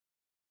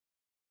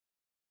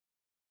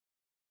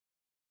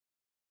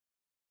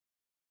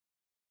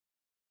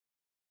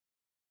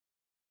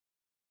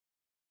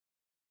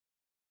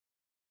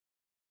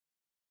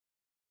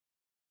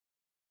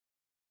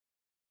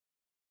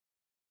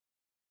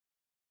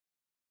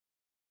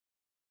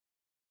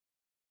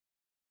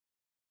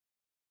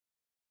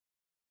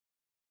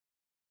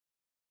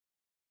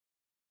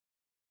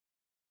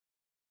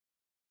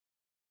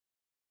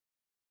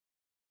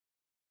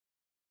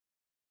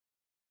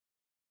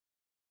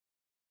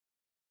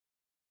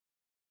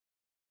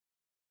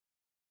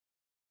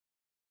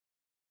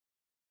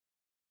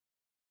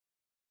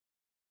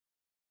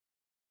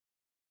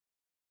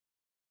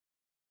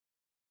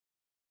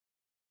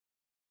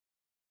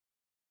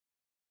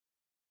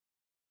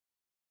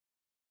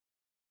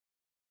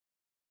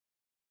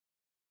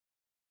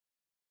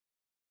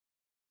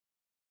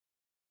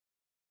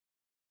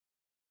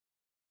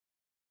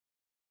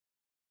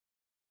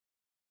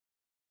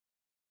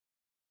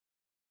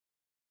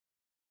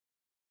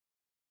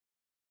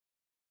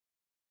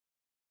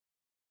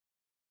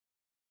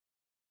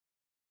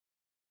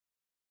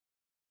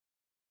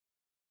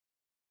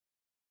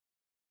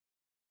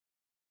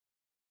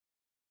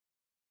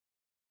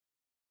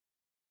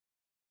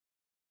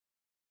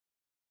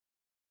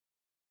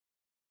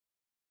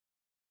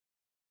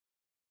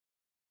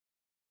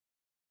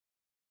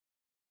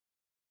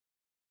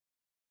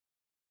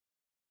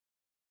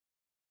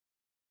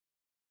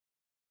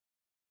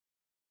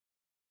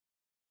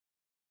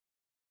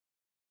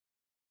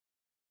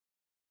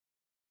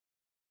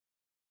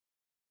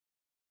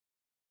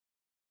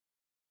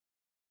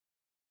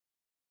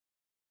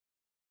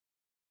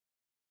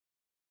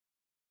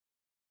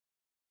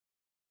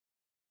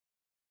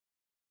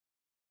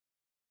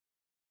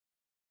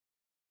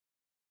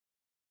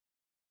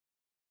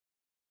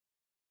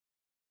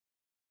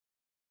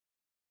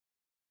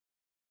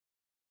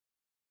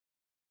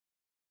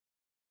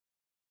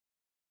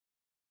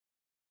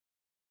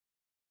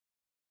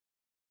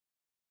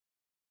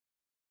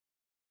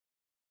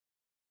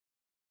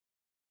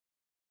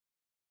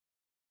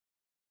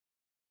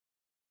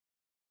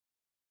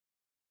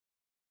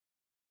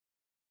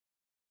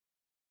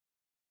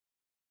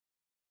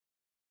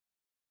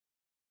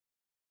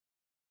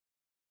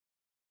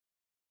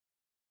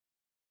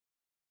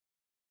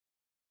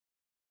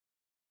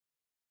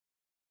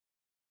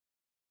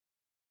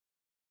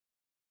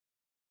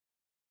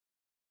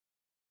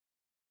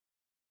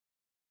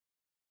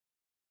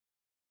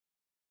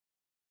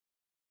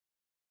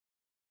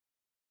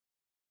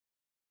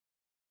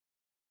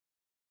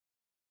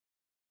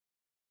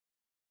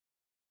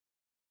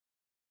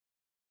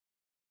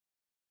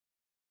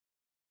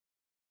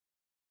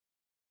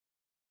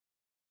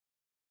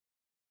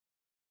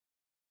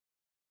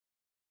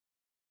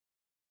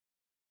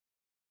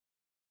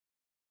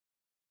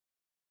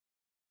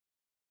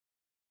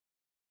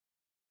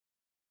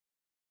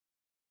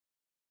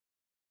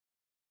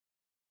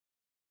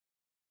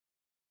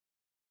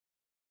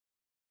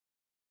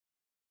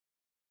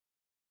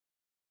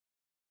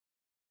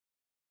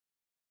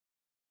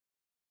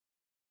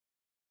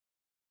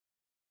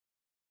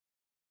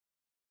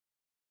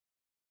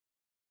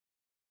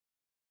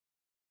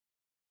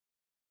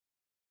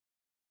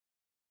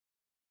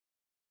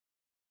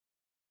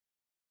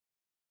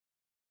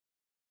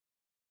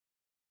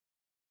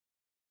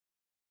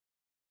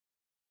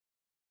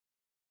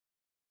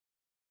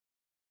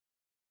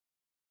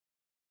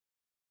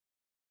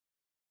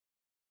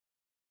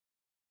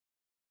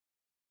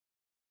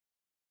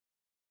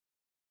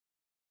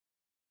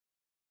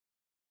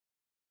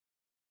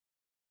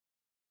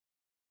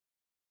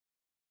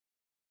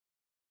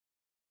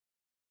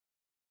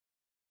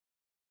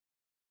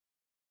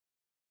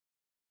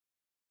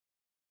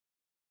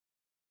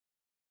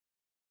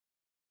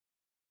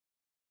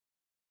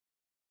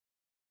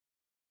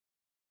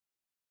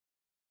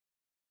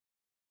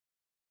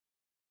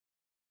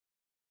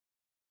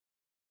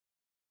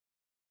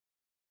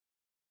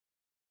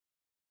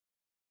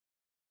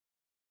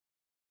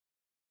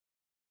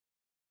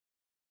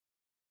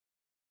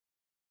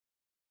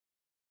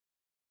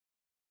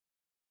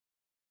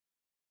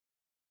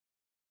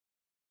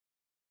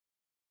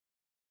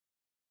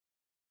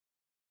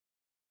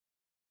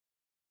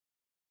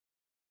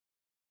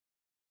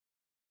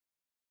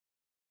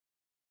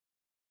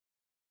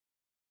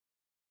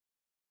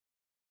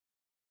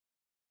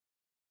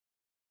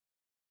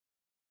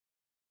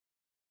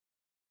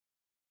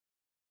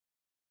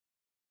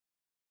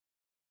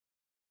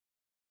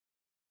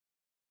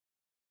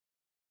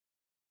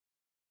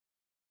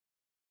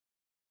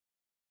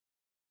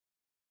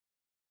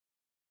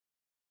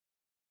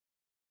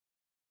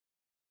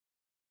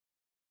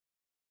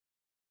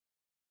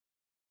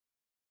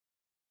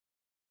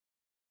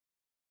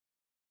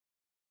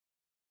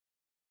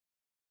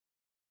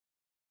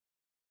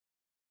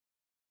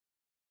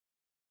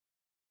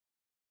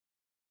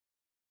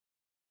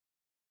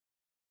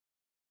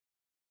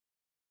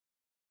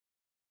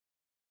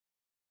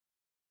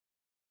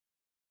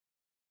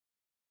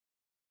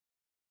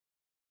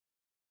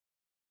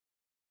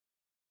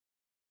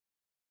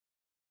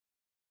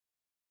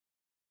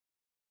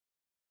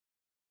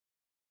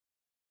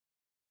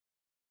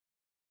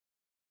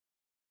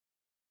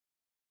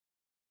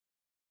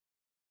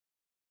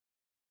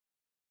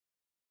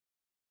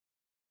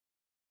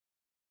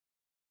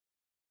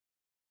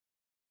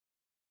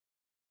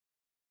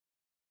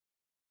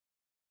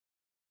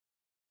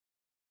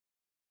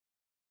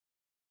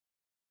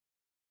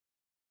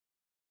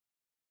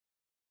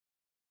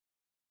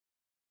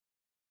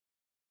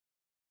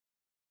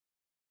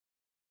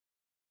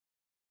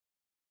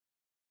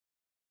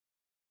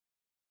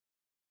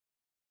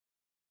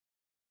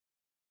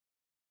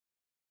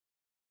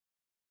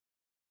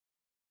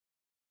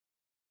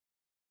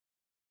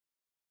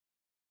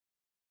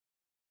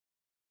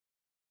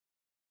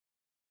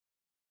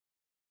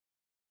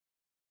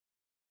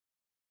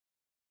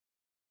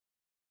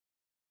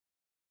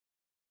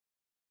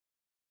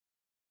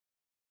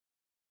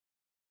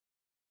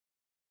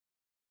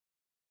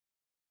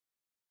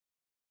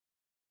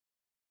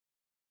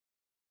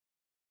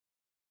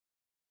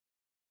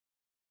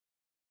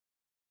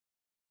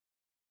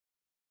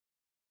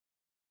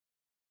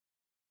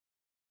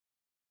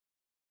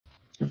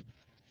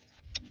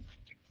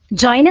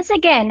Join us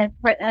again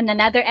on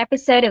another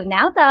episode of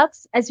Now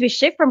Talks as we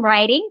shift from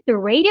writing to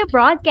radio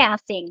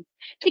broadcasting.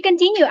 To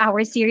continue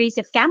our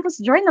series of campus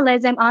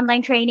journalism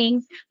online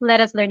training, let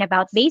us learn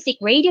about basic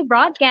radio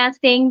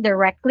broadcasting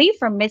directly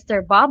from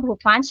Mr. Bob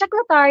Hufancia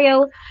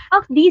Clutario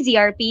of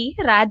DZRP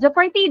Radyo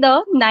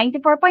Partido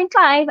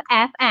 94.5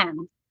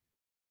 FM.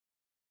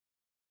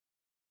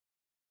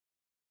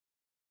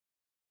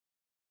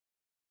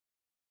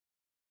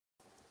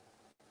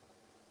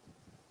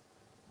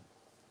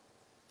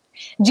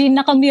 Jean,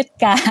 nakamute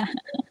ka.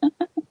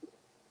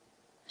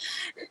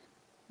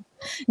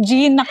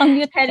 Jean,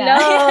 nakamute ka.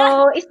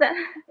 Hello!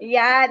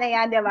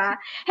 Ayan, di ba?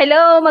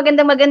 Hello,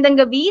 magandang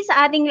gabi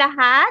sa ating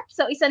lahat.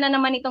 So, isa na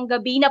naman itong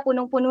gabi na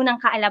punong-puno ng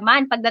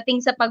kaalaman pagdating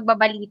sa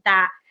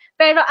pagbabalita.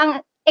 Pero ang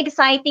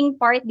exciting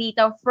part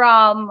dito,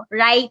 from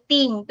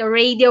writing to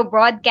radio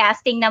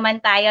broadcasting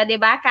naman tayo,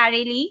 di ba,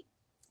 Karily?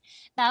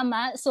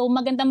 Tama. So,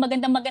 magandang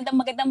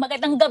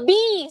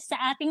gabi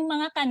sa ating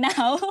mga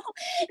kanaw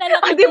na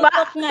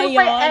nakatutok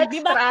ngayon. Di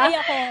ba?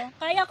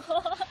 Kaya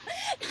ko.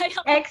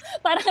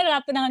 Parang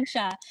harapin naman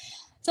siya.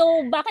 So,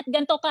 bakit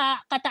ganito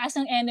kataas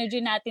ang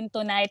energy natin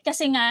tonight?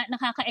 Kasi nga,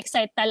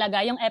 nakaka-excite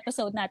talaga yung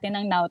episode natin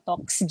ng Now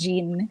Talks,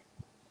 Jean.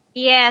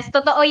 Yes,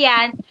 totoo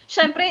yan.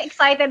 Syempre,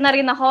 excited na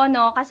rin ako,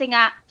 no? Kasi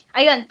nga,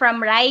 ayun,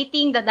 from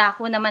writing,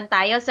 dadako naman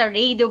tayo sa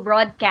radio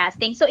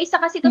broadcasting. So, isa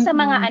kasi ito sa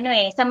mga,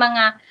 sa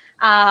mga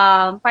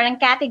parang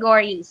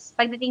categories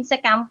pagdating sa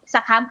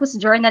campus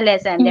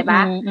journalism, di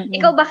ba?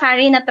 Ikaw ba,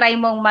 Kari, na-try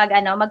mong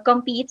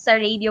mag-compete sa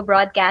radio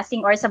broadcasting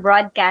or sa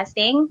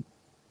broadcasting?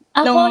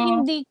 Ako,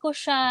 hindi ko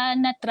siya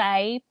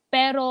na-try,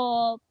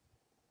 pero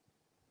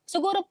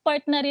siguro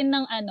part na rin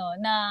ng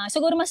na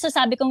siguro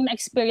masasabi kong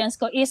na-experience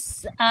ko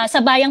is sa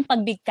bayang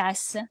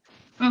pagbigkas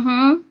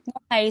ng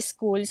high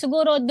school.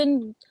 Siguro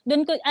dun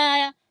ko,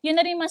 yun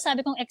na rin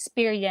masasabi kong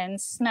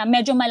experience na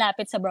medyo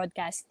malapit sa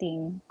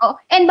broadcasting. Oh,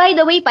 and by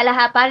the way pala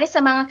para sa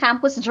mga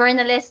campus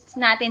journalists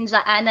natin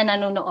dyan na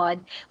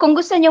nanonood, kung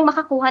gusto nyong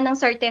makakuha ng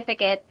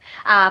certificate,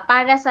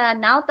 para sa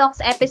Now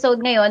Talks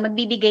episode ngayon,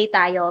 magbibigay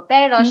tayo.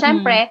 Pero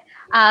syempre,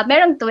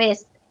 merong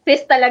twist.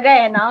 Twist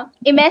talaga no?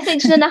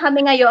 I-message na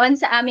kami ngayon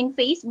sa aming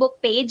Facebook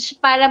page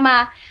para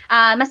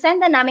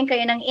masenda namin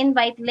kayo ng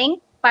invite link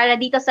para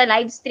dito sa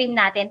live stream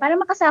natin, para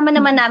makasama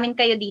naman namin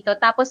kayo dito.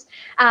 Tapos,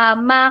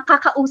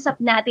 makakausap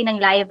natin ng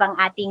live ang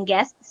ating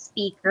guest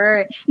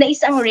speaker na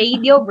isang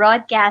radio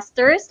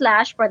broadcaster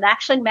 /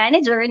 production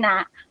manager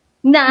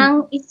ng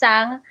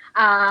isang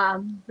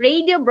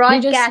radio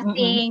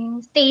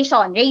broadcasting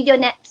station, radio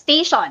net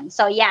station.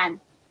 So,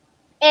 yan.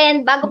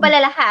 And bago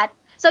pala lahat,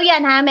 so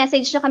yan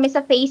message nyo kami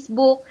sa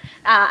Facebook,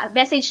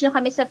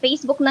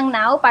 ng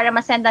Now para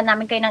masenda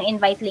namin kayo ng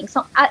invite link.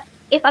 So,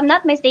 if I'm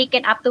not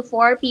mistaken, up to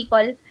 4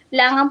 people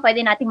lang ang pwede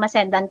nating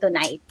masendan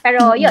tonight.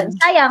 Pero yun,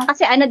 sayang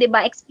kasi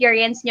diba,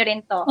 experience nyo rin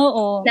to.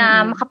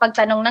 Na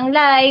makapagtanong ng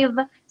live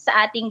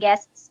sa ating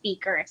guest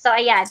speaker. So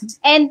ayan.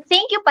 And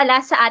thank you pala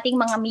sa ating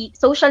mga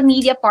social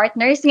media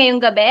partners ngayong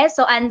gabi.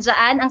 So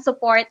andyan ang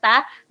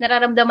suporta,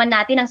 nararamdaman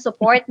natin ang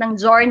support ng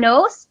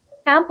Jornos,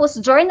 Campus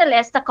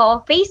Journalist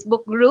ako,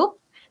 Facebook group,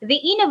 The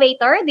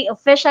Innovator, the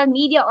official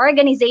media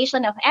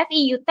organization of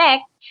FEU Tech.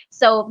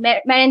 So,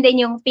 meron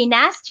din yung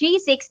Pinas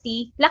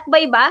 360.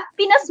 Lakbay ba?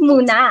 Pinas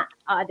muna.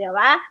 Di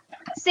ba?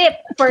 Sip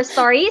for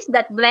stories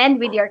that blend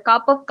with your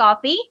cup of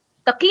coffee.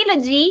 Tequila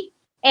G.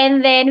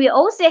 And then we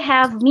also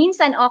have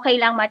Minsan Okay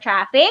Lang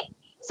Ma-Traffic.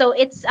 So,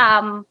 it's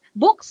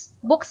books.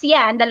 Books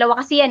yan.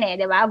 Dalawa kasi yan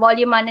di ba?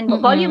 Volume 1 and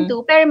Volume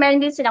 2. Pero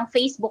meron din silang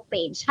Facebook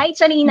page. Hi,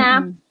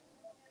 Charina.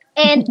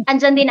 And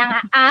andyan din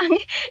ang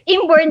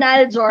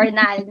Imbornal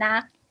Journal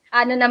na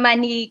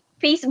naman ni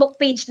Facebook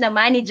page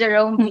naman ni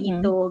Jerome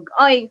Bitug.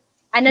 Oy,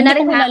 na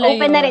rin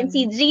open na rin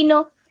si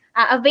Gino.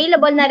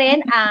 Available na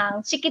rin ang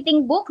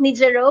chikiting book ni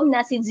Jerome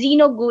na si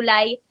Gino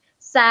Gulay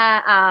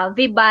sa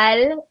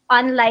Vibal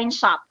online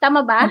shop.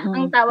 Tama ba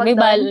ang tawag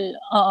Vibal, doon?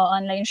 Oo,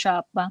 online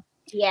shop.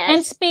 Yes.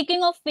 And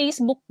speaking of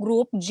Facebook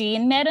group,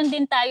 Jean, meron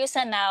din tayo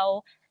sa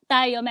Now.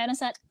 Meron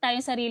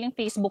tayong sariling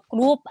Facebook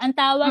group. Ang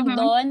tawag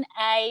doon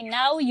ay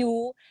Now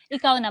You,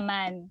 Ikaw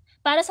Naman.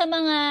 Para sa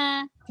mga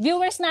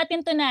viewers natin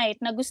tonight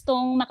na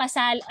gustong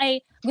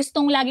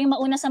gustong laging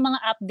mauna sa mga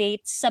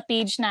updates sa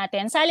page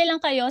natin, sali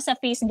lang kayo sa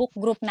Facebook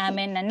group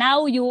namin na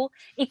Now You,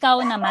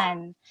 Ikaw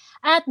Naman.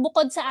 At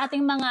bukod sa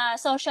ating mga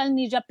social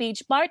media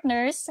page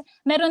partners,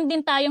 meron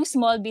din tayong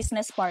small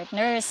business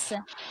partners.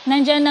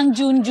 Nandiyan ang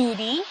June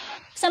Judy.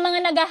 Sa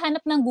mga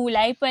naghahanap ng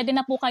gulay, pwede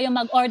na po kayo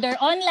mag-order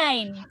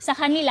online sa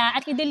kanila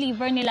at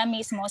i-deliver nila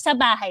mismo sa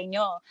bahay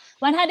nyo.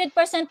 100%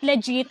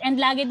 legit and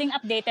lagi ding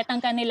updated ang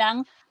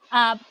kanilang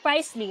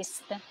price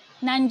list.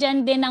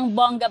 Nandyan din ang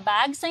Bongga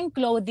Bags and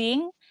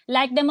Clothing.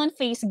 Like them on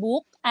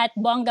Facebook at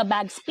Bongga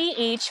Bags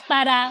PH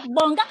para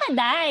bongga ka,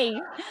 day!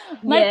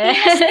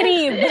 Martina's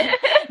Crib,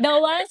 the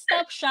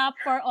one-stop shop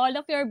for all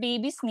of your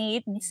baby's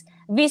needs.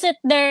 Visit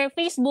their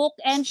Facebook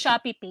and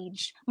Shopee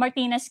page,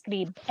 Martina's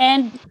Crib.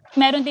 And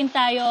meron din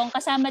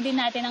kasama din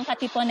natin ang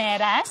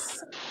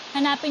Katiponeras.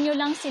 Hanapin nyo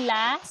lang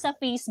sila sa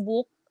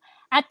Facebook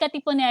at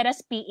Katipuneras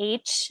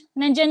PH.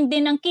 Nandyan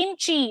din ang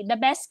kimchi, the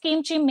best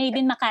kimchi made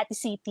in Makati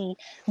City.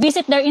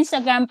 Visit their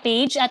Instagram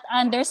page at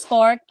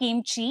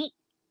 _kimchi.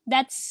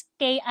 That's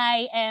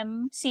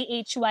KIMCHYEE.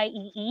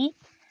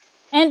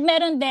 And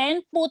meron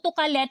din, puto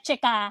ka leche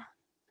ka.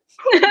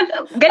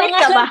 Galit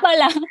ka ba?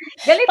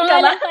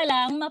 Pangalan pa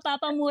lang,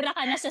 mapapamura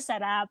ka na sa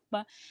sarap.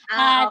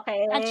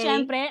 Okay. At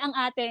syempre, ang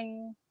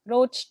ating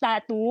roach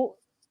tattoo.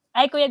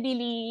 Ay, Kuya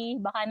Billy,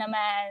 baka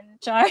naman.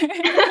 Char.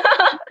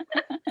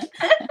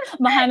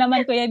 Baka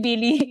naman, Kuya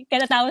Billy.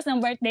 Katatapos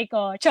ng birthday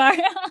ko. Char.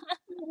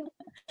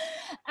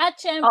 At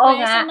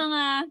syempre,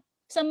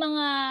 sa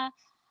mga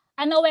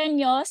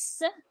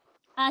anawenyos,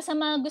 sa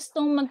mga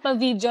gustong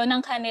magpa-video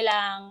ng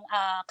kanilang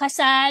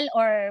kasal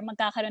or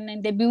magkakaroon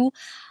ng debut,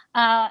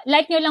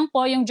 like nyo lang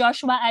po yung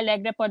Joshua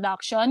Alegre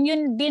Production.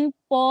 Yun din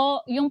po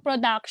yung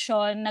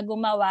production na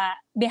gumawa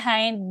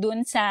behind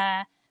dun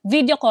sa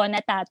video ko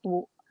na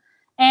tattoo.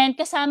 And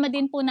kasama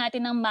din po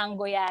natin ang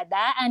Mango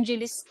Yada,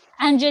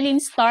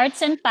 Angeline's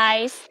Tarts and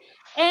Pies,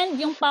 and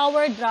yung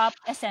Power Drop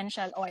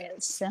Essential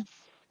Oils.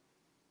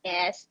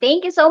 Yes.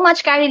 Thank you so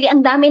much, Carly.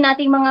 Ang dami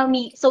nating mga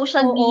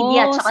social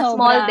media at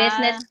small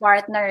business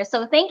partners.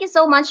 So thank you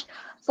so much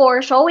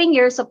for showing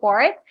your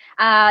support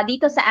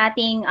dito sa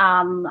ating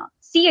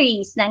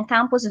series ng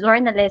Campus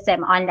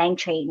Journalism Online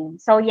Training.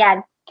 So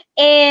yan.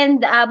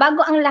 And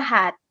bago ang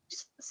lahat,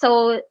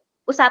 so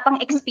usapang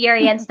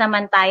experience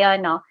naman tayo,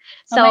 no?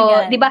 So,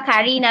 di ba,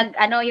 Carrie,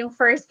 yung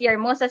first year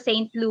mo sa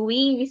St.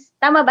 Louis.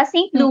 Tama ba?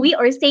 St. Louis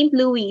or St.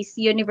 Louis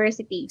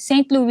University?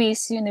 St. Louis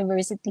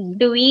University.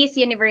 Louis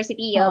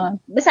University.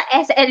 Basta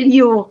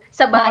SLU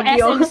sa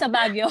Baguio. SLU sa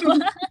Baguio.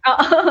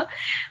 Oo.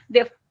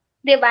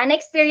 Di ba?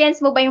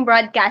 Na-experience mo ba yung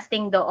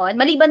broadcasting doon?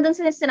 Maliban doon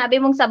sa sinabi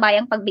mong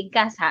sabayang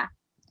pagbigkas, ha?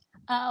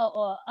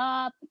 Oo.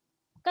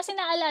 Kasi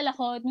naalala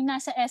ko, nung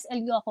nasa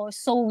SLU ako,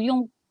 so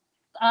yung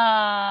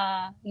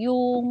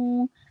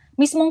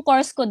mismong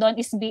course ko doon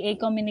is BA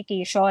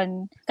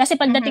Communication. Kasi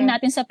pagdating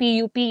natin sa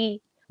PUP,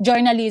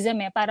 journalism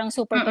parang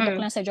super tutok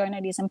lang sa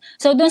journalism.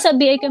 So doon sa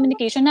BA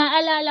Communication,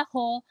 naaalala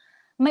ko,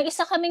 may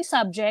isa kaming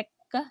subject,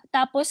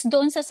 tapos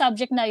doon sa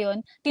subject na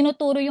yon,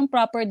 tinuturo yung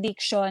proper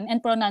diction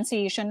and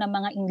pronunciation ng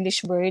mga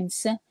English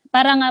words.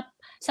 Para nga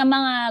sa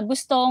mga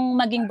gustong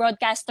maging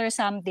broadcaster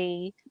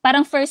someday,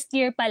 parang first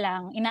year pa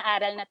lang,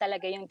 inaaral na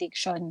talaga yung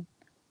diction.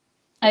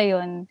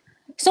 Ayun.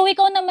 So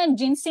ikaw naman,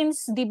 Jean,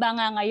 since di ba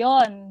nga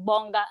ngayon,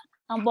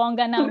 ang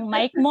bongga ng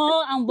mic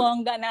mo, ang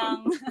bongga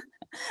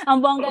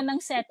ng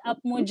setup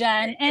mo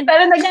dyan. And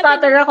pero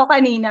nag-stutter ako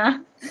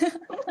kanina.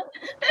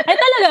 Ay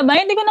talaga ba?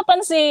 Hindi ko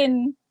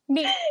napansin.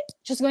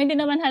 Hindi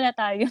naman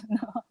halata yun,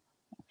 no?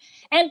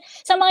 And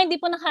sa mga hindi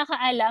po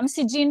nakakaalam,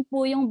 si Jean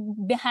po yung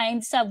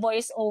behind sa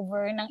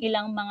voice-over ng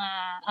ilang mga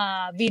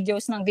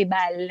videos ng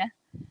Vibal.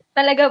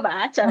 Talaga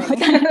ba?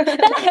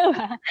 Talaga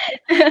ba?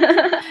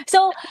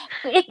 So,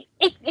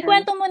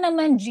 ikwento mo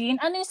naman, Jean,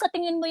 ano yung sa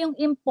tingin mo yung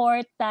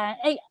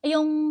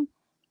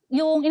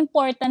yung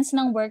importance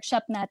ng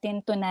workshop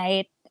natin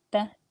tonight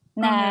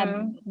na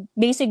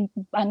basic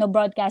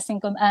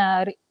broadcasting,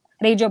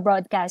 radio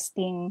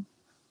broadcasting?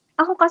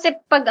 Ako kasi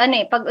pag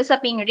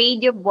usaping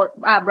radio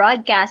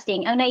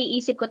broadcasting, ang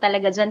naiisip ko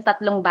talaga dyan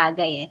 3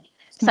 bagay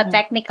Sa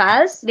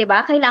technicals, 'di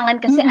ba? Kailangan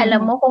kasi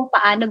alam mo kung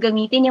paano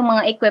gamitin yung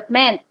mga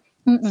equipment.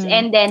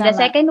 And then the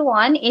second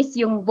one is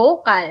yung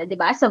vocal, 'di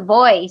ba? Sa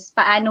voice,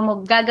 paano mo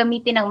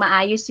gagamitin ng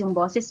maayos yung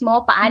boses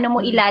mo, paano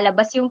mo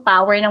ilalabas yung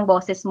power ng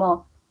boses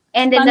mo.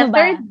 And then the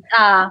third,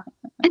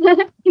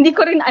 hindi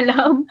ko rin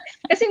alam.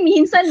 Kasi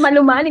minsan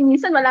malumalim,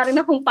 minsan wala rin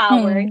akong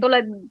power.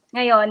 Tulad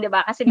ngayon, 'di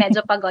ba? Kasi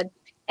medyo pagod.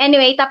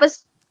 Anyway,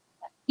 tapos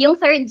yung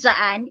third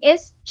dyan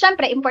is,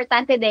 syempre,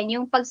 importante din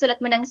yung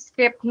pagsulat mo ng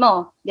script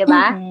mo, di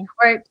ba?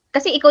 Or,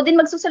 kasi ikaw din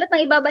magsusulat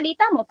ng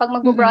ibabalita mo pag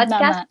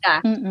mag-broadcast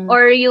ka.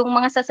 Or yung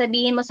mga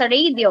sasabihin mo sa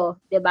radio,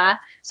 di ba?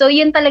 So,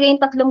 yun talaga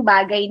yung 3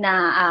 bagay na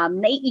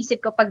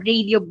naiisip ko pag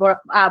radio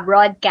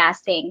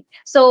broadcasting.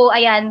 So,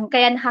 ayan,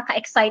 kaya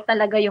nakaka-excite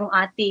talaga yung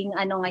ating,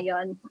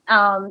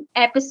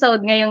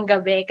 episode ngayong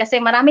gabi.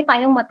 Kasi marami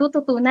tayong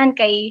matututunan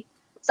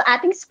sa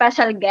ating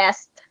special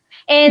guest.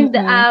 And,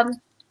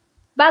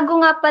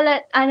 bago nga pala,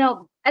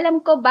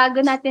 alam ko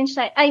bago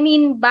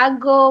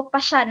pa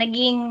siya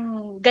naging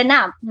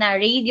ganap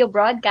na radio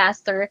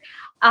broadcaster,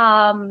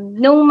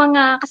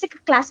 kasi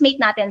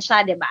classmate natin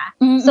siya, di ba?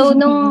 So,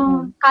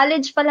 nung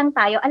college pa lang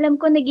tayo, alam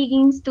ko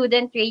nagiging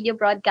student radio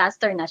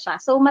broadcaster na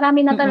siya. So,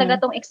 marami na talaga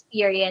tong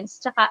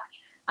experience. Tsaka,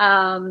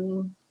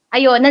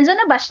 nandiyan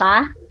na ba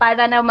siya?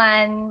 Para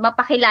naman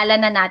mapakilala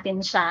na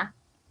natin siya.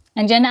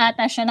 Nandiyan na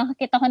ata siya.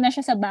 Nakakita ko na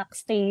siya sa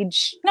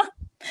backstage.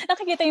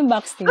 Nakikita yung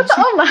backstage.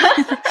 Totoo ba?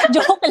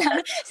 Joke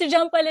lang. Si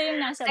John pala yung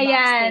nasa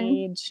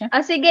backstage.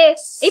 Sige.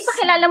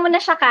 Ipakilala mo na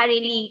siya,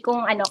 Carly,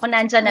 kung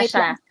nandyan na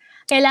siya.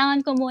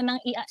 Kailangan ko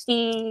munang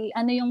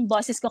yung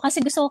boses ko.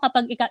 Kasi gusto ko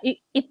kapag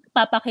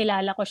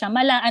ipapakilala ko siya.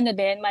 Mala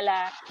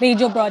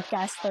radio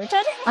broadcaster.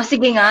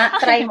 Sige nga.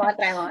 Try mo.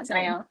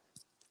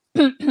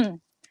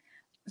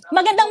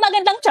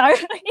 Magandang char.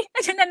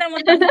 Ito na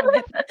naman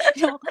ulit.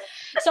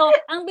 So,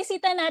 ang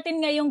bisita natin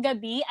ngayong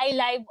gabi ay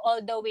live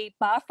all the way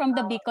pa from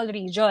the Bicol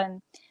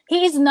region.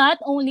 He is not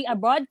only a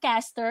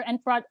broadcaster and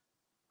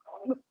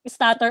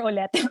stutter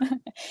ulit.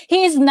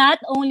 He is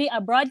not only a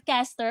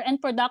broadcaster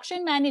and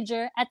production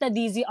manager at the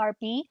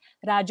DZRP,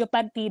 Radyo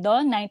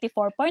Partido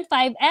 94.5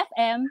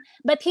 FM,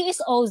 but he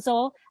is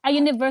also a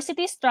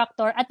university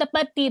instructor at the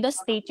Partido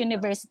State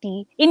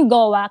University in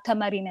Goa,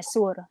 Camarines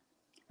Sur.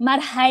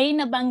 Marhay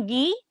na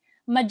banggi,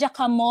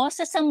 madjakamo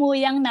sa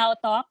samuyang Now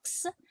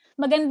Talks.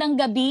 Magandang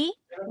gabi,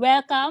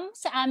 welcome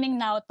sa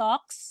aming Now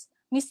Talks,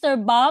 Mr.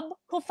 Bob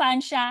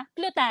Hufancia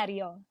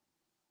Clutario.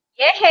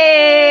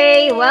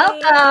 Yay!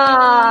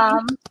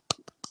 Welcome!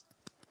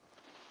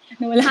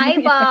 Hi,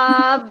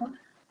 Bob!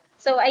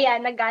 So,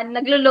 ayan,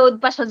 naglo-load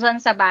pa siya dyan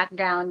sa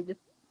background.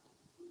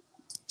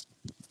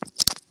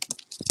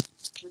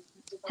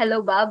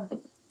 Hello, Bob.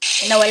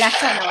 Nawala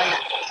siya.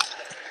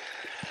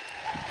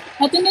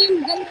 Ito na yung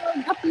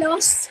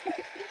applause.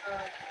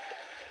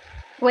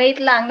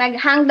 Wait lang,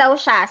 nag-hang daw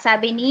siya.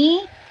 Sabi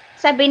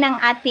ng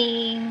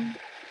ating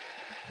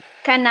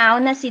kanaw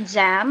na si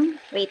Jam.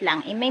 Wait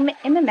lang,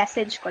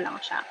 i-message ko lang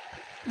siya.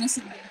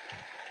 Sige.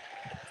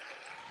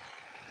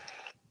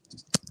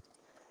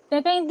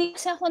 Teka, hindi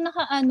kasi ako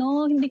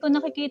hindi ko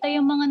nakikita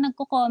yung mga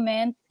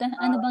nagko-comment.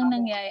 Ano bang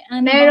nangyari?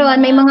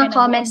 Meron, may mga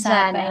comments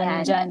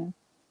dyan.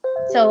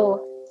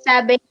 So,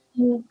 sabi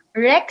ni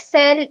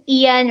Rexel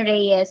Ian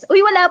Reyes. Uy,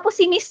 wala po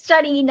si Miss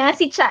Charina,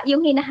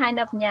 yung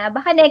hinahanap niya.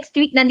 Baka next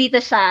week nandito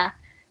siya.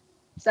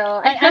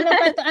 So,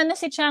 ano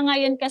si Cha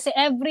ngayon kasi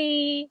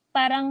every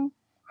parang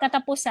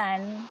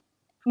katapusan,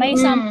 may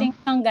something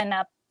kang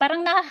ganap.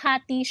 Parang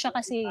nakahati siya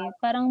kasi.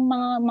 Parang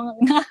mga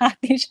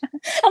nakahati siya.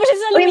 Ako siya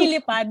sa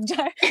lumilipad.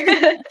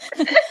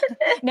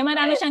 Di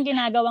marami siyang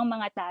ginagawang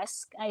mga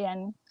task.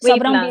 Ayan.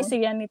 Sobrang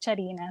busy yan ni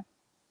Charina.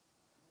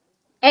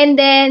 And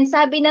then,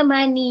 sabi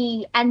naman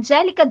ni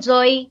Angelica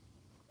Joy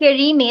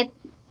Kirimit,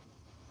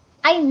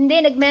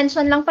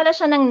 nag-mention lang pala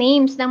siya ng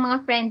names ng mga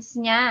friends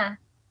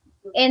niya.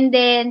 And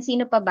then,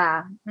 sino pa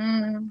ba?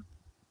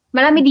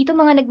 Marami dito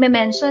mga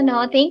nagme-mention,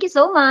 no? Thank you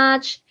so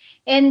much.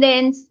 And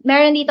then,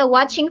 meron dito,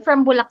 watching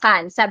from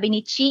Bulacan, sabi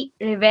ni Chi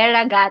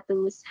Rivera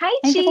Gatus. Hi,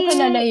 Chi! Hindi ko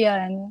kilala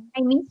yan.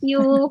 I miss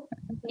you.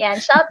 Yan,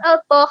 shout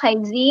out po kay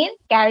Zin,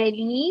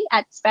 Carolee,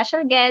 at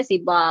special guest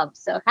si Bob.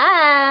 So,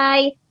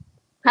 hi!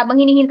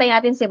 Habang hinihintay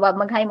natin si Bob,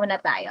 mag-hi muna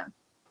tayo.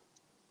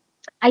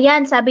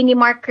 Ayan, sabi ni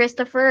Mark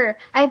Christopher,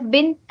 I've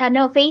been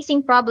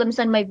facing problems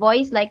on my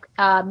voice like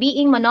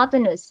being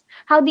monotonous.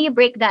 How do you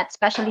break that,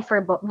 especially for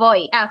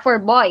boys?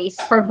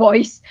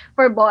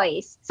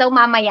 So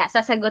mamaya,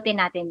 sasagutin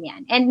natin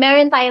yan. And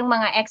meron tayong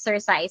mga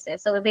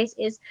exercises. So this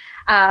is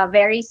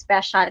very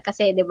special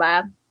kasi, di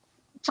ba?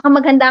 Tsaka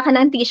maghanda ka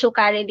ng tissue,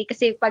 Carolee,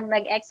 kasi pag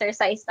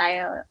nag-exercise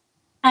tayo,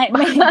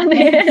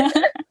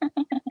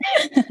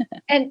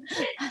 And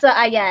so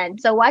ayan.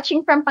 So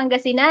watching from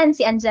Pangasinan,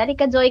 si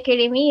Angelica Joy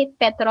Kirimit,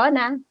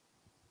 Petrona.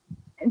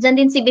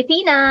 Diyan din si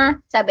Bettina.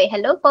 Sabi,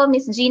 hello po,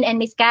 Miss Jean and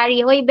Miss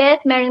Carrie. Hoy,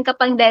 Beth, meron ka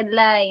pang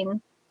deadline.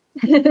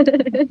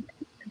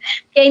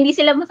 Kaya hindi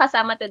sila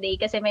makasama today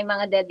kasi may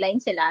mga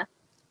deadline sila.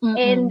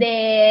 And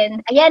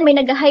then, ayan, may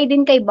nag-hi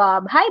din kay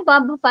Bob. Hi,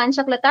 Bob,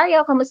 Hufancia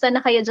Clutario. Kamusta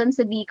na kayo dyan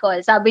sa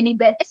Bicol? Sabi ni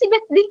Beth. Si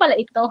Beth din pala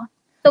ito.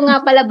 Ito nga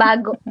pala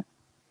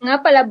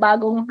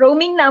bagong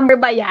roaming number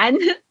ba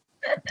yan?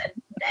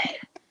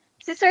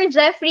 Si Sir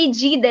Jeffrey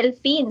G.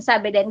 Delphine,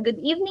 sabi din, good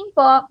evening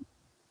po.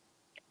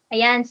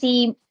 Ayan,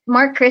 si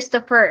Mark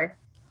Christopher.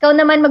 Ikaw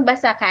naman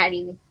magbasa,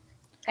 Carrie.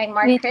 Kay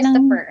Mark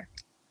Christopher.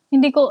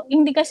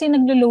 Hindi kasi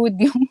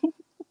naglo-load yung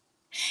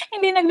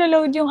hindi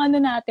naglo-load yung ano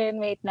natin.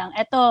 Wait lang.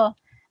 Eto,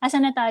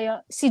 asan na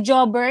tayo? Si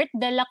Jobert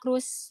de la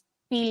Cruz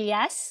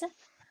Pillas.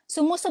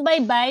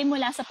 Sumusubaybay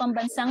mula sa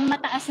pambansang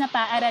mataas na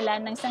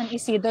paaralan ng San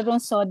Isidro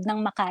Lungsod ng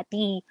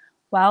Makati.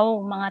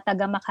 Wow, mga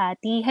taga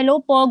Makati.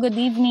 Hello po, good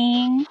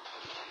evening.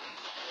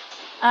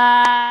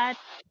 At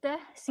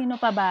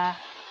sino pa ba?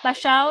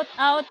 Pa-shout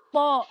out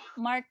po,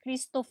 Mark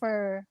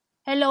Christopher.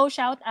 Hello,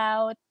 shout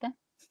out.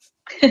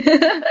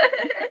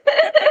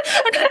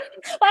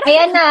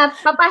 Ayan na,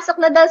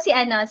 papasok na daw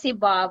si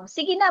Bob.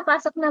 Sige na,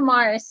 pasok na,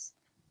 Mars.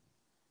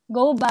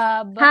 Go,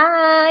 Bob.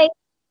 Hi!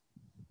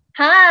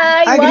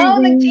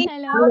 Wow, nag-change.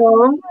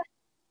 Hello.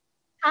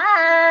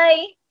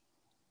 Hi!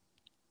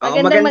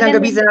 Magandang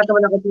gabi sa lahat ng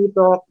mga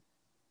katutok.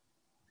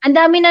 Ang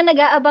dami na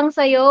nag-aabang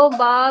sa'yo,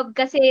 Bob,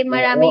 kasi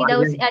marami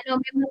daw,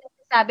 may mga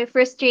sabi,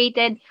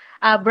 frustrated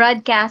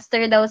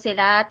broadcaster daw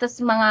sila, tapos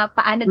mga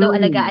paano daw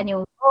alagaan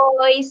yung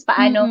voice,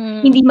 paano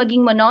hindi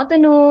maging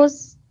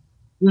monotonous.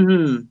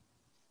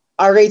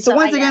 Alright, so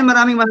once again,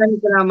 maraming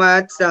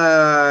salamat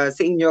sa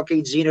inyo,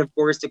 kay Jean, of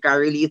course, to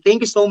Carolee.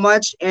 Thank you so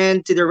much,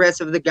 and to the rest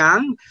of the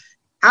gang.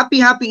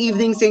 Happy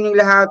evening sa inyong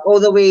lahat, all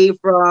the way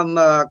from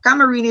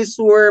Camarines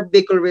Sur,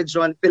 Bicol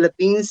Region,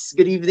 Philippines.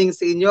 Good evening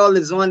sa inyo,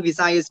 Luzon,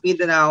 Visayas,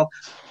 Mindanao.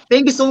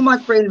 Thank you so much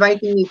for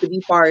inviting me to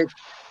be part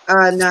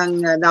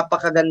ng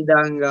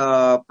napakagandang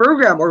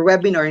program or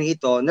webinar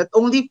ito. Not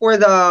only for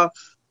the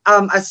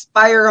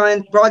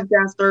aspirant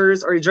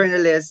broadcasters or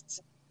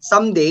journalists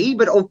someday,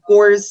 but of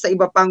course, sa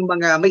iba pang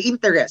mga may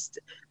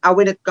interest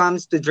when it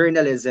comes to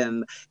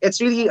journalism. It's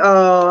really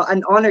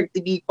an honor to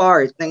be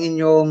part ng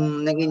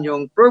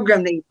inyong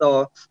program na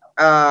ito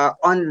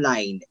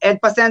online. And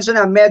pasensya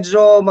na,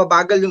 medyo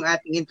mabagal yung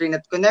ating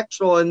internet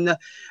connection.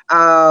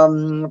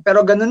 Pero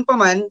ganun pa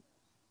man,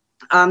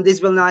 this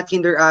will not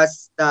hinder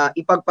us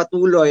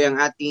ipagpatuloy ang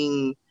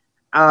ating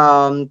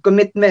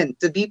commitment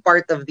to be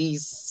part of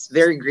these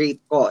very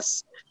great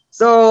cause.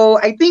 So,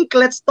 I think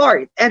let's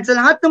start. And sa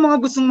lahat ng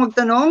mga gustong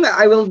magtanong,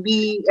 I will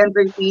be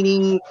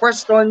entertaining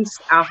questions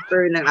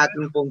after ng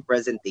ating pong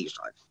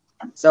presentation.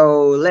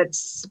 So,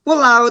 let's pull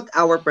out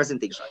our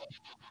presentation.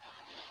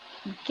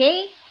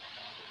 Okay.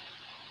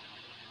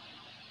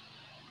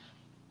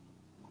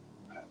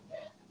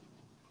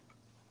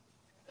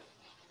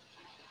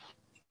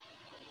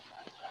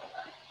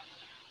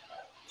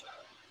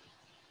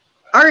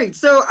 Alright,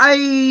 so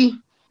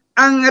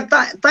ang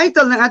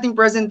title ng ating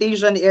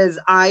presentation is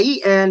I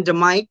and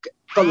Mike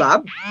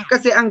Collab.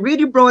 Kasi ang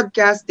radio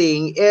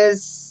broadcasting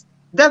is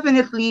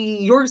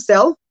definitely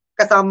yourself.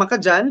 Kasama ka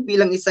dyan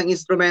bilang isang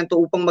instrumento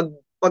upang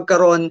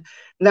magpagkaroon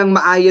ng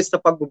maayos na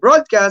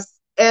pag-broadcast.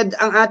 And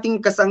ang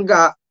ating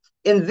kasangga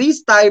in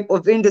this type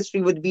of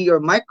industry would be your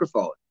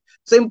microphone.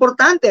 So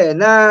importante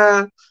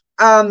na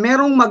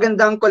merong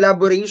magandang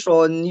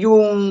collaboration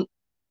yung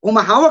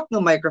humahawak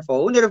ng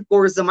microphone, and of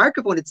course the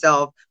microphone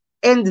itself,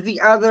 and the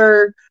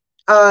other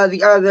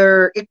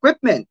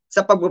equipment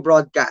sa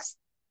pag-broadcast,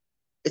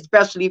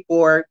 especially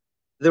for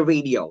the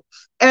radio.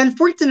 And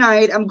for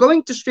tonight, I'm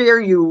going to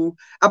share you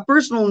a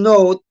personal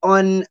note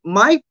on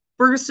my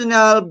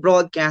personal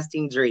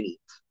broadcasting journey.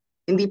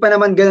 Hindi pa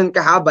naman ganun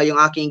kahaba yung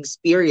aking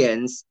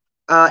experience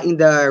in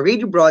the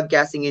radio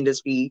broadcasting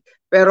industry,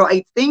 pero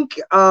I think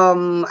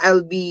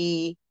I'll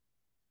be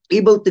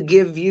able to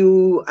give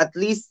you at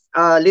least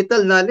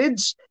little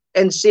knowledge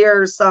and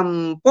share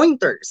some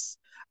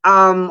pointers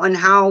on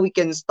how we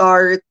can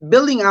start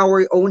building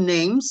our own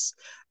names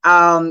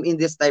in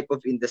this type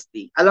of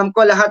industry. Alam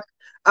ko lahat,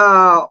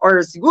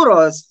 or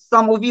siguro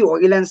some of you o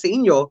ilan sa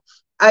inyo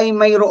ay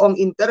mayroong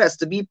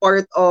interest to be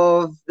part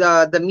of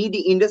the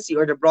media industry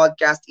or the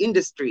broadcast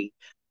industry.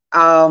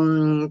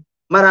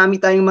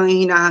 Marami tayong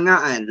mga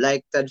hinahangaan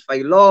like Ted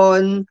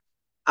Filon,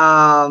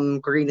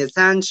 Corina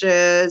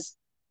Sanchez,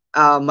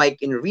 Mike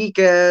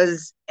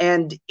Enriquez,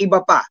 and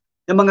iba pa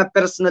na mga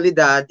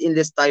personalidad in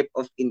this type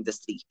of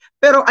industry.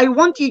 Pero I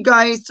want you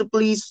guys to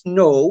please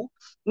know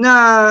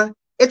na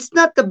it's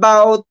not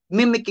about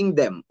mimicking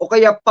them o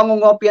kaya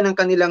pangungopya ng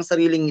kanilang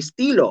sariling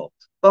estilo,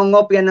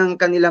 pangungopya ng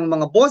kanilang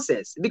mga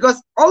boses.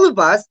 Because all of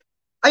us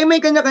ay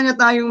may kanya-kanya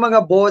tayong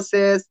mga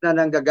boses na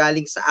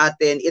nanggagaling sa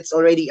atin. It's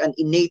already an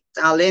innate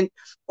talent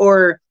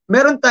or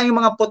meron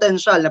tayong mga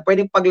potential na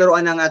pwedeng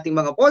paglaruan ng ating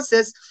mga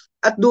boses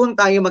at doon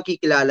tayo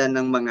makikilala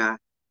ng mga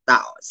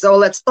tao. So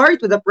let's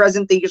start with the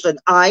presentation,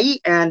 I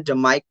and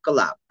Mike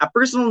Collab, a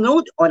personal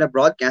note on a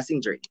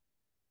broadcasting journey.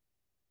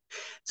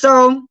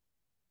 So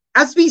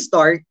as we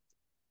start,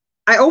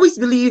 I always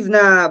believe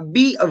na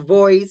be a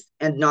voice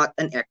and not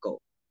an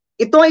echo.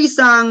 Ito ay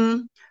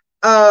isang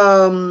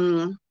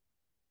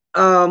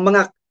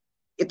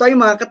ito ay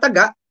mga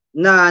kataga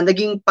na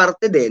naging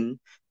parte din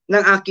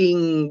ng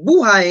aking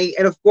buhay,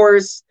 and of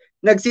course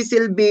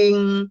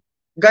nagsisilbing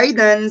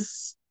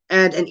guidance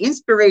and an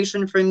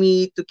inspiration for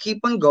me to keep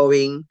on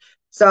going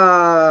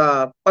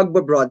sa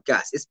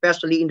pagbo-broadcast,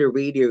 especially in the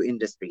radio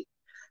industry.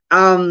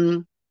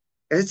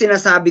 Kasi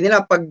sinasabi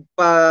nila pag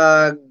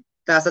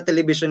nasa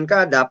television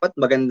ka, dapat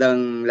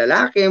magandang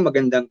lalaki,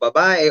 magandang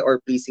babae,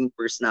 or pleasing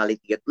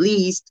personality at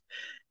least,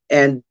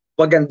 and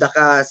maganda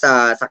ka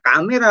sa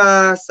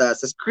camera, sa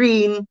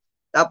screen.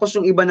 Tapos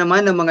yung iba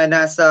naman ng mga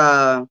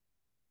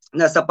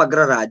nasa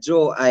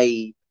pagraradyo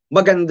ay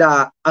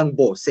maganda ang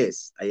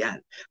boses. Ayan.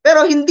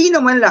 Pero hindi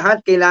naman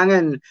lahat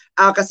kailangan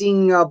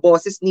kasing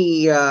boses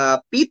ni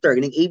Peter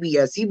ng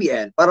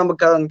ABS-CBN para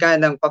magkaroon ka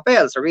ng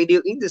papel sa radio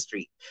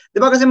industry.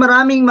 Diba? Kasi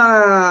maraming mga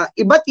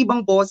iba't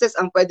ibang boses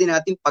ang pwede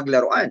nating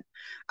paglaruan.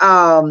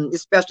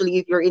 Especially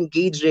if you're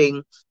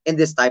engaging in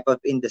this type of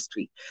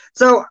industry.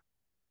 So,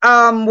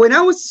 when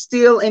I was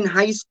still in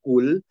high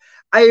school,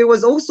 I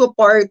was also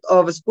part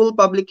of a school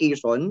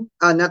publication.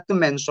 Not to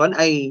mention,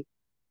 I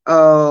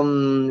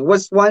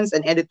was once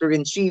an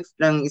editor-in-chief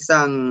ng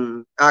isang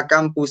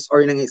campus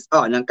or ng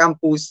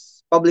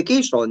campus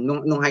publication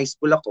nung high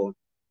school ako.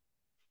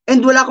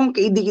 And wala akong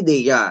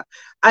kaide-ideya.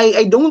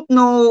 I don't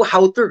know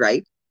how to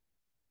write.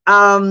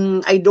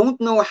 I don't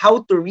know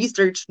how to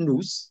research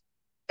news.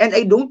 And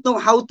I don't know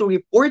how to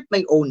report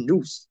my own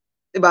news.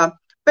 Diba?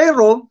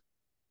 Pero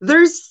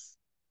there's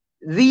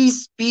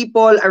these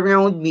people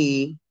around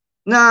me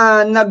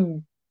na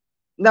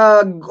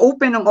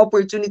nag-open ng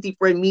opportunity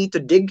for me to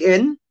dig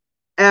in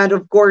and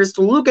of course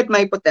to look at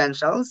my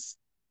potentials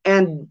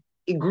and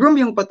i-groom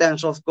yung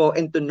potentials ko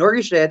and to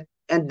nourish it,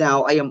 and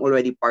now I am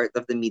already part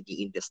of the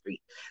media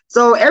industry.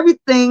 So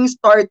everything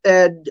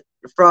started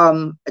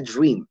from a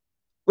dream.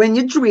 When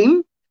you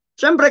dream,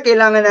 syempre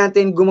kailangan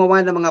natin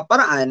gumawa ng mga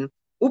paraan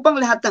upang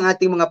lahat ng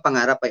ating mga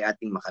pangarap ay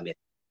ating makamit.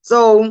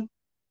 So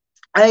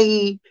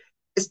I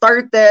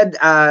started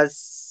as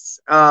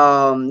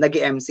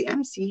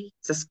nag-MC-MC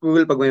sa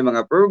school pag may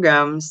mga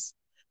programs,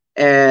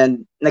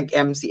 and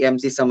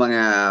nag-MC-MC sa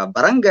mga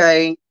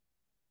barangay,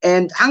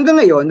 and hanggang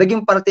ngayon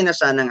naging parte na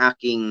siya ng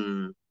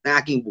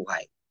aking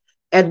buhay.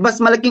 And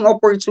mas malaking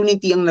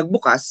opportunity ang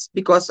nagbukas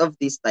because of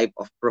this type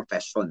of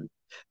profession.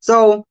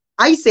 So,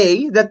 I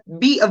say that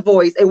be a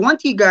voice. I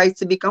want you guys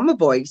to become a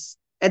voice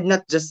and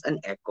not just an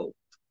echo.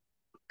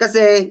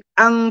 Kasi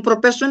ang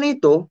profession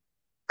nito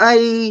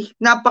ay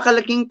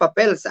napakalaking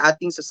papel sa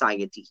ating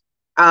society.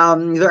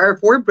 There are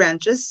 4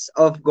 branches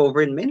of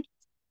government: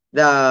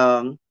 the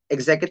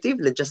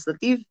executive,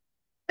 legislative,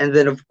 and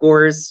then of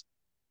course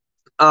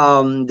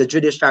the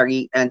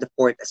judiciary, and the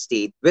 4th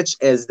estate, which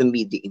is the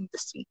media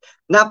industry.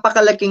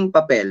 Napakalaking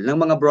papel ng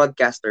mga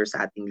broadcaster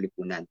sa ating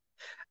lipunan.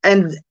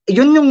 And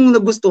yun yung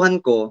nagustuhan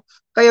ko,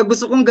 kaya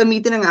gusto kong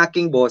gamitin ang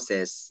aking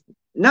boses,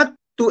 not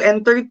to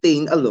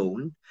entertain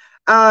alone,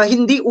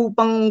 hindi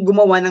upang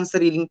gumawa ng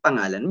sariling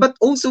pangalan, but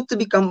also to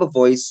become a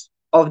voice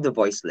of the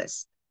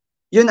voiceless.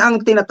 Yun ang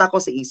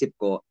tinatako sa isip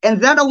ko. And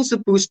that also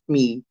pushed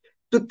me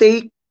to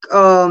take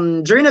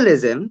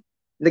journalism.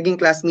 Naging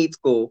classmates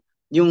ko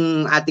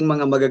yung ating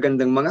mga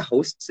magagandang mga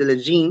hosts, sila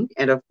Jean,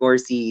 and of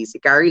course si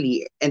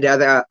Carolee, and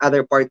the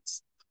other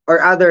parts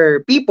or other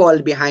people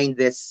behind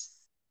this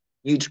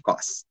huge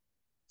cause.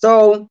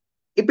 So,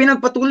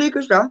 ipinagpatuloy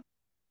ko siya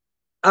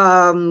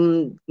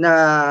na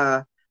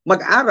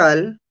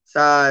mag-aral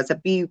sa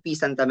PUP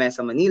Santa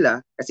Mesa,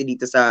 Manila, kasi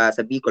dito sa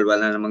Bicol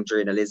wala namang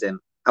journalism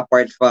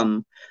apart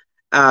from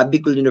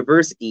Bicol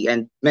University,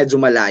 and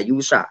medyo malayo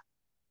siya.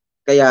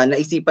 Kaya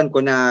naisipan ko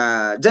na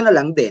dyan na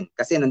lang din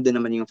kasi nandun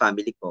naman yung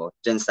family ko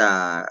dyan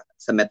sa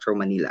Metro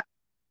Manila.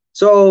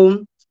 So,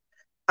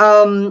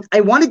 I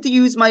wanted to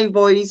use my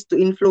voice to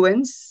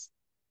influence,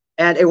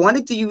 and I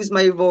wanted to use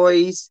my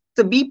voice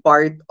to be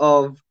part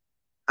of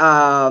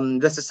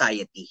the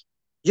society.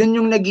 Yun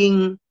yung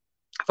naging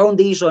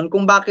foundation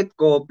kung bakit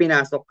ko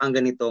pinasok ang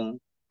ganitong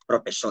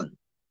profesyon.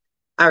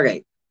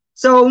 Alright.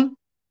 So,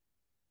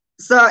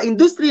 sa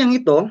industriyang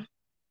ito,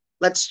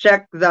 let's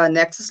check the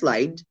next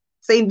slide.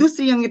 Sa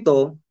industriyang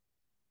ito,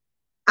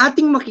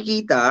 ating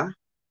makikita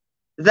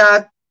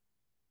that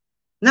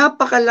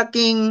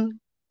napakalaking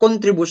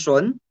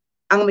kontribusyon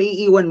ang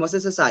maiiwan mo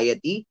sa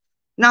society,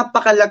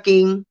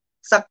 napakalaking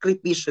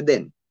sakripisyo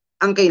din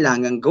ang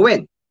kailangang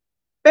gawin.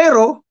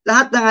 Pero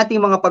lahat ng ating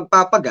mga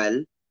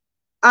pagpapagal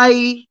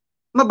ay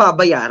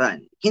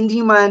mababayaran, hindi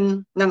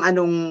man ng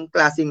anong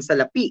klaseng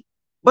salapi.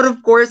 But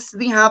of course,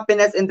 the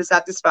happiness and the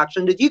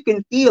satisfaction that you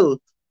can feel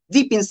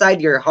deep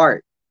inside your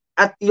heart,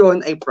 at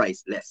yon ay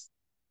priceless.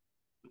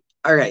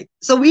 Alright,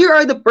 so here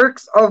are the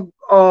perks of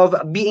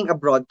being a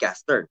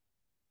broadcaster.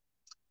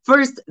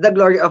 First, the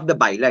glory of the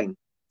byline.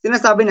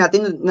 Sinasabi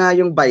natin na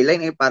yung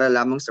byline ay para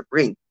lamang sa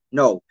print.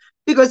 No.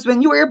 Because when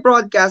you are a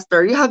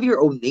broadcaster, you have your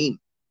own name.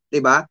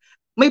 Diba?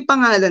 May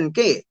pangalan ka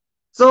eh.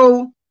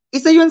 So,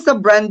 isa yun sa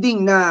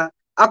branding na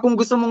kung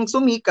gusto mong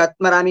sumikat,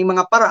 maraming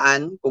mga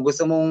paraan. Kung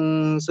gusto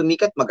mong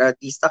sumikat,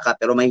 mag-artista ka,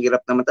 pero mahirap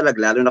naman talaga,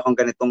 lalo na kung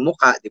ganitong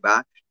mukha, di ba?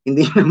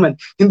 Hindi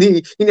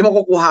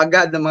makukuha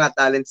agad ng mga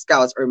talent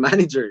scouts or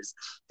managers.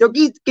 So,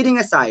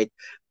 kidding aside,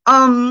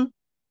 one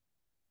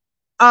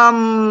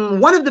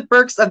of the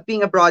perks of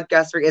being a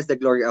broadcaster is the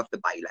glory of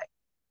the byline.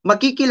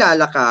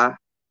 Makikilala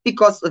ka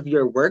because of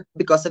your work,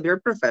 because of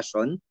your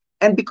profession,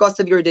 and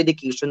because of your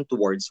dedication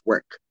towards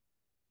work.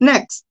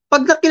 Next,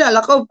 pag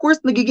nakilala ka, of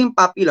course, nagiging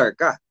popular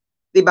ka.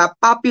 Diba?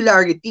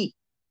 Popularity.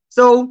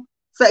 So,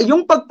 sa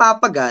iyong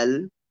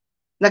pagpapagal,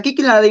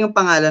 nakikilala yung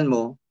pangalan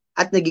mo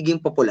at nagiging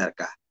popular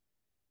ka.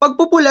 Pag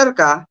popular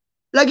ka,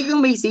 lagi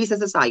kang may say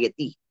sa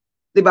society.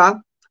 Diba?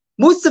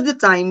 Most of the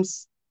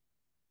times,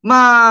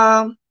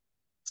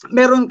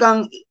 meron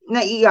kang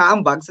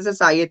naiaambag sa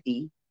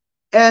society,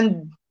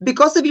 and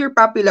because of your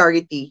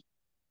popularity,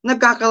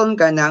 nagkakaroon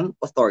ka ng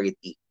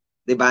authority.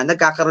 Diba?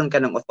 Nagkakaroon ka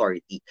ng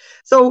authority.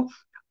 So,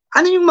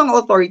 ano yung mga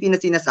authority na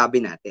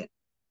sinasabi natin?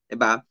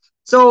 Diba?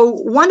 So,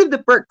 one of the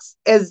perks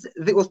is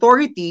the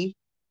authority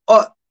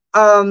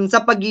sa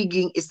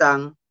pagiging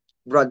isang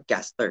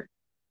broadcaster.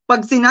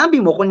 Pag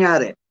sinabi mo,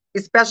 kunyari,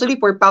 especially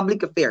for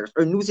public affairs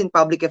or news and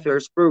public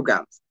affairs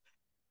programs,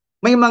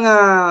 may mga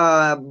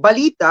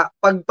balita,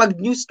 pag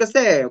news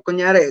kasi,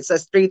 kunyari, sa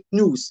straight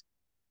news,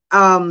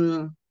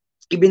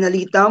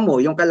 ibinalita mo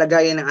yung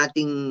kalagayan ng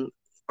ating,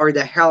 or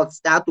the health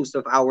status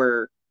of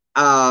our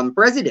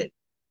president.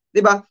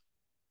 Diba?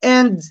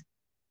 And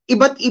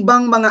iba't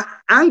ibang mga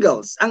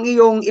angles ang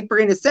iyong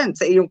i-present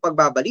sa iyong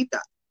pagbabalita.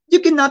 You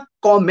cannot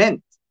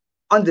comment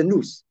on the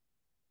news.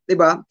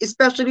 Diba?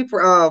 Especially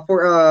for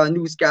a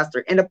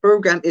newscaster, and a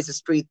program is a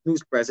straight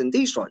news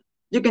presentation.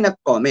 You cannot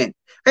comment.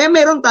 Kaya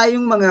meron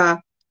tayong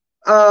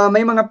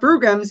may mga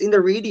programs in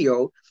the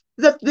radio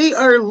that they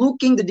are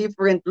looking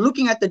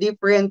at the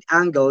different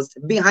angles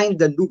behind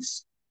the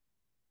news.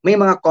 May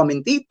mga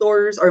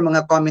commentators or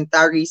mga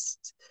commentaries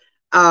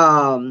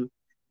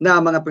na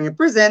mga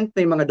pinapresent,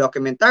 may mga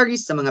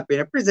documentaries sa mga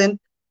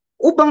pinapresent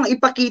upang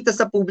ipakita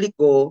sa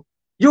publiko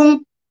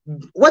yung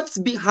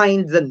what's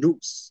behind the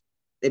news.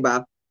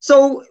 Diba?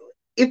 So,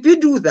 if you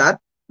do that,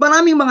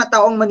 maraming mga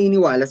taong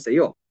maniniwala sa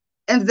iyo.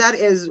 And that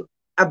is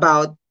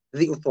about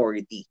the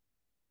authority.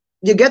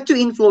 You get to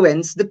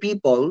influence the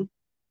people.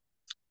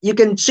 You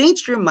can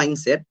change your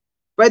mindset.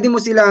 Pwede mo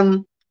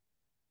silang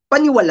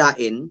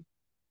paniwalain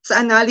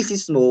sa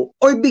analysis mo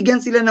or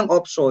bigyan sila ng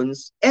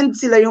options and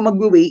sila yung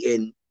mag-weigh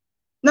in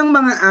ng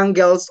mga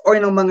angles or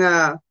ng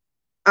mga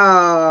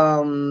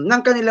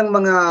ng kanilang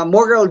mga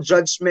moral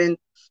judgment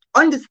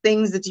on the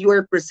things that you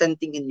are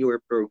presenting in your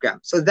program.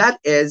 So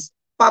that is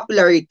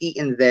popularity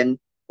and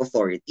then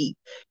authority.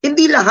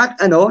 Hindi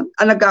lahat ang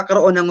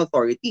nagkakaroon ng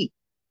authority.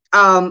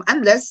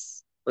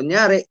 Unless,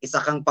 kunyari, isa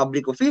kang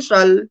public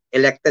official,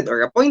 elected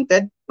or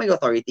appointed, may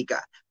authority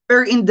ka.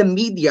 Pero in the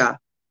media,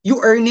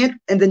 you earn it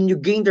and then you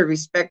gain the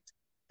respect,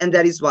 and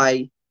that is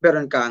why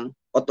meron kang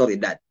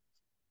otoridad.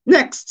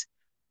 Next,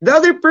 the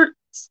other perk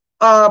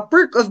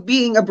of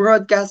being a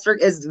broadcaster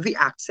is the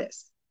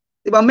access.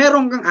 Diba?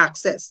 Meron kang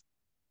access.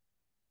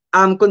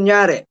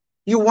 Kunyari,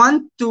 you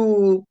want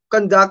to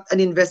conduct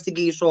an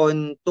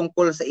investigation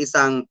tungkol sa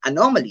isang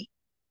anomaly.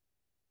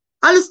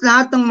 Halos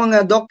lahat ng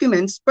mga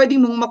documents pwede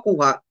mong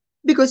makuha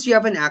because you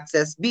have an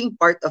access being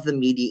part of the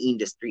media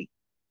industry.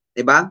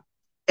 Diba?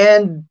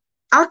 And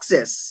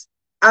access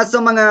sa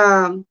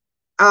mga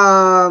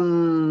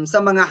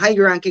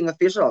high-ranking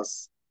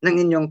officials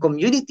ng inyong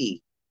community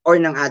or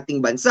ng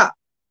ating bansa.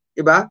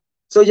 Diba?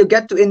 So you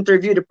get to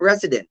interview the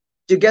president.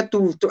 You get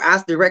to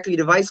ask directly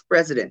the vice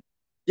president.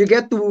 You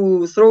get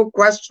to throw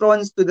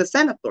questions to the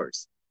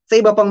senators, sa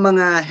iba pang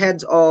mga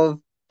heads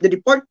of the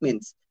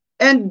departments.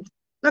 And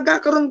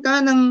nagkakaroon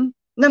ka ng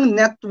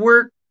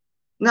network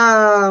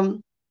na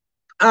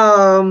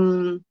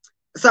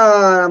sa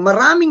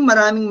maraming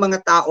mga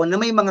tao na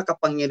may mga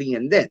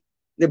kapangyarihan din.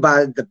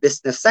 Diba? The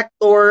business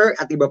sector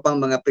at iba pang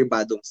mga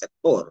pribadong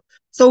sektor.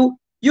 So,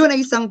 yun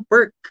ay isang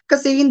perk.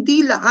 Kasi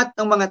hindi lahat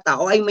ng mga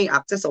tao ay may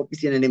access sa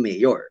opisina ni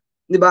Mayor.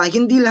 Diba?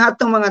 Hindi lahat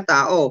ng mga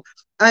tao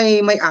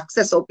ay may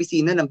access sa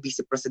opisina ng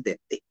Vice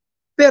Presidente.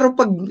 Pero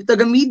pag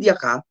taga-media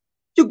ka,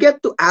 you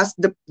get to ask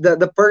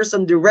the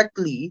person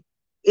directly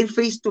in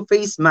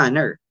face-to-face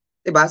manner.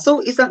 Diba?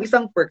 So,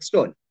 isang perks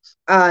yun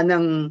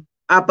ng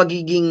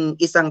pagiging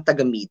isang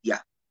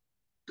taga-media.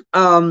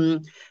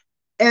 And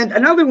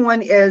another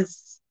one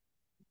is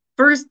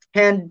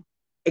first-hand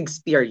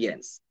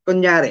experience.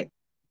 Kunyari,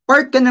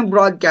 part ka ng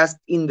broadcast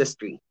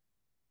industry.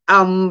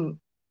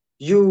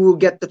 You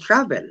get to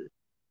travel.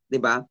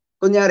 Diba?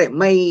 Kunyari,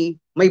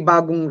 may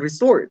bagong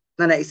resort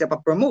na naisa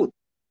pa-promote.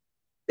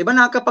 Diba?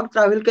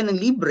 Nakakapag-travel ka ng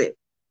libre.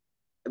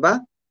 Diba?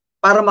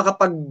 Para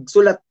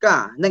makapagsulat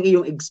ka ng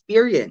iyong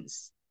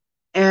experience.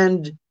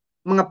 And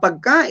mga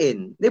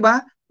pagkain, 'di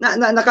ba?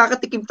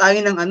 Nakakatikim tayo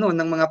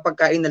ng mga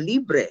pagkain na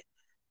libre.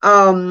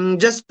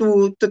 Just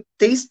to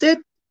taste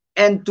it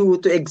and to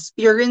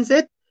experience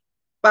it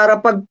para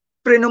pag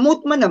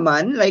promote mo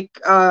naman like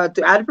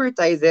to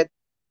advertise it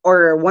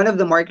or one of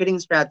the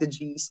marketing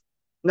strategies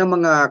ng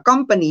mga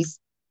companies,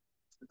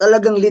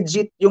 talagang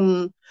legit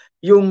yung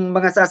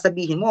mga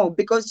sasabihin mo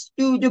because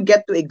you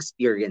get to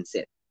experience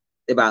it.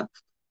 'Di ba?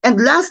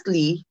 And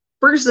lastly,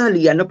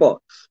 personally,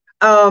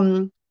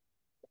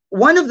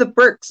 one of the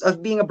perks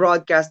of being a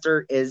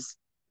broadcaster is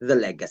the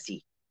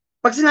legacy.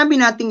 Pag sinabi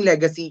nating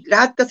legacy,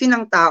 lahat kasi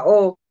ng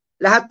tao,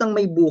 lahat ng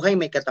may buhay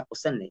may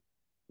katapusan eh.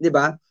 'Di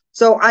ba?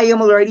 So I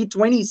am already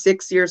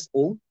 26 years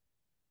old.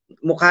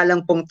 Mukha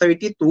lang pong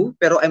 32,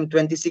 pero I'm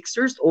 26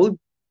 years old.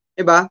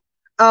 'Di ba?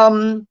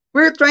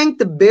 We're trying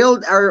to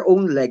build our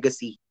own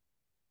legacy.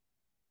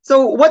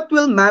 So what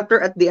will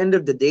matter at the end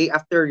of the day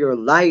after your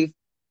life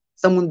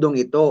sa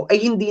mundong ito ay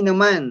hindi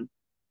naman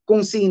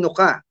kung sino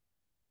ka.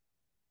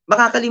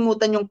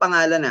 Makakalimutan yung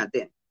pangalan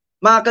natin.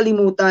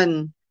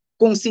 Makakalimutan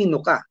kung sino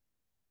ka.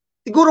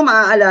 Siguro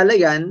maaalala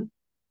yan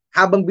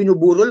habang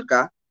binuburol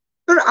ka,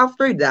 pero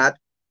after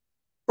that,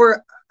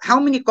 for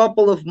how many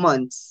couple of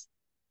months,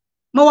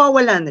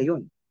 mawawala na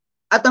yun.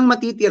 At ang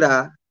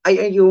matitira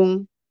ay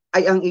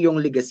ang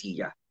iyong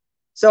legasiya.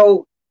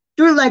 So,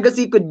 your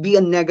legacy could be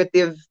a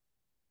negative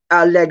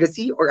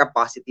legacy or a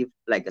positive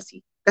legacy.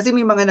 Kasi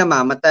may mga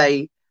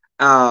namamatay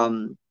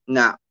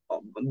na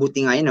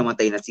buti nga yan,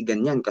 namatay na si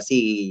ganyan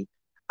kasi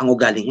ang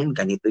ugali niyan,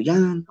 ganito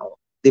yan. O,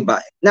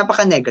 diba?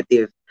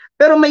 Napaka-negative.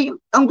 Pero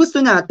ang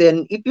gusto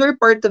natin, if you're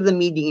part of the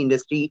media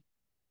industry,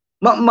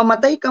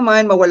 mamatay ka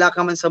man, mawala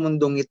ka man sa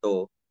mundong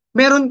ito,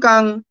 meron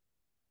kang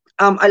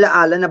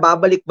alaala na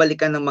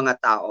babalik-balikan ng mga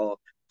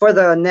tao for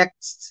the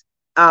next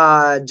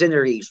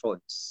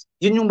generations.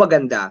 Yun yung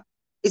maganda.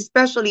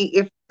 Especially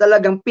if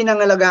talagang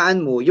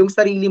pinangalagaan mo yung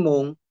sarili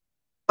mong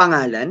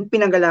pangalan,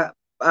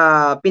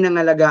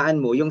 pinangalagaan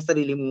mo yung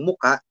sarili mong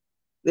muka,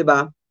 'di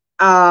ba?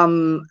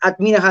 At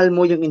minahal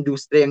mo yung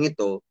industriyang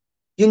ito,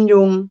 yun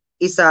yung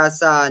isa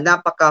sa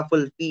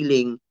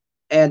napaka-fulfilling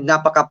and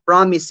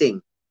napaka-promising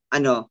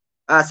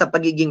sa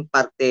pagiging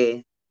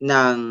parte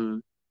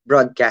ng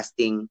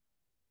broadcasting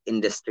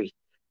industry.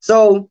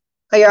 So,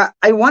 kaya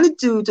I wanted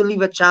to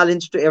leave a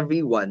challenge to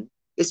everyone,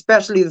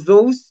 especially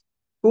those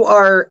who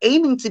are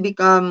aiming to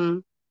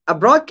become a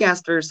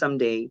broadcaster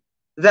someday,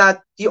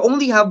 that you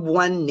only have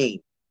one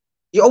name.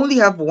 You only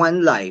have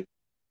one life.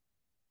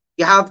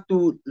 You have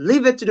to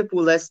live it to the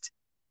fullest.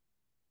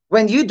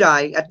 When you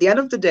die, at the end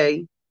of the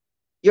day,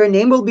 your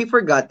name will be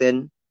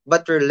forgotten,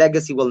 but your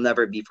legacy will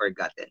never be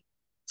forgotten.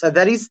 So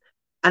that is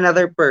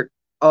another perk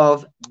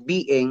of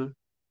being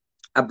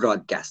a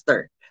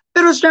broadcaster.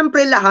 Pero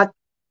syempre lahat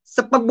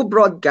sa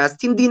pagbo-broadcast,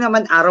 hindi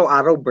naman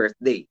araw-araw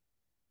birthday.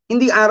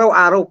 Hindi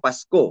araw-araw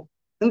Pasko.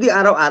 Hindi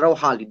araw-araw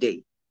holiday.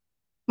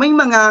 May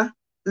mga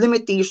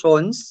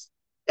limitations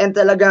and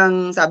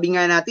talagang sabi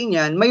nga natin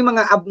yan, may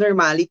mga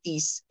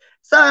abnormalities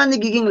sa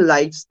nagiging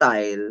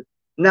lifestyle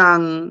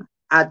ng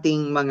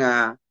ating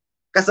mga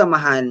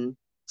kasamahan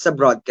sa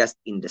broadcast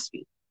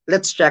industry.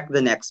 Let's check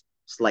the next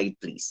slide,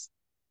 please.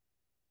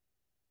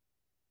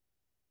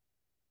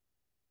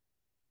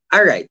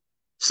 Alright.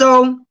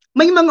 So,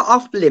 may mga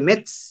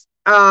off-limits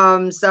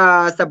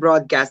sa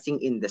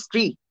broadcasting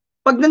industry.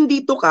 Pag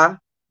nandito ka,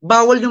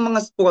 bawal yung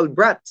mga spoiled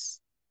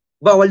brats.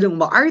 Bawal yung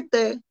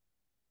maarte.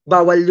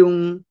 Bawal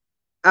yung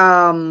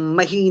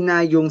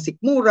mahina yung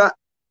sikmura.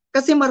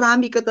 Kasi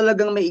marami ka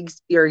talagang may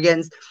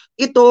experience.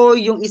 Ito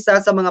yung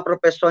isa sa mga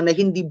profesyon na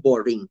hindi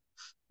boring.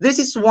 This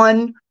is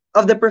one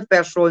of the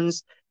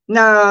professions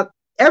na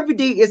every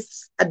day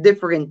is a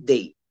different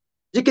day.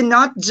 You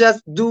cannot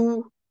just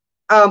do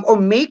or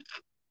make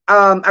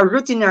a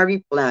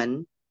routinary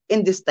plan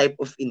in this type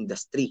of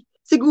industry.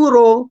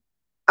 Siguro,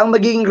 ang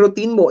magiging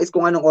routine mo is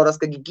kung anong oras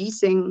ka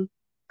gigising,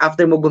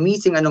 after mo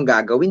gumising, anong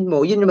gagawin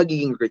mo, yun yung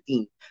magiging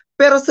routine.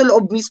 Pero sa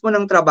loob mismo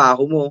ng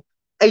trabaho mo,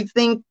 I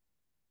think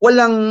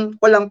walang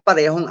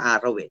parehong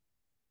araw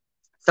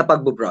sa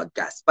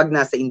pagbo-broadcast pag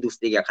nasa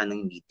industriya ka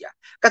ng media.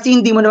 Kasi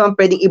hindi mo naman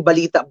pwedeng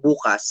ibalita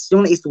bukas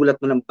yung naisulat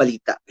mo ng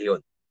balita ngayon.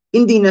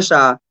 Hindi na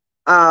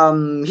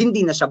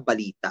siya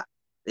balita,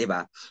 'di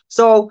ba?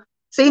 So,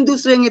 sa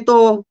industriyang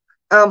ito,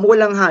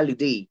 walang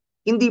holiday.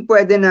 Hindi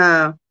pwede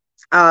na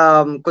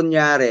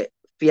kunyari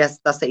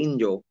fiesta sa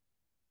inyo,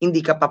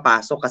 hindi ka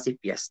papasok kasi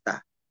fiesta.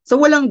 So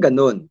walang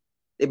ganun,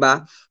 'di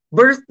ba?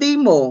 Birthday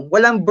mo,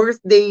 walang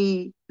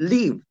birthday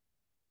leave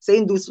sa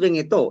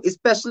industriyang ito,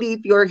 especially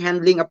if you're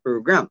handling a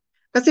program.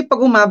 Kasi pag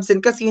umabsent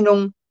ka,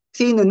 sino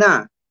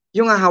na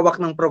yung hahawak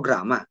ng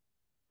programa,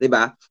 'di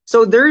ba?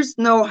 So there's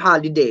no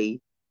holiday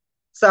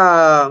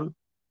sa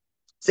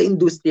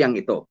industriyang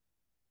ito.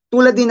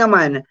 Tulad din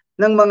naman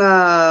ng mga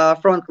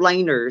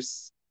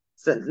frontliners,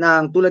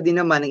 tulad din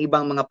naman ng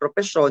ibang mga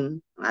propesyon,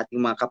 ng ating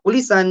mga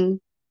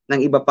kapulisan, ng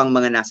iba pang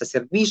mga nasa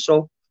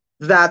serbisyo,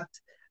 that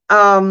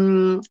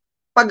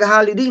pag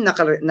holiday,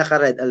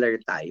 naka-red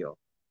alert tayo.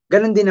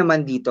 Ganon din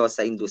naman dito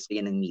sa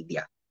industriya ng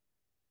media.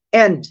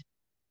 And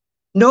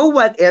no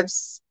what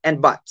ifs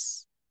and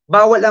buts.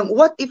 Bawal ang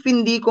what if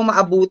hindi ko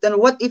maabutan,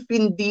 what if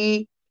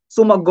hindi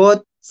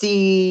sumagot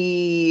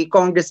si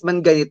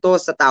congressman ganito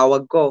sa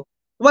tawag ko,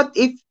 what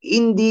if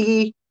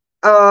hindi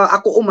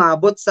ako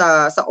umabot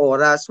sa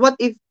oras, what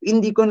if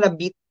hindi ko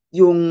na-meet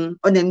yung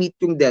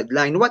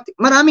deadline,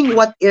 maraming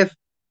what if,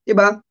 'di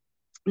ba?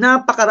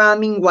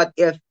 Napakaraming what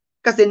if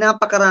kasi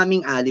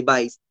napakaraming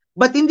alibis.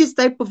 But in this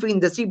type of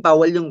industry,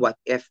 bawal yung what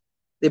if,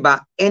 'di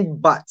ba?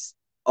 And buts.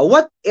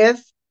 What if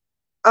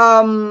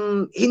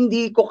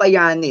hindi ko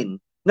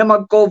kayanin na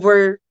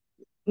mag-cover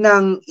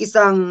ng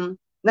isang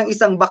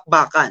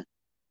bakbakan?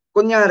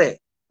 Kunyari,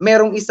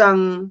 merong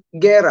isang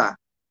gera.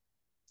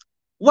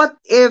 What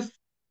if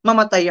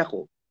mamatay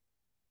ako?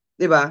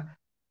 'Di ba?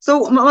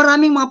 So,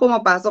 maraming mga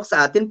pumapasok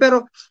sa atin,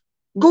 pero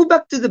go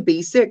back to the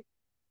basic.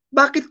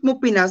 Bakit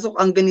mo pinasok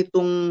ang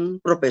ganitong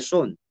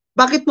profesyon?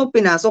 Bakit mo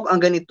pinasok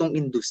ang ganitong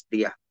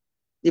industriya?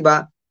 'Di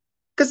ba?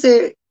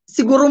 Kasi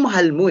siguro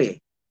mahal mo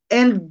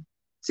And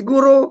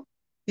siguro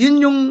yun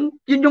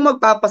yung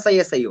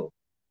magpapasaya sa iyo.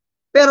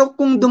 Pero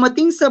kung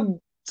dumating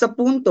sa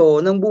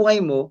punto ng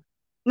buhay mo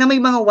na may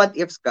mga what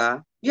ifs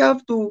ka, you have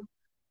to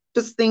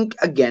think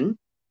again.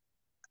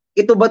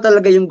 Ito ba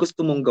talaga yung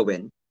gusto mong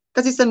gawin?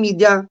 Kasi sa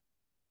media,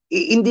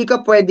 hindi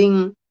ka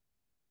pwedeng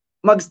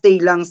magstay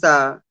lang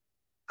sa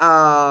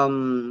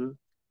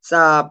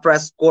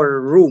press corps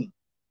room.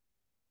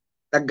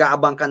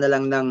 Nag-aabang ka na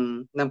lang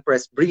ng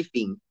press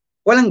briefing.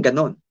 Walang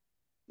ganon.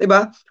 'Di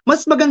ba?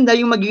 Mas maganda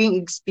yung magiging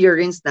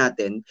experience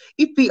natin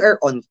if we are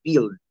on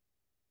field.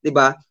 'Di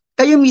ba?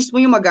 Kayo mismo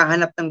yung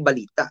maghahanap ng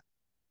balita.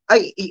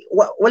 Ay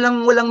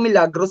walang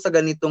milagro sa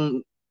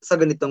ganitong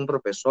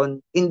profesyon.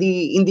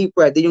 Hindi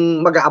pwede yung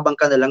mag-aabang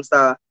ka na lang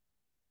sa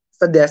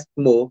desk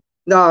mo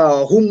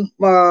na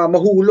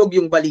mahulog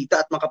yung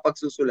balita at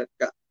makapagsusulat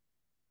ka.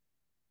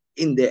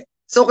 Hindi.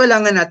 So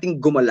kailangan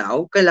nating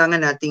gumalaw,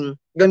 kailangan nating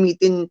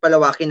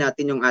palawakin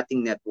natin yung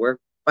ating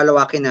network,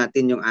 palawakin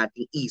natin yung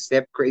ating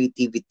isip,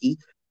 creativity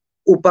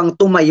upang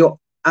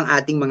tumayo ang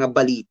ating mga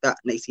balita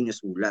na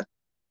isinusulat.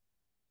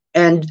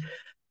 And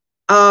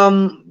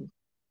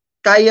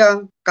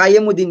kaya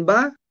mo din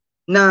ba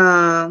na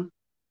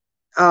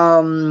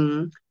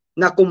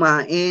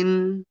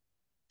kumain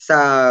sa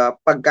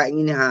pagkain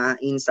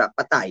inihahain sa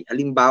patay?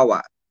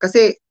 Halimbawa,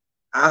 kasi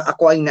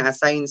ako ay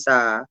na-assign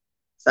sa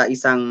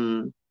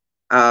isang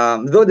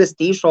though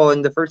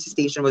the first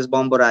station was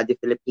Bombo Radio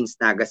Philippines,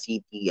 Naga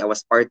City. I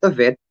was part of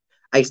it.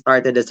 I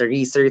started as a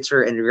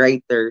researcher and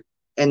writer,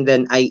 and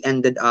then I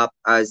ended up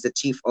as the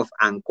chief of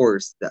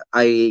anchors.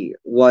 I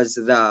was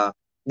the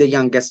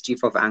youngest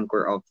chief of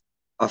anchor of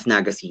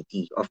Naga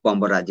City, of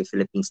Bombo Radio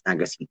Philippines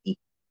Naga City.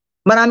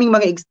 Maraming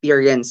mga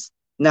experience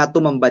na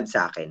tumambad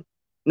sa akin.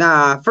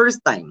 Na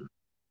first time,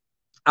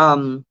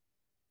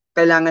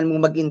 kailangan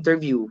mong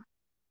mag-interview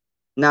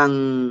ng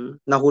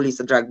nahuli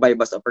sa drug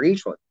bypass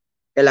operation.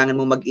 Kailangan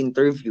mong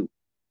mag-interview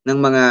ng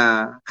mga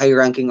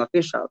high-ranking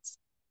officials.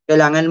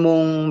 Kailangan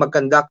mong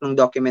mag-conduct ng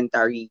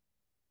documentary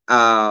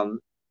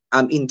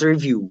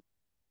interview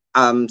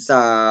sa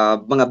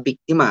mga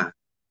biktima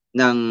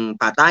ng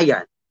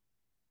patayan.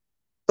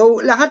 So,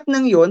 lahat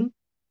ng yon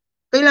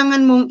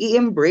kailangan mong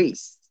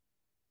i-embrace.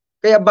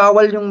 Kaya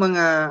bawal yung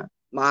mga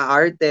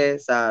maaarte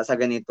sa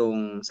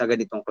ganitong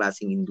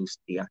klaseng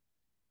industriya.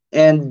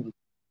 And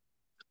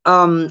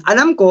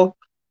alam ko,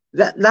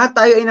 lahat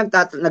tayo ay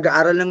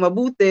nag-aaral ng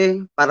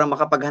mabuti para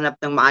makapaghanap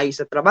ng maayos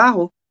sa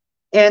trabaho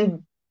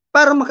and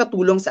para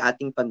makatulong sa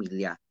ating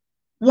pamilya.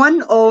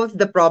 One of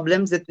the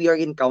problems that we are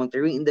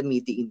encountering in the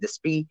media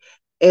industry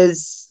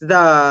is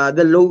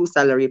the low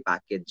salary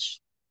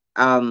package.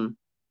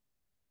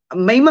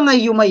 May mga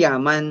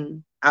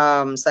yumayaman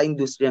sa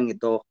industriyang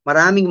ito.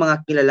 Maraming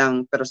mga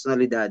kilalang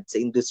personalidad sa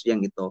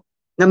industriyang ito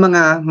na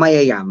mga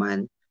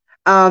mayayaman.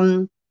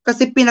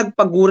 Kasi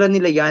pinagpaguran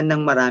nila yan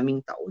ng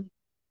maraming taon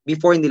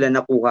before nila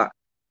nakuha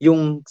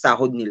yung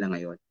sahod nila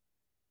ngayon.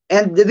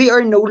 And they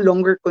are no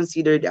longer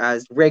considered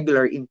as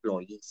regular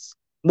employees.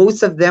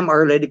 Most of them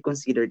are already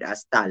considered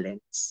as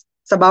talents.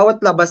 Sa bawat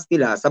labas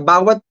nila, sa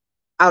bawat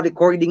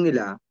recording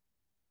nila,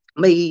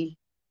 may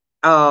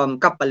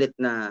kapalit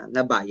na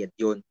bayad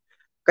yun.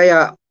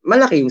 Kaya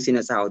malaki yung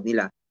sinasahod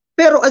nila.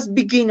 Pero as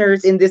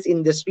beginners in this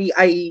industry,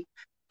 I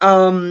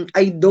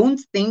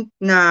don't think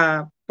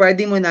na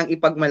pwede mo nang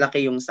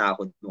ipagmalaki yung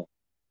sahod mo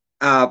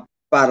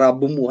para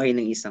bumuhay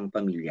ng isang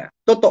pamilya.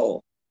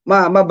 Totoo,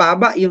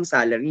 mababa yung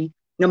salary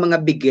ng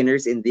mga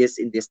beginners in this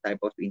type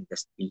of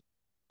industry.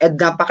 At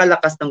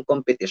napakalakas ng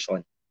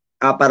competition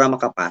para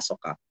makapasok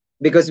ka.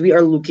 Because we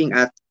are looking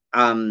at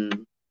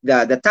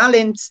the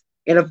talents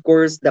and of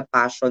course the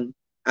passion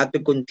to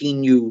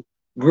continue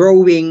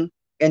growing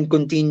and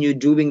continue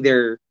doing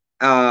their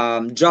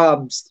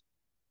jobs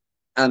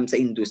sa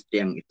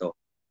industriyang ito.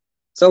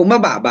 So,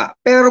 mababa.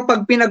 Pero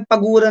pag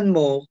pinagpaguran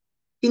mo,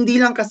 hindi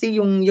lang kasi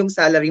yung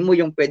salary mo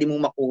yung pwede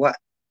mong makuha.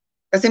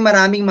 Kasi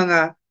maraming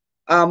mga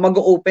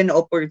mag-open na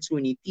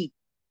opportunity.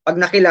 Pag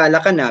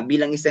nakilala ka na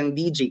bilang isang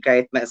DJ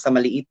kahit sa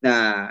maliit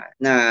na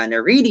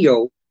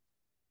radio,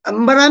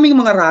 maraming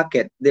mga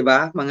racket, 'di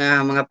ba?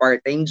 Mga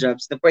part-time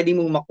jobs na pwede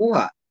mong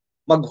makuha.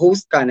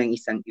 Mag-host ka ng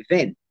isang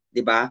event,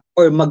 'di ba?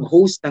 Or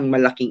mag-host ng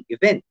malaking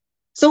event.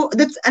 So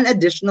that's an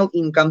additional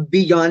income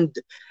beyond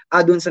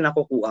dun sa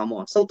nakukuha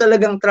mo. So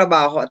talagang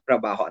trabaho at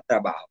trabaho at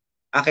trabaho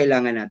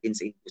kailangan natin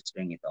sa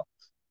industriyang ito.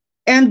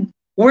 And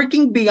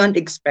working beyond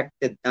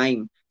expected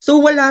time.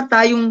 So wala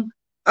tayong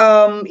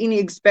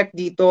ini-expect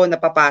dito na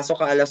papasok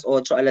ka alas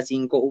 8, alas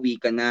 5, uwi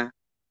ka na.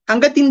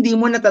 Hanggat hindi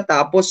mo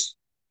natatapos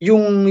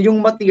yung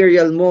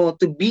material mo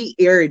to be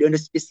aired on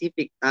a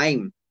specific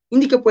time,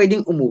 hindi ka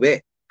pwedeng umuwi.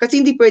 Kasi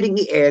hindi pwedeng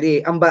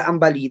i-air ang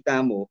balita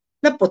mo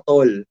na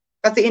putol.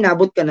 Kasi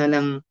inabot ka na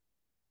ng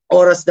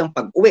oras ng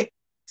pag-uwi.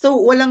 So,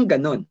 walang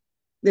ganon.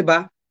 'Di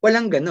ba?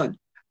 Walang ganon.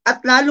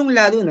 At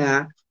lalong-lalo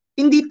na,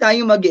 hindi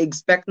tayo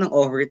mag-expect ng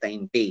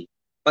overtime pay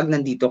pag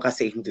nandito ka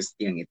sa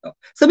industriyang ito.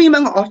 So, may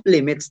mga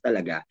off-limits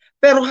talaga.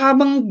 Pero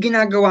habang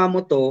ginagawa mo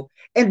to,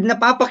 and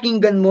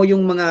napapakinggan mo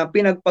yung mga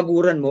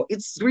pinagpaguran mo,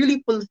 it's really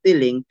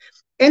fulfilling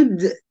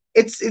and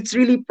it's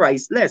really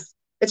priceless.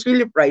 It's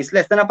really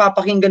priceless na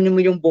napapakinggan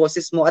mo yung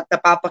boses mo at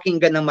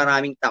napapakinggan ng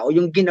maraming tao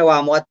yung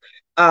ginawa mo at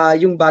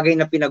yung bagay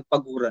na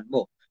pinagpaguran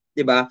mo,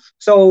 'di ba?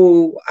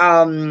 So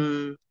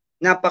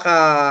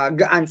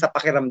napakagaan sa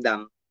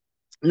pakiramdam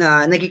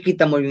na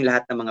nakikita mo yung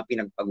lahat ng mga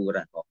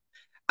pinagpaguran mo.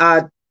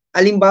 At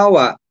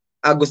halimbawa,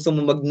 gusto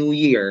mo mag-New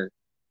Year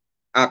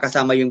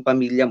kasama yung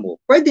pamilya mo,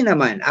 pwede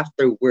naman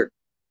after work.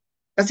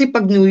 Kasi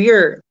pag New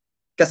Year,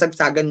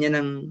 kasagsagan niya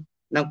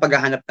ng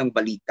paghahanap ng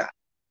balita.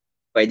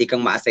 Pwede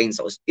kang ma-assign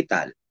sa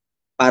ospital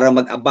para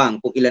mag-abang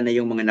kung ilan na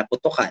yung mga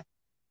naputukan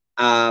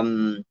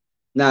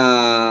na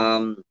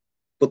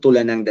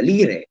putulan ng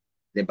daliri,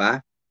 'di ba?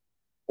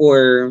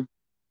 Or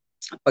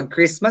pag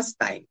Christmas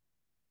time,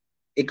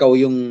 ikaw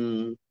yung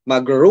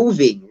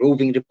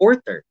mag-roving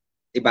reporter,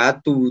 'di ba?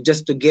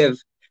 Just to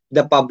give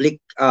the public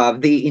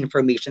the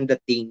information that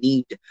they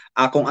need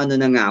kung ano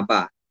na nga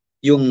ba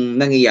yung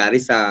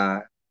nangyayari sa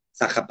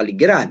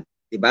kapaligiran,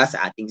 'di ba?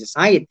 Sa ating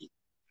society.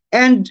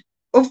 And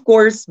of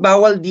course,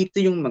 bawal dito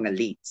yung mga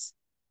lates.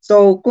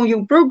 So, kung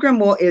yung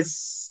program mo is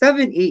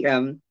 7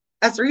 a.m.,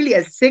 as early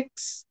as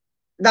 6,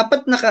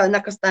 dapat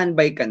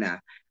naka-standby ka na.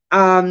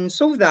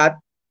 So that,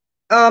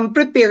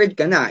 prepared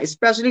ka na,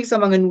 especially sa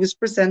mga news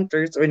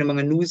presenters or ng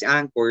mga news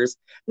anchors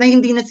na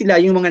hindi na sila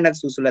yung mga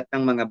nagsusulat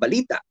ng mga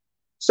balita.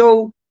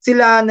 So,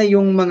 sila na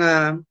yung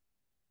mga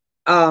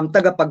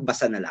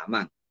tagapagbasa na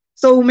lamang.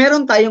 So,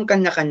 meron tayong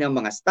kanya-kanyang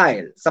mga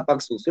style sa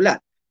pagsusulat.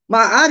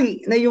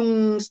 maaari na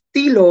yung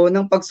estilo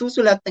ng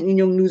pagsusulat ng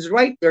inyong news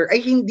writer ay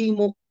hindi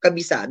mo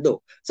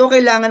kabisado. So,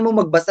 kailangan mo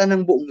magbasa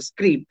ng buong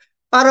script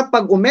para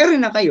pag umere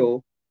na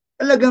kayo,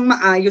 talagang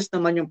maayos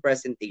naman yung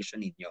presentation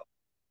ninyo.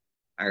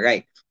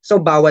 Alright. So,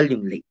 bawal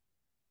yung late.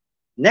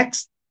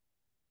 Next.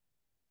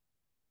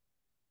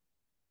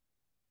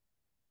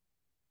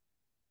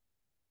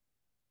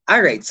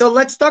 Alright. So,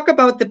 let's talk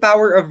about the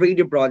power of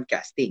radio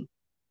broadcasting.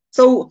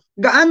 So,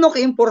 gaano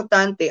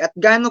ka-importante at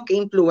gaano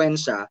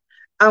ka-impluensya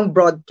ang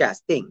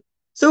broadcasting?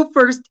 So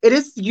first, it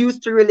is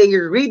used to relay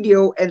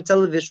radio and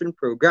television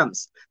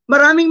programs.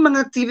 Maraming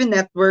mga TV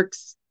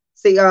networks,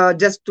 say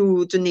just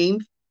to name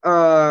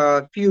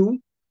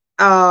few,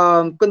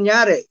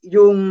 kunyari,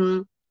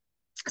 yung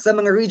sa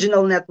mga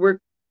regional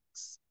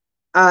networks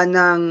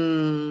ng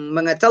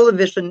mga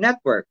television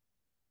network,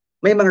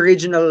 may mga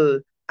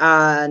regional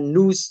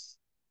news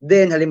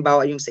din,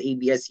 halimbawa yung sa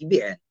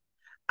ABS-CBN,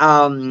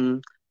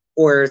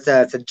 or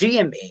sa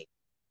GMA.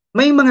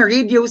 May mga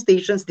radio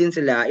stations din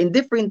sila in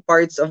different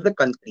parts of the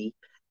country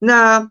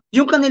na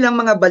yung kanilang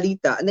mga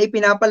balita na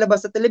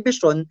ipinapalabas sa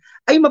telebisyon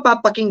ay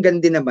mapapakinggan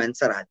din naman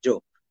sa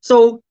radyo.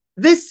 So,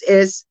 this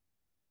is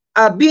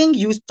being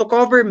used to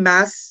cover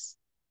mass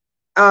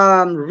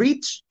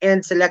reach and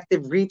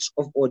selective reach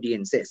of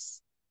audiences.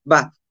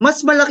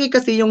 Mas malaki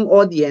kasi yung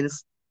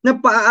audience na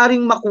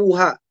paaaring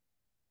makuha,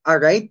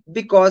 alright,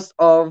 because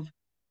of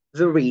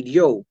the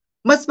radio.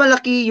 Mas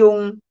malaki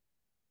yung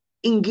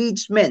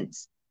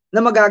engagements na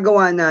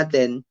magagawa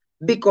natin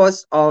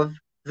because of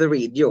the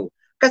radio.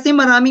 Kasi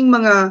maraming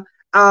mga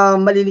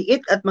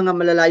maliliit at mga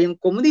malalayong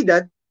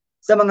komunidad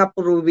sa mga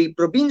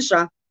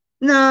probinsya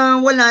na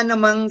wala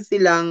namang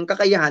silang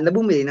kakayahan na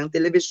bumili ng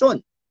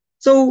telebisyon.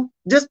 So,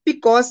 just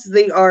because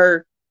they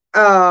are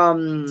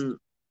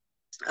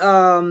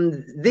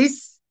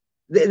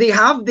they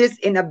have this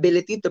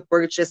inability to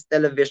purchase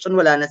television,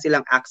 wala na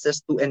silang access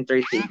to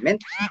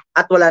entertainment,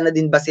 at wala na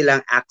din ba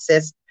silang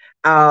access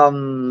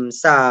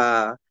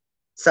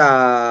sa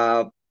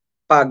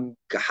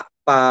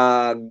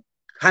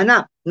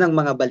paghanap ng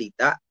mga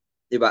balita,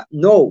 'di ba?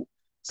 No.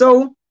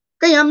 So,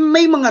 kaya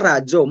may mga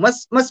radyo,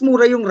 mas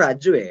mura yung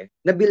radyo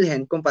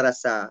nabilhin kumpara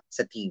sa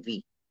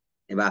TV,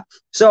 'di ba?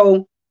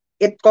 So,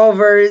 it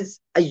covers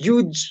a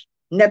huge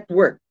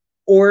network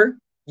or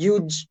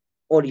huge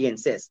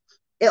audiences.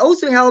 It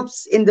also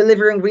helps in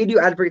delivering radio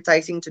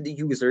advertising to the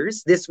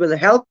users. This will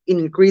help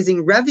in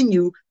increasing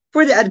revenue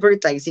for the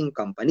advertising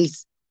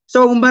companies.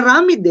 So,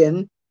 marami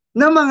din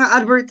na mga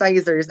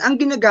advertisers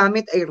ang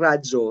ginagamit ay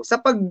radyo sa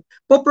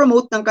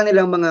pag-promote ng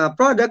kanilang mga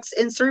products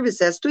and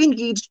services to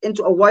engage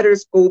into a wider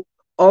scope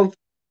of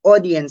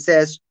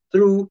audiences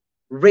through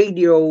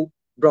radio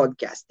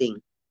broadcasting.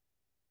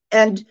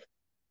 And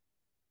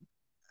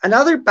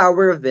another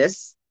power of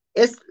this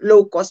is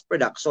low-cost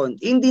production.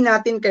 Hindi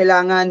natin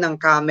kailangan ng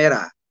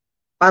camera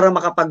para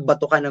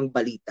makapagbato ka ng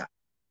balita.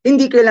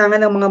 Hindi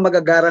kailangan ng mga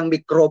magagarang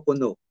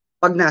mikropono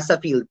pag nasa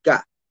field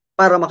ka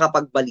para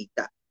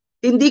makapagbalita.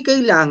 Hindi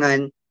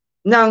kailangan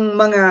ng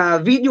mga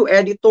video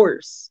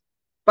editors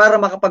para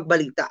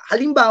makapagbalita.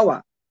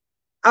 Halimbawa,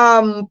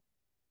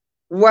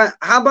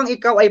 habang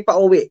ikaw ay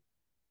pauwi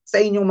sa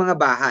inyong mga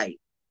bahay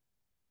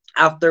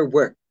after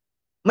work,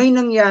 may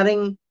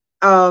nangyaring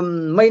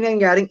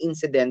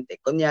insidente.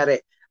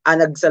 Kunyari,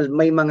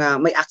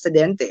 may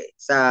aksidente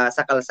sa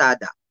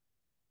kalsada.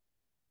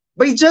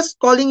 By just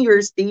calling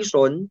your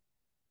station,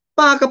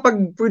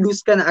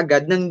 makakapag-produce ka na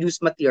agad ng news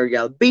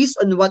material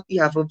based on what you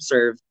have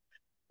observed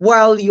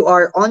while you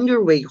are on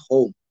your way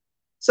home.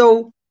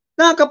 So,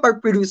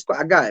 nakakapag-produce ko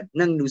agad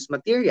ng news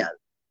material.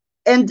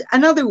 And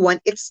another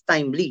one, it's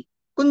timely.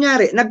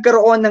 Kunyari,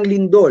 nagkaroon ng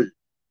lindol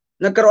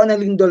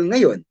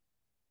ngayon.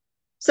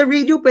 Sa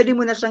radio, pwede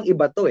mo na siyang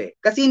ibato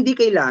kasi hindi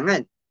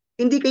kailangan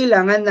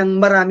ng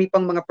marami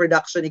pang mga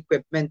production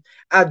equipment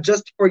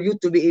just for you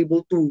to be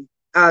able to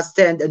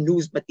send a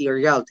news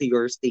material to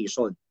your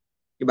station.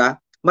 Diba?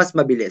 Mas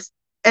mabilis.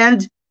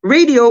 And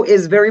radio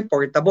is very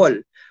portable.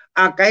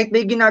 Kahit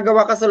may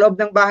ginagawa ka sa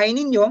loob ng bahay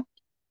ninyo,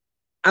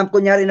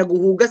 kunyari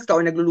naguhugas ka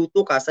o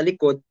nagluluto ka sa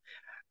likod,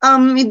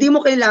 hindi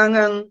mo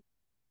kailangang,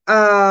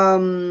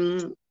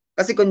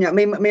 kasi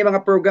kunyari, may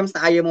mga programs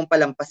na ayaw mong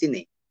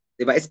palampasin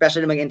diba?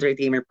 Especially mga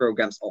entertainment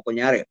programs. O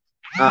kunyari,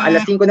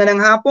 alas 5 na ng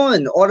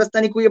hapon, oras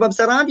na ni Kuya Bob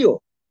sa radyo.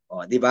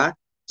 O, diba?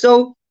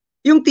 So,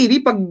 yung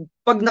TV,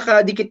 pag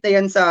nakadikit na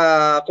yan sa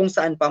kung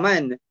saan pa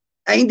man,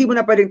 ay hindi mo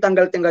na pwedeng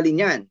tanggal-tanggalin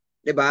yan.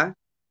 Diba?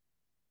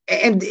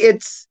 And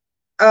it's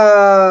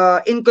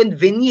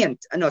inconvenient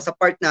sa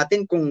part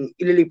natin kung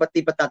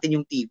ililipat-lipat natin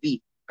yung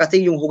TV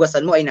kasi yung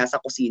hugasan mo ay nasa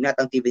kusina at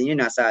ang TV niyo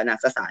nasa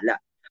sala.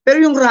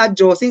 Pero yung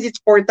radyo, since it's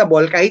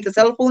portable, kahit sa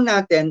cellphone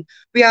natin,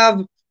 we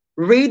have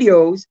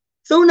radios,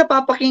 so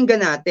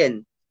napapakinggan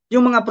natin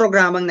yung mga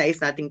programang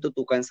nais nating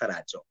tutukan sa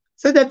radyo.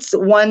 So that's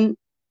one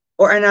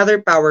or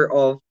another power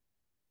of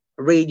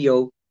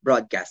radio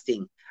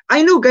broadcasting.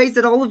 I know, guys,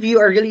 that all of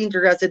you are really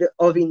interested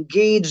of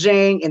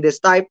engaging in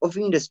this type of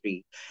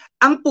industry.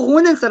 Ang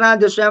puhunan sa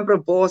radyo, syempre,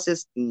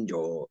 boses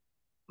ninyo.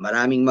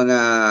 Maraming mga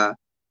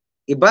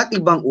Iba't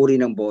ibang uri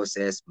ng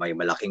boses. May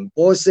malaking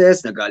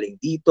boses na galing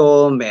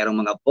dito,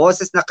 merong mga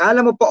boses na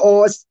kala mo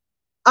paos,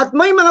 at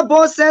may mga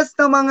boses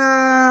na mga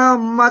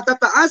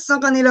matataas ang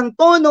kanilang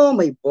tono,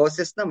 may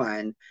boses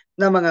naman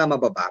na mga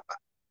mabababa.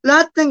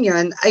 Lahat ng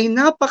yan ay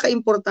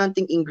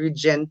napaka-importanting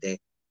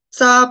ingrediente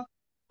sa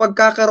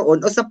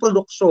pagkakaroon o sa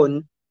produksyon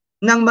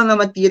ng mga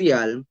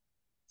material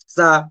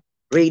sa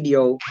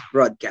radio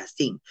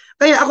broadcasting.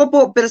 Kaya ako po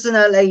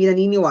personal ay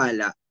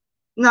naniniwala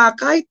na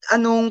kahit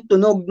anong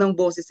tunog ng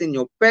boses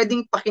ninyo,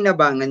 pwedeng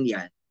pakinabangan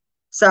yan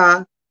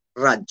sa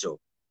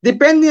radyo.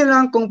 Depende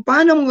lang kung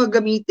paano mo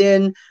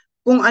gagamitin,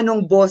 kung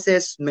anong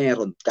boses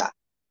meron ka.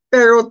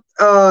 Pero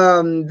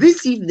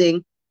this evening,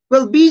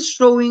 we'll be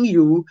showing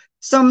you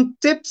some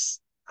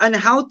tips on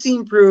how to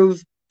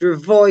improve your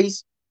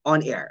voice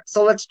on air.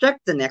 So let's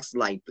check the next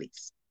slide,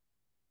 please.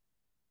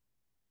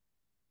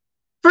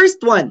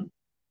 First one,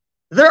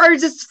 there are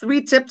just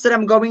 3 tips that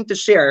I'm going to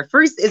share.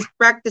 First is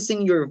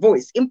practicing your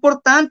voice.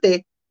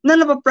 Importante na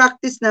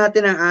napapractice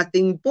natin ang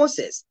ating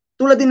boses.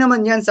 Tulad din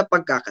naman yan sa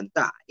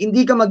pagkakanta.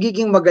 Hindi ka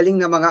magiging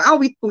magaling na mga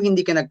awit kung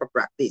hindi ka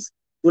nagpa-practice.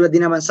 Tulad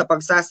din naman sa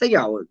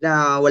pagsasayaw,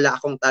 na wala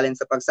akong talent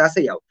sa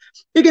pagsasayaw.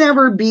 You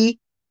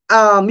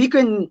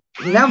can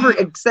never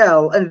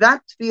excel in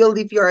that field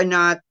if you are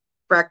not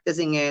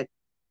practicing it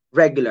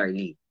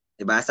regularly.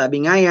 Diba?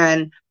 Sabi nga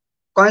yan,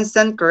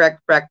 constant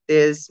correct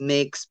practice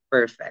makes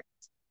perfect.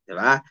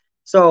 Diba?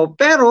 So,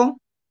 pero,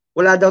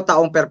 wala daw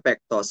taong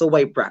perfecto. So,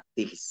 why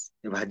practice?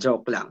 Diba?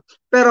 Joke lang.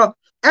 Pero,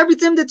 every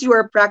time that you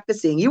are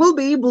practicing, you will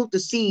be able to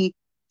see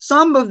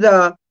some of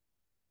the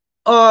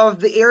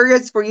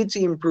areas for you to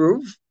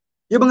improve.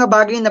 Yung mga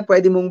bagay na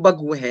pwede mong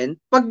baguhin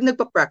pag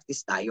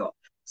nagpa-practice tayo.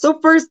 So,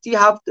 first, you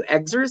have to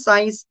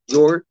exercise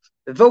your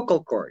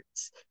vocal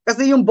cords.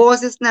 Kasi yung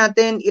boses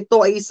natin,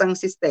 ito ay isang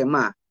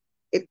sistema.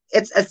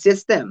 It's a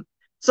system.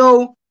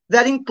 So,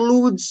 that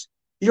includes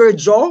your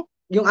jaw,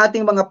 yung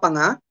ating mga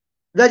panga.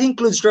 That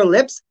includes your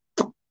lips.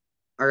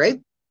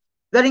 Alright?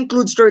 That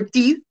includes your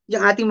teeth,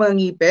 yung ating mga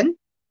ngipin.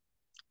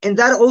 And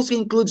that also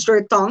includes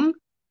your tongue.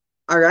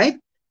 Alright?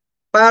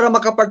 Para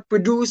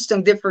makapag-produce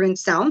ng different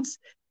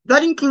sounds.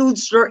 That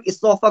includes your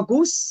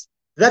esophagus.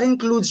 That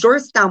includes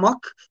your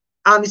stomach,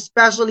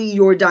 especially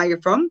your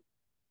diaphragm.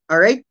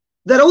 Alright?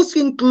 That also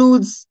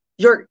includes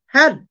your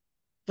head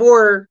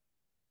for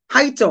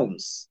high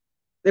tones.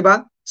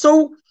 Diba?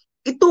 So,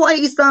 ito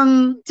ay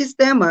isang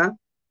sistema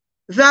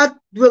that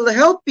will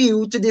help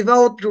you to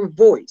develop your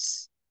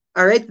voice.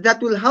 All right? That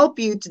will help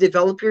you to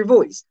develop your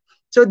voice.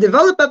 So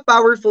develop a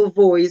powerful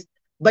voice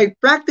by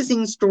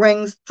practicing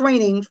strength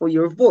training for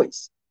your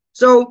voice.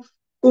 So,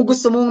 kung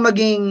gusto mong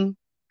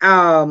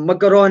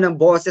magkaroon ng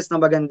boses na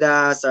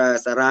maganda sa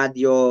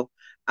radyo,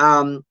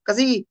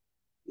 kasi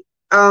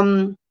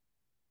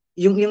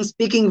yung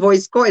speaking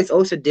voice ko is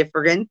also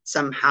different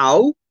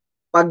somehow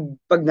pag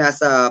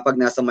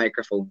nasa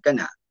microphone ka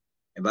na.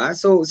 Diba?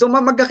 So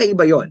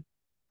magkakaiba 'yon.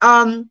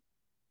 Ang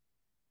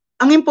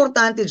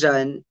importante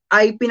dyan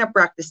ay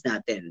pinapractice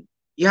natin.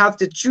 You have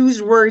to choose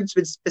words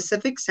with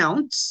specific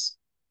sounds.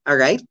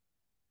 Alright?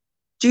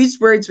 Choose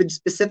words with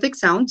specific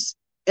sounds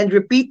and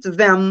repeat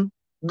them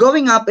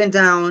going up and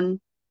down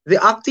the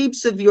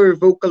octaves of your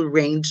vocal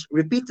range.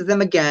 Repeat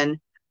them again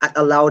at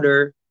a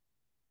louder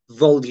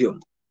volume.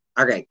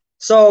 Alright.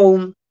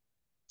 So,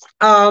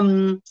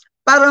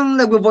 parang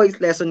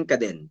nagvo-voice lesson ka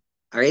din.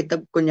 Alright?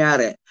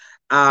 Kunyari,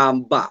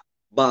 ba,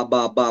 ba,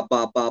 ba, ba,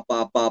 ba, ba,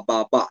 ba, ba, ba,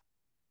 ba.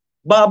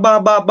 Ba, ba,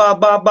 ba, ba,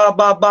 ba, ba,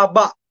 ba, ba,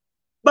 ba.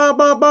 Ba,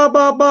 ba, ba,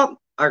 ba, ba.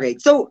 Alright,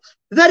 so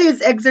that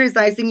is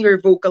exercising your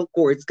vocal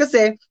cords.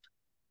 Kasi,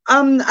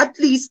 at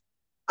least,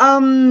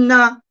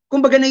 na,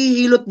 kumbaga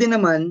nahihilot din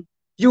naman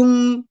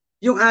yung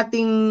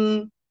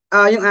ating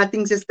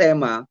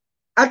sistema.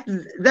 At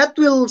that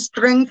will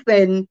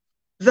strengthen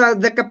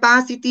the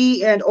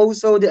capacity and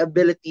also the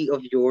ability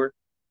of your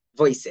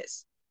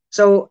voices.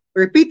 So,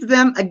 repeat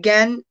them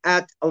again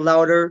at a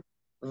louder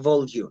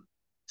volume.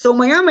 So,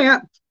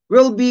 maya-maya,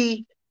 we'll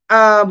be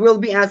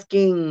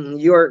asking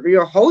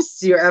your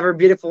hosts, your ever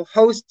beautiful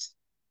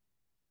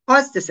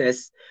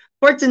hostesses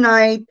for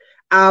tonight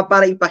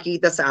para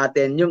ipakita sa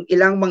atin yung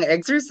ilang mga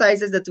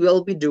exercises that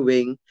we'll be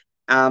doing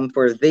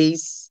for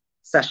this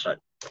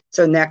session.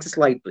 So next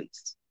slide,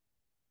 please.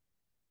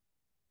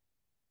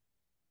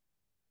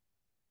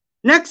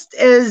 Next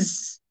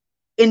is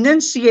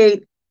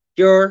enunciate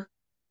your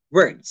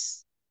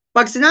words.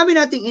 Pag sinabi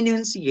nating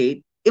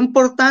enunciate,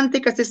 importante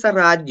kasi sa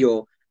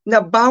radyo na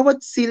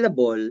bawat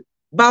syllable,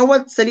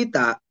 bawat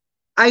salita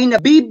ay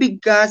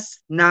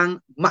nabibigkas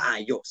ng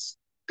maayos.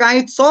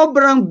 Kahit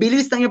sobrang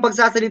bilis ng iyong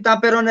pagsasalita,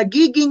 pero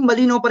nagiging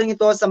malinaw pa rin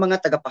ito sa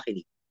mga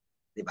tagapakinig.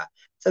 Diba?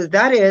 So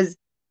that is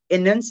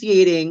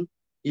enunciating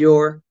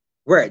your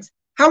words.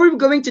 How are we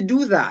going to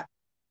do that?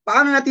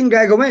 Paano natin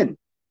gagawin?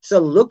 So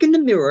look in the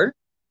mirror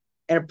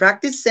and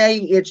practice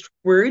saying each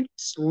word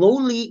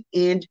slowly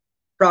and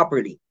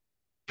properly.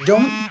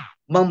 Don't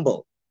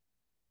mumble.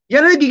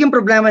 Yan ang nagiging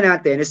problema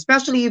natin,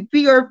 especially if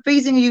we are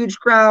facing a huge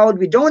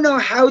crowd, we don't know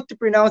how to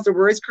pronounce the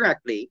words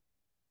correctly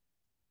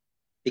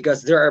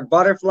because there are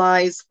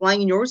butterflies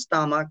flying in your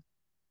stomach,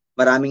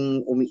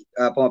 maraming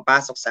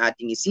pumapasok sa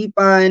ating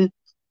isipan,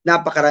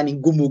 napakaraming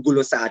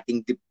gumugulo sa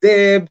ating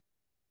dibdib.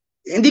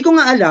 Hindi ko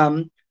nga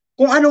alam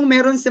kung anong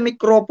meron sa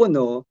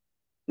mikropono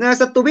na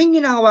sa tuwing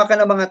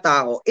hinahawakan ng mga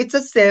tao, it's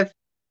as if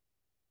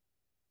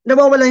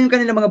nawawala yung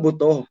kanilang mga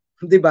buto.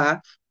 Diba?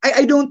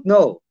 I don't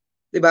know.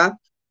 Diba?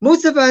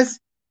 Most of us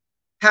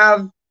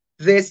have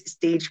this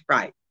stage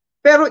fright.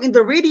 Pero in the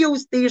radio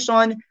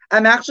station,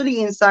 I'm actually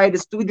inside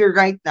the studio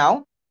right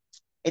now.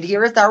 And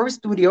here is our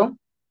studio.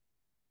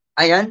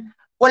 Ayan.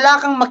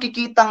 Wala kang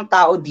makikitang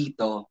tao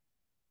dito.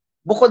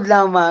 Bukod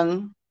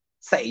lamang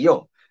sa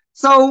iyo.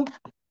 So,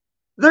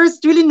 there's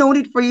really no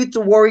need for you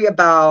to worry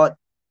about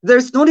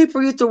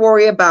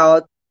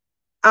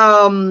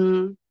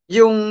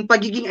yung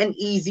pagiging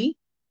uneasy,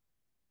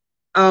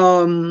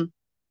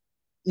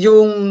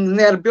 yung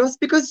nervyos,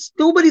 because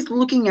nobody's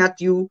looking at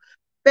you.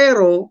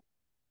 Pero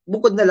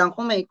bukod na lang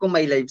kung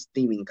may live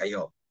streaming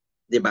kayo,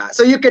 'di ba?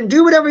 So you can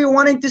do whatever you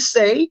wanted to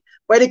say.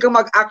 Pwede kang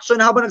mag-action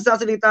habang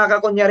nagsasalita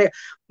ka, kunyari,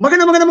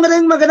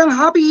 magandang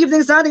happy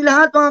evening sa ating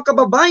lahat mga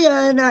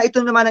kababayan.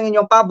 Ito naman ang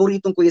inyong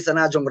paboritong kuya sa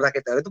Radyong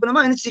Raketero. Ito pa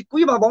naman si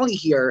Kuya Baboli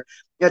here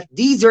at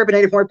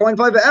DZRP 94.5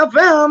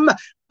 FM,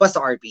 basta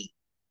RP.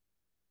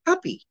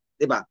 Happy,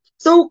 'di ba?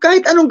 So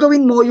kahit anong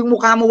gawin mo, yung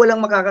mukha mo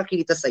walang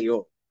makakakita sa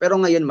iyo. Pero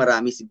ngayon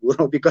marami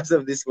siguro because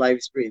of this live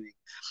streaming.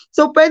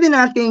 So pwede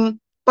nating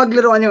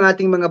paglaruan yung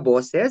ating mga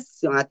boses,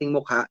 yung ating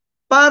mukha,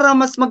 para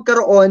mas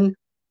magkaroon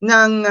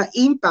ng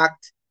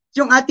impact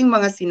yung ating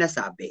mga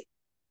sinasabi.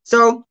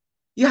 So,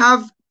 you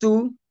have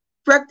to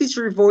practice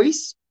your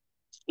voice.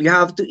 You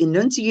have to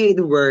enunciate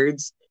the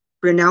words,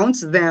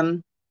 pronounce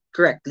them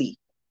correctly.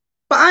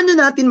 Paano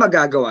natin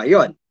magagawa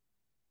yon?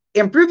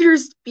 Improve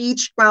your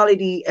speech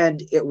quality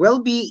and it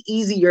will be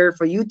easier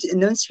for you to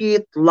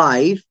enunciate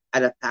live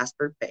at a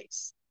faster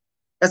pace.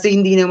 Kasi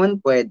hindi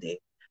naman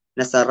pwede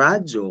na sa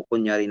radyo,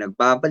 kunyari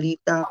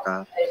nagbabalita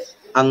ka,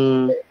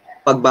 ang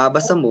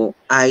pagbabasa mo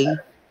ay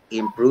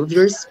improve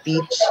your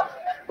speech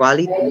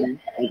quality,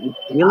 it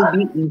will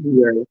be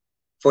easier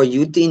for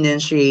you to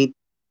enunciate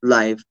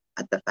live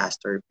at a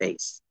faster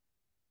pace.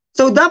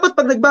 So dapat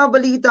pag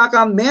nagbabalita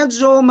ka,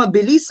 medyo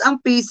mabilis ang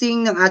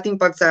pacing ng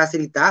ating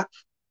pagsasalita,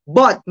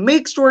 but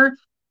make sure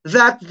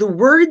that the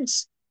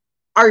words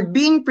are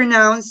being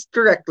pronounced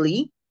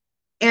correctly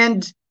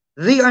and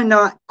they are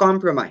not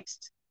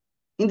compromised.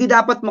 Hindi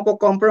dapat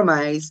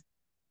mako-compromise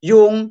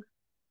yung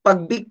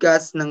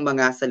pagbigkas ng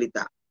mga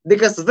salita.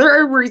 Because there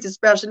are words,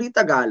 especially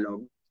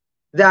Tagalog,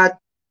 that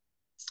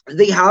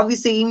they have the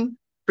same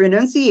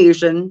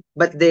pronunciation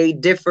but they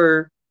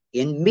differ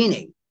in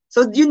meaning.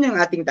 So yun yung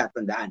ating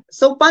tatandaan.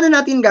 So paano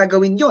natin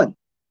gagawin yun?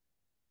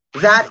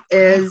 That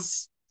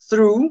is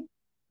through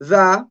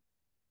the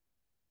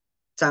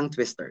tongue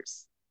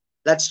twisters.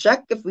 Let's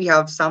check if we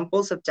have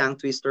samples of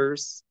tongue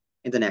twisters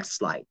in the next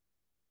slide.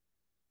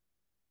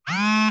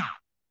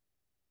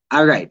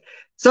 Alright.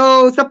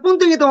 So sa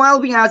puntong ito, I'll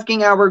be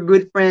asking our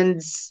good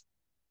friends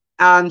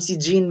si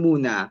Jean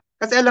muna.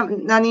 Kasi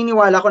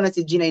naniniwala ko na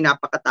si Jean ay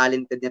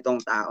napaka-talented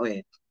nitong tao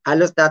eh.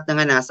 Halos lahat na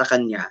nga nasa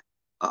kanya.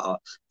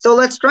 Oo. So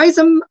let's try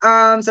some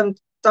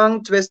tongue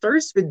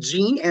twisters with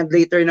Jean and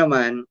later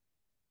naman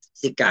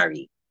si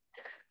Carrie.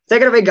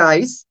 Take it away,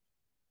 guys.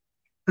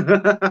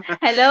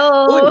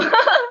 Hello.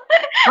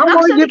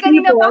 Actually,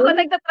 kanina pa ako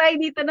nagtatry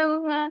dito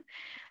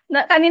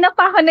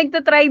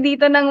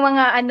ng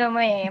mga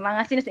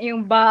mga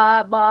yung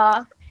ba.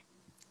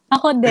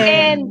 Ako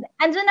din. And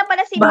andun na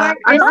pala si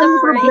Mark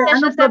Christopher. Isa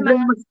siya sa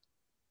mga...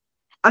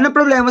 Ano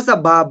problema sa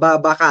baba,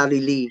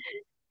 Carrie?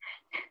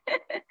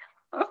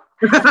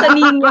 Sa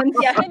minions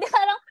siya. Hindi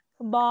parang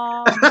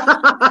baba.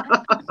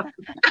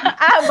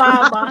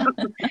 Baba.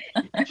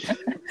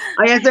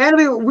 Ayan, so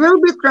anyway,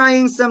 we'll be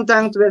trying some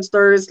tongue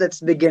twisters.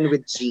 Let's begin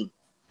with G.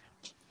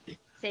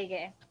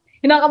 Sige.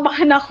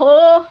 Kinakabahan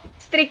ako.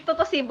 Stricto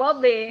to si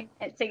Bob eh.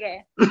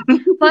 Sige.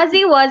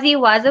 Fuzzy Wuzzy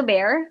was a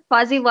bear.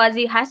 Fuzzy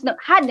Wuzzy had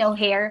no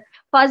hair.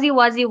 Fuzzy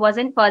Wuzzy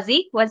wasn't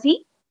fuzzy. Was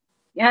he?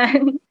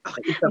 Yan.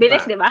 Okay,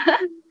 bilis, di ba?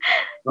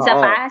 Isa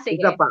pa? Sige.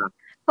 Isa pa.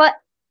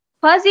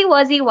 Fuzzy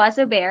Wuzzy was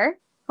a bear.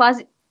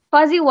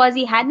 Fuzzy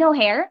Wuzzy had no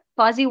hair.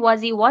 Fuzzy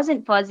Wuzzy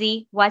wasn't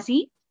fuzzy. Was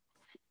he?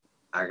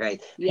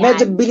 Alright. Yan.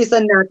 Medyo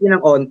bilisan natin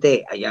ng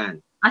onte.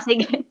 Ayan.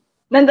 Sige.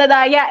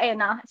 Nandadaya eh,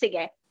 no?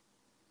 Sige.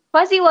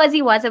 Fuzzy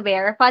Wuzzy was a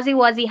bear. Fuzzy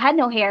Wuzzy had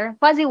no hair.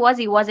 Fuzzy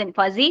Wuzzy wasn't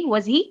fuzzy.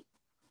 Was he?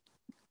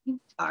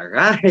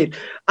 Alright.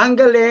 Ang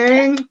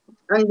galing.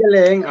 Ang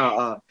galing.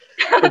 Oo.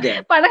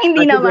 Sige. Parang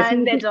hindi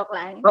naman. De, joke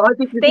lang. Oo,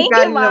 thank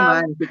you,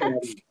 Ma'am.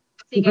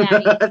 Sige,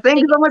 thank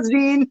you so much,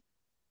 Jean.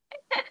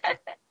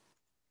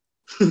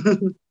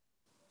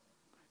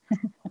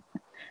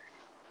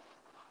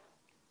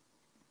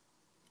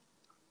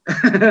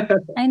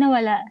 Ay,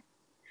 nawala.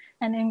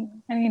 Ano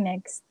yung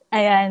next?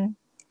 Ayan.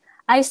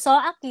 I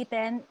saw a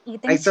kitten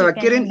eating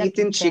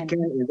chicken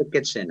in the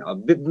kitchen. Oh,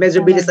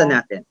 medyo bilisan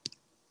natin.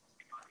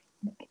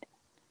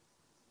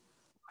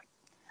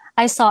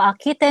 I saw a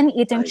kitten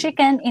eating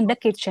chicken in the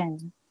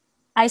kitchen.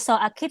 I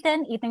saw a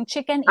kitten eating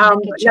chicken in the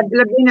kitchen.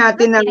 Lagyan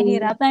natin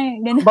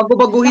ng,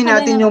 bago-baguhin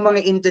natin yung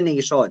mga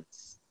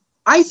intonations.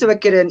 I saw a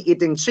kitten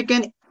eating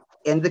chicken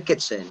in the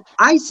kitchen.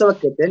 I saw a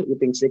kitten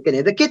eating chicken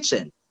in the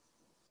kitchen.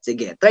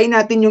 Sige, try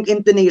natin yung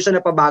intonation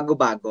na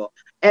pabago-bago.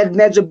 And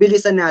medyo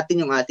bilisan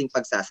natin yung ating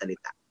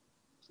pagsasalita.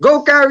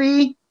 Go,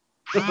 Carrie!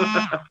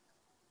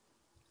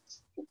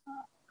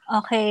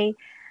 Okay.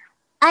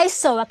 I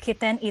saw a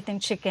kitten eating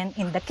chicken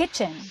in the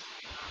kitchen.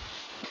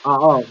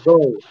 Oo,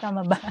 go.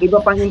 Tama ba? Iba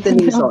pang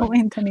intonation. Iba pang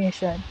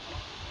intonation.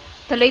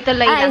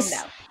 Tuloy-tuloy lang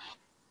daw.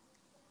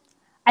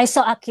 I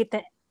saw a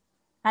kitten.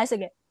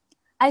 Sige.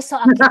 I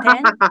saw a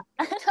kitten.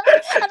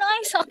 Ano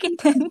I saw a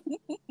kitten?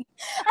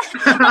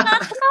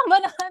 Nakakakaba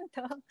naman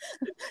to.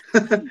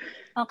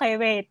 Okay,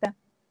 wait.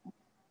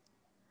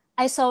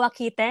 I saw a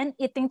kitten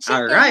eating chicken.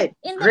 All right.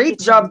 In the Great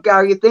kitchen. job,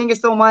 Carrie. Thank you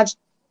so much.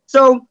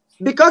 So,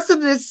 because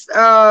of this,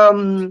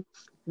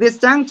 this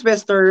tongue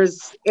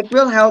twisters, it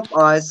will help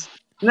us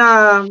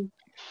na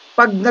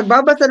pag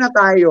nagbabasa na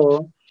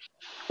tayo,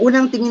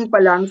 unang tingin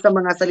pa lang sa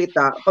mga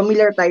salita,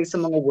 familiar tayo sa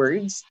mga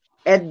words,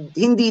 and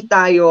hindi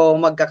tayo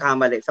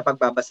magkakamali sa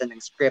pagbabasa ng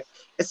script,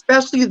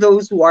 especially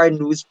those who are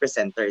news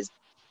presenters.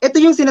 Ito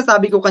yung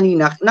sinasabi ko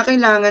kanina na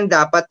kailangan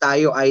dapat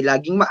tayo ay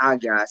laging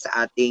maaga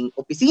sa ating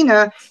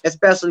opisina,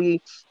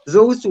 especially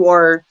those who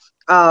are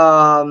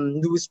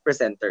news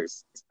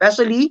presenters.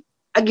 Especially,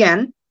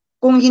 again,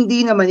 kung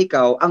hindi naman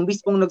ikaw ang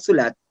mismong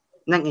nagsulat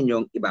ng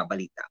inyong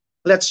ibabalita.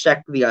 Let's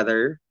check the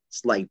other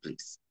slide,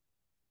 please.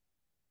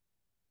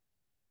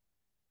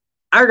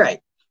 All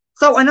right.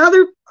 So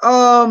another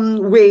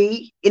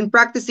way in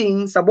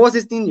practicing sa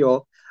boses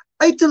ninyo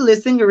ay to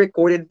listen your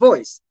recorded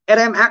voice. And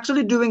I'm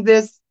actually doing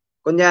this,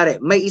 kunyari,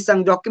 may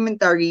isang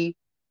documentary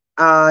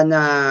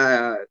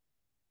na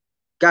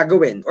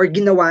gagawin or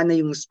ginawa na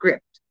yung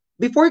script.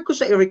 Before ko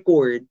siya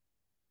i-record,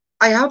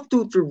 I have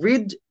to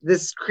read the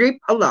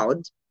script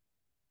aloud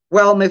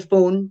while my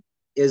phone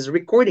is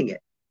recording it.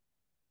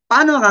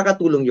 Paano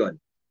makakatulong yon?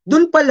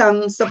 Doon pa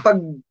lang sa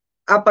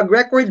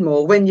pag-record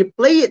mo, when you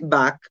play it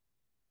back,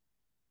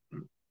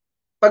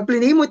 pag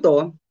play mo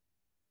to,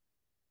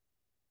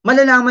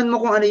 malalaman mo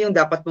kung ano yung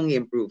dapat mong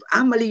i-improve.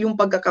 Mali yung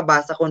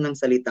pagkakabasa ko ng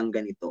salitang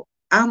ganito.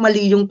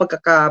 Mali yung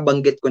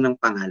pagkakabanggit ko ng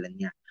pangalan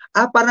niya.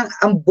 Parang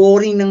ang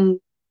boring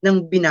ng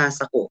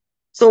binasa ko.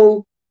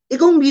 So,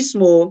 ikaw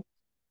mismo,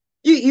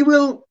 you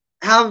will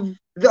have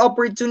the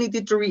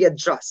opportunity to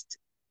readjust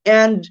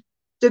and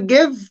to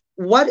give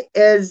what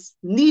is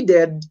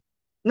needed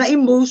na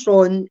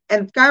emotion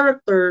and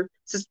character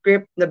sa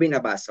script na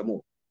binabasa mo.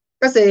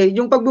 Kasi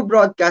yung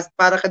pagbo-broadcast,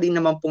 para ka din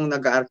naman pong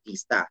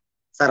nag-aartista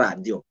sa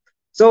radyo.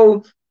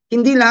 So,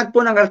 hindi lahat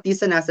po ng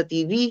artista nasa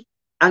TV.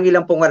 Ang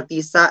ilang pong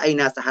artista ay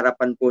nasa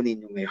harapan po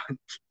ninyo ngayon.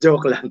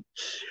 Joke lang.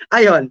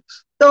 Ayun.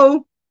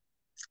 So,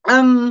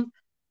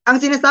 ang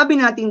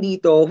sinasabi natin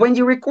dito, when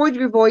you record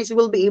your voice, you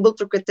will be able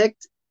to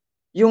protect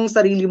yung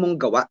sarili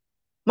mong gawa.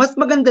 Mas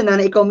maganda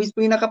na ikaw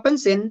mismo yung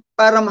nakapansin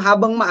para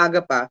habang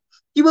maaga pa,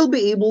 you will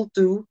be able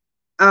to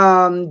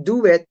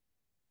do it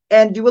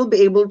and you will be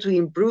able to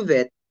improve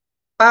it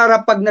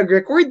para pag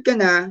nag-record ka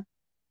na,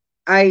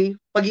 ay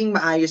paging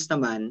maayos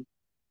naman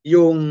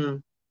yung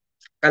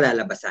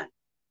kalalabasan.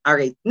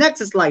 Alright,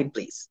 next slide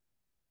please.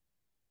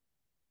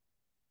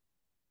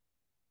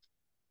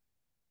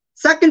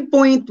 Second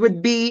point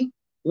would be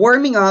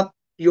warming up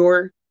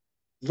your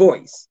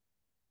voice.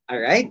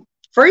 Alright?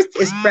 First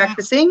is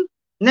practicing.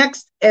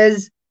 Next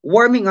is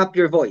warming up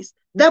your voice.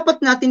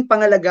 Dapat natin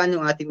pangalagaan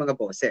yung ating mga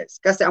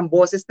boses. Kasi ang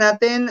boses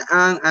natin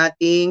ang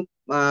ating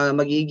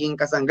magiging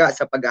kasangga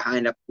sa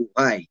paghahanap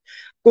buhay.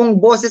 Kung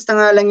boses na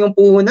nga lang yung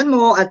puhunan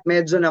mo at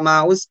medyo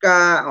namaus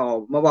ka,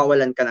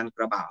 mawawalan ka ng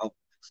trabaho.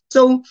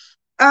 So,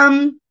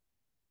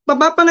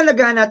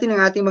 mapapangalagaan natin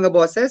ang ating mga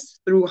boses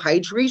through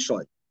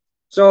hydration.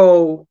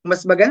 So,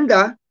 mas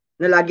maganda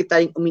na lagi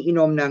tayong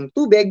umiinom ng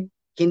tubig,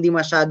 hindi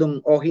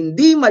masyadong o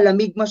hindi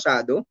malamig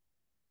masyado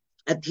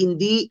at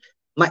hindi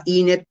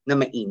mainit na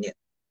mainit.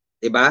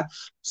 'Di ba?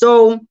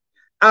 So,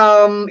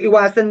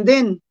 iwasan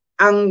din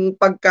ang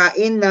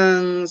pagkain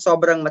ng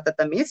sobrang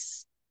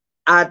matatamis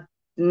at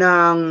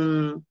ng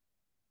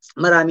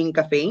maraming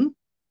caffeine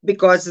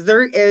because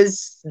there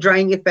is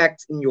drying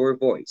effects in your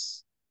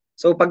voice.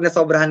 So, pag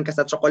nasobrahan ka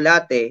sa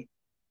tsokolate,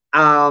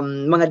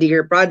 mga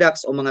dairy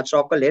products o mga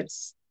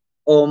chocolates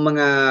o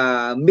mga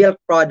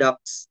milk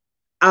products,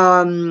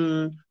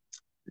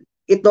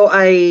 ito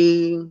ay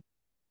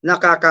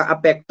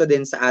nakaka-apekto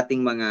din sa ating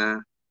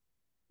mga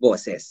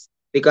boses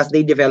because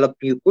they develop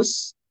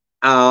mucus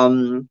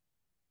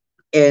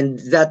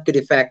and that could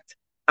affect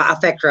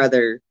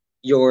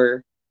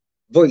your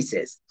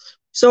voices.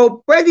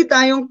 So, pwede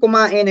tayong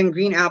kumain ng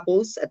green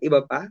apples at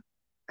iba pa,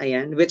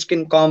 ayan, which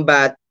can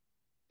combat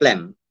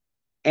phlegm.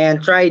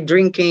 And try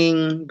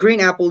drinking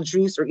green apple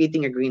juice or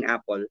eating a green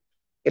apple.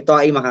 Ito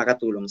ay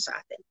makakatulong sa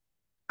atin.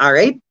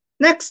 Alright,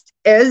 next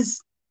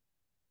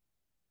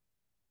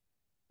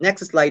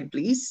slide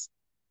please.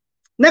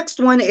 Next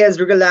one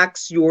is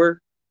relax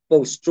your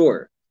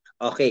posture.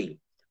 Okay.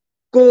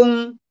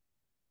 Kung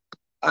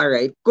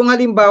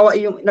halimbawa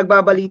yung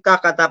nagbabalita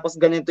ka tapos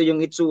ganito yung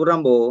itsura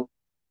mo,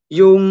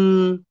 yung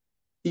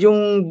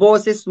yung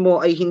boses mo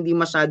ay hindi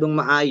masyadong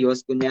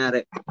maayos,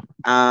 kunyari,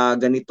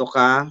 ganito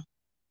ka,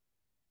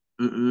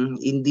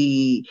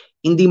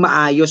 hindi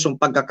maayos yung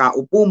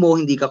pagkakaupo mo,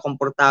 hindi ka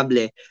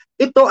komportable.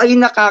 Ito ay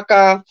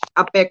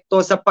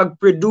nakaka-apekto sa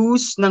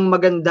pag-produce ng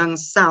magandang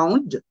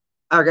sound.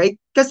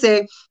 Alright?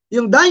 Kasi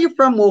yung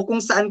diaphragm mo,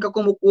 kung saan ka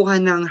kumukuha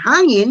ng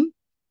hangin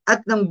at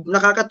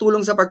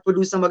nakakatulong sa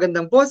pag-produce ng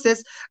magandang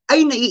boses,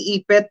 ay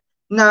naiipit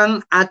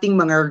ng ating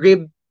mga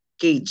rib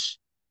cage.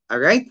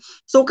 Alright?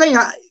 So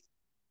kaya,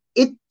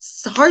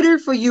 it's harder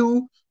for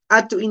you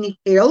to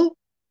inhale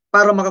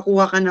para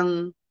makakuha ka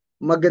ng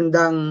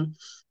magandang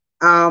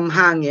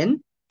hangin,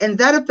 and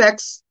that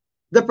affects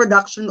the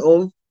production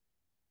of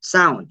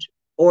sound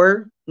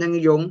or ng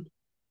iyong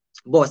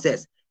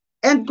boses.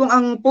 And kung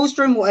ang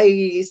posture mo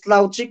ay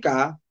slouchy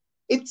ka,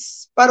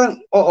 it's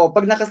parang,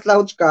 pag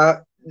naka-slouch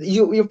ka,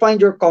 you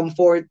find your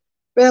comfort,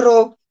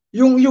 pero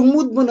yung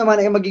mood mo naman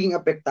ay magiging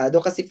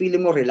apektado kasi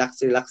feeling mo relax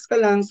ka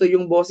lang, so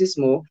yung boses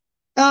mo,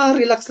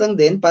 relax lang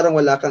din, parang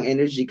wala kang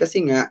energy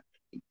kasi nga,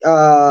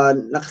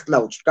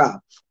 naka-slouch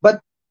ka. But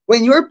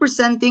when you're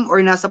presenting or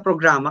nasa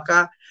programa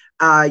ka,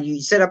 you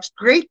set up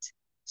straight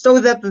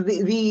so that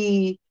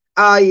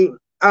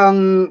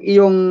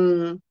yung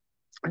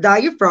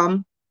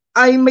diaphragm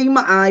ay may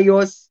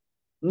maayos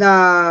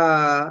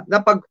na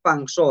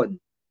pag-function.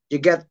 You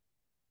get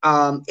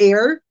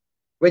air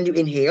when you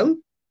inhale,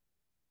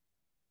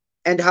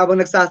 and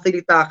habang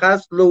nagsasalita ka,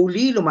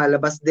 slowly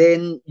lumalabas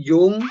din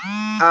yung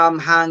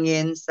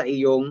hangin sa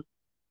iyong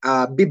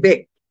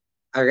bibig.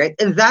 Alright?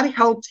 And that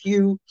helps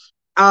you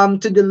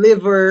to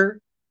deliver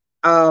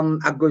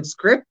a good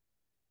script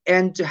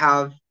and to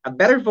have a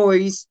better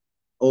voice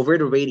over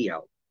the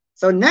radio.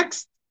 So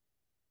next.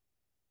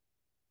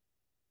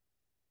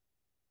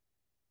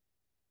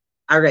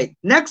 Alright.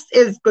 Next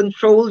is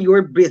control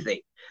your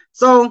breathing.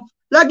 So,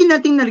 lagi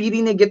nating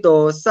naririnig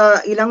ito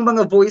sa ilang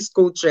mga voice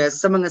coaches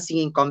sa mga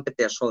singing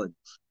competition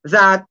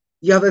that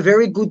you have a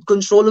very good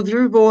control of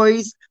your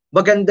voice,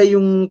 maganda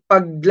yung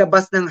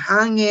paglabas ng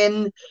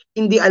hangin,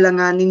 hindi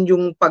alanganin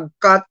yung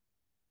pag-cut,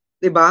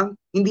 'di ba?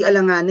 Hindi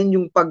alanganin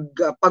yung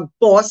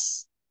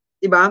pag-pause,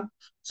 'di ba?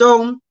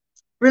 So,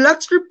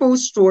 relax your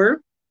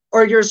posture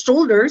or your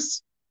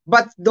shoulders,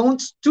 but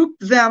don't stoop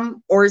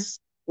them or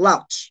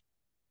slouch.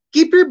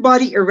 Keep your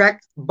body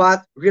erect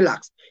but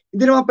relaxed.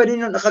 Hindi naman pwede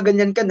nung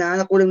nakaganyan ka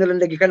na kulang na lang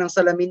lagi ka ng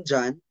salamin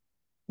dyan,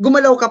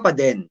 gumalaw ka pa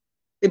din.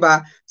 Diba?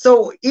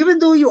 So,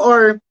 even though you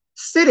are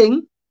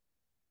sitting,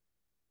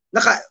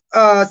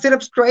 sit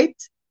up straight,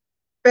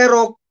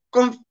 pero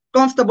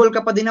comfortable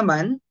ka pa din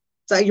naman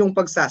sa iyong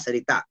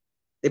pagsasalita.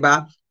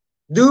 Diba?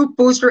 Do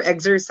posture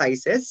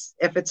exercises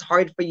if it's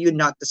hard for you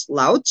not to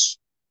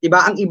slouch.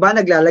 Diba? Ang iba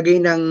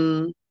naglalagay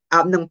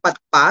ng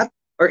patpat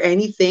or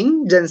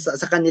anything dyan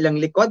sa kanilang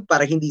likod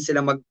para hindi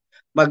sila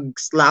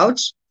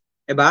mag-slouch.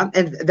 Diba?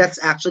 And that's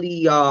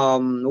actually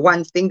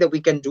one thing that we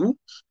can do.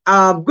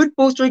 Good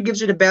posture gives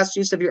you the best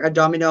use of your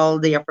abdominal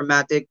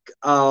diaphragmatic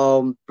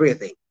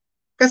breathing.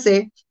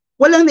 Kasi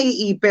walang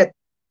naiipit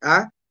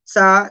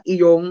sa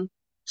iyong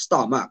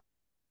stomach.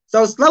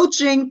 So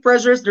slouching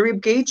pressures the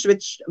rib cage,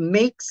 which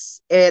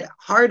makes it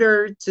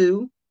harder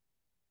to,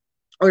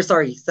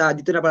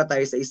 dito na pala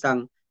tayo sa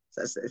isang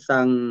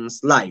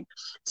slide.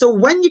 So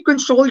when you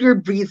control your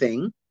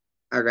breathing,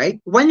 all right?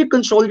 When you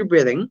control your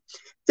breathing,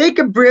 take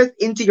a breath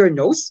into your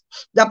nose.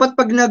 Dapat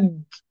pag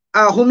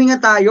huminga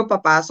tayo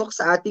papasok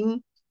sa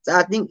ating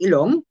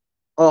ilong,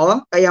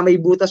 kaya may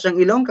butas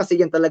yung ilong kasi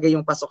yan talaga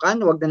yung pasukan.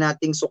 Huwag na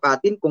nating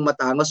sukatin kung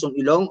matangos yung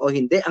ilong o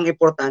hindi. Ang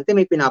importante,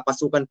 may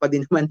pinapasukan pa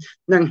din naman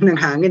ng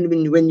hangin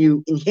when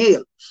you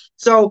inhale.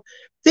 So,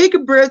 take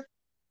a breath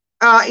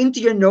into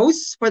your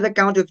nose for the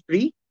count of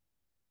 3.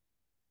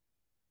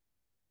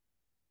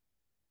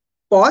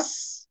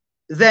 Pause,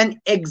 then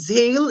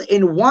exhale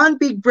in one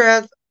big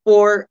breath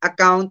for a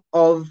count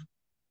of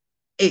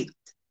 8.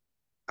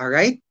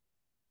 Alright?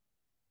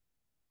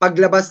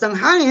 Paglabas ng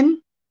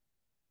hangin,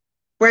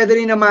 pwede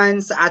rin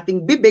naman sa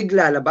ating bibig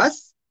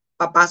lalabas.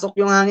 Papasok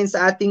yung hangin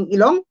sa ating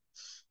ilong.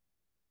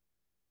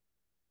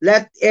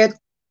 Let it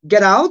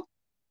get out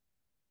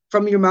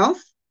from your mouth.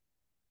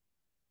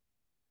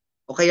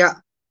 O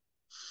kaya,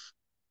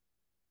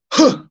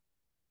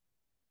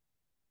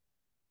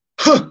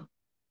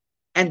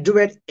 and do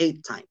it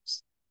 8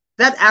 times.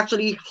 That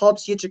actually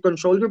helps you to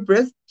control your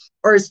breath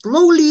or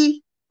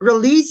slowly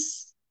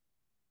release.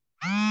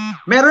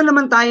 Meron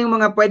naman tayong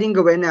mga pwedeng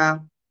gawin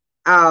na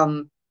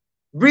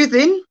breathe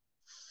in,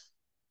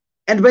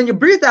 and when you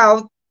breathe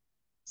out,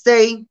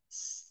 say,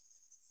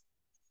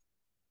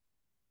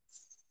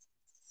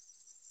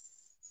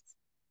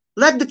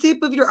 let the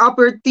tip of your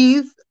upper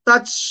teeth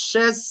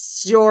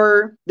touches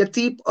the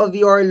tip of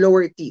your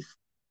lower teeth.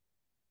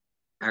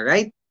 All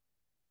right?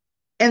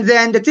 And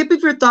then the tip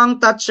of your tongue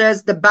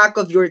touches the back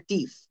of your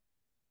teeth.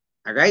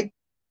 All right?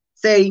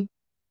 Say,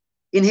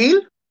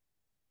 inhale,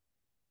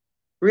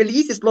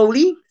 release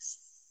slowly.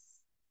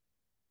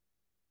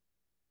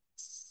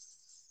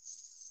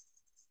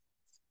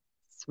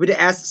 With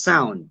the S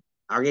sound.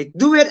 All right?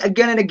 Do it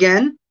again and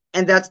again.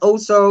 And that's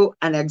also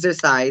an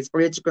exercise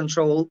for you to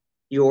control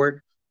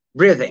your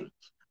breathing.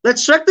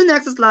 Let's check the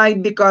next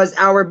slide because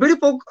our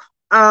beautiful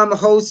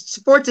hosts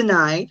for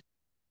tonight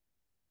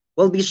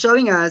will be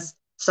showing us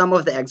some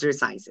of the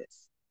exercises.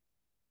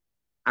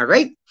 All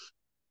right.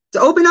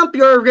 To open up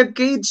your rib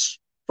cage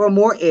for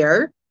more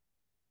air,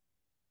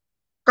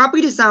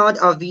 copy the sound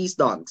of these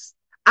dogs.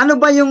 Ano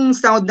ba yung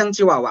sound ng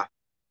Chihuahua?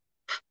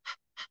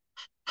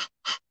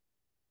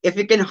 If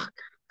you can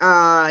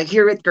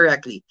hear it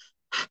correctly.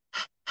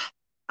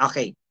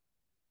 Okay.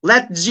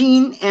 Let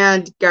Jean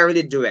and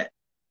Carolee do it.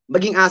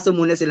 Maging aso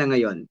muna sila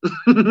ngayon.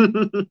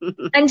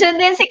 Andiyan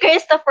din si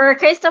Christopher.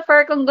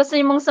 Christopher, kung gusto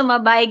niyo mong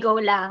sumabay, go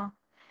lang.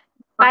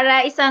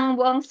 Para isang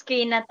buong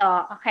screen na to.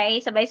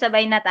 Okay?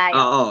 Sabay-sabay na tayo.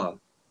 Oo.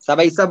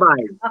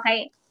 Sabay-sabay.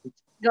 Okay.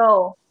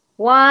 Go.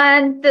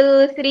 1,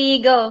 2,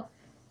 3, go.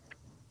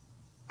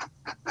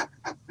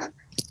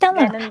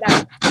 Tama. Ganun ba?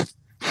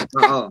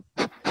 Oo.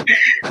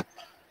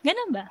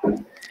 Ganun ba?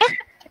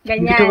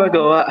 Ganyan. Hindi ko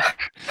magawa.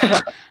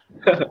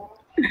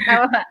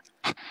 Tama ba?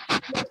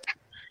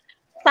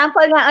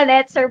 Sample nga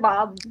ulit, Sir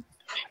Bob.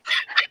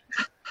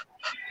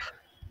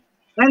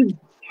 And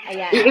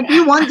Ayan. if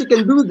you want, you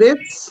can do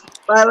this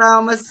para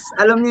mas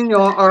alam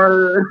niyo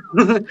or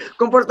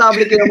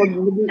komportable kayo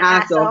maging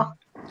aso.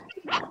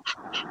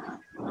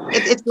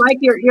 It's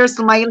like you're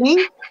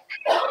smiling.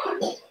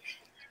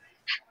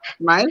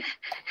 Smile.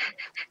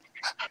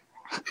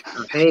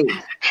 Okay.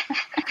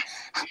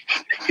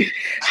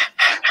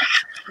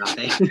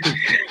 Okay.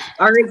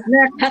 Alright,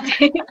 next.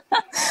 Okay.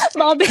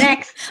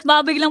 Next.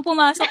 Baka biglang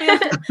pumasok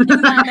yung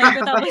nanay ko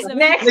tapos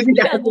Next.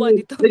 ginagawa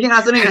dito. Naging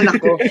aso na yung anak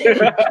ko.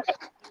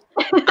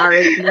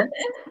 Alright, next.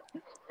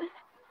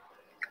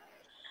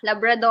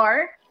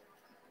 Labrador.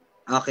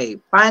 Okay,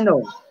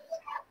 paano?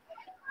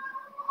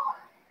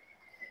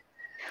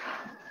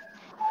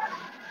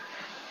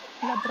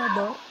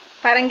 Labrador?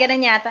 Parang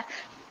ganun yata.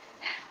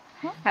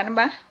 Paano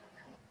ba?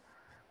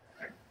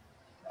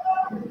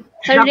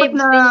 Sa Dapat ribs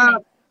na din yun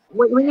eh.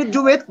 when you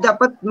do it,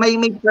 dapat may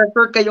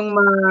pressure kayong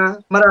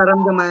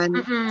mararamdaman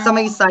sa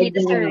may side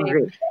Dito sa ng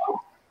rib. rib.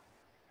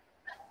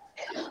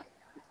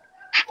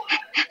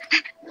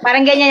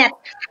 Parang ganyan yan.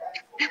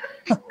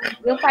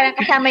 Yung parang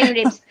kasama yung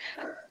ribs.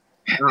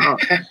 Oo.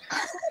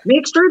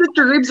 Make sure that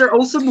your ribs are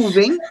also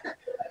moving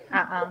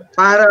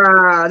para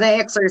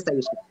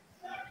na-exercise.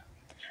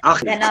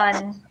 Okay.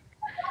 Ganon.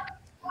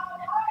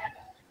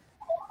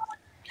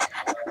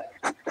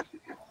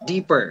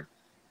 Deeper.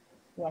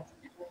 Yes.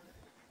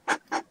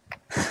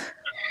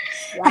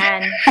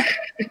 Yan.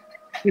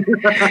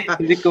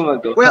 Hindi ko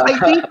magawa. Well, I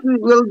think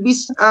we'll be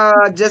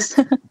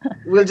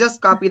we'll just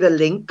copy the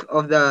link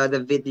of the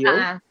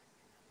video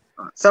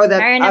so that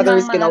Meron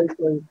others namang can mga-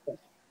 also.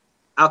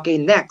 Okay,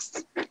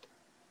 next.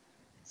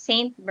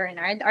 Saint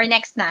Bernard. Or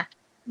next na.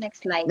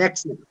 Next slide.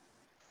 Next.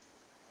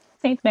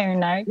 St.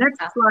 Bernard. Next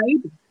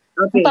slide.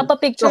 Okay.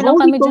 Magpapapicture So lang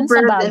hold kami equal dyan sa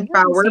birth bag. and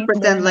power. Saint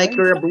Pretend like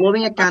Bernard. you're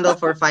blowing a candle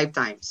for 5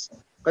 times.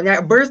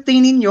 Kanya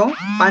birthday ninyo,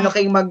 paano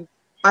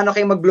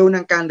kayo mag-blow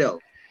ng candle?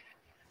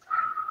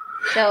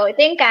 So, ito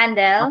yung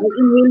candle.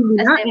 Okay, inhale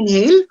muna.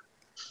 Inhale.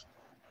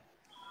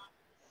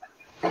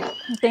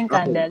 Ito yung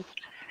candle.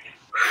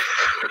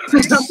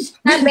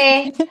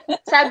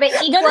 Sabi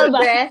equal Ganun ba?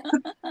 breath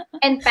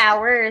and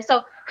power.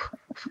 So,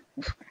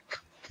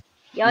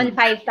 yon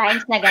 5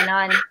 times na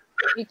ganon.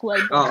 Equal.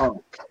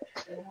 Oo.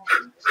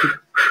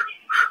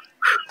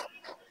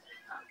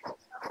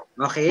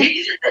 Okay.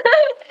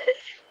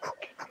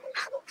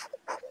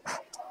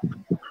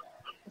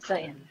 So,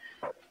 yan.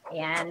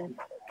 Ayan.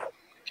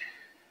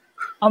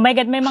 Oh my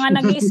God, may mga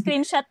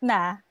nag-screenshot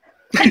na.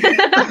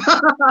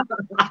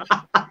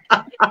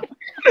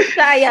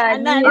 So,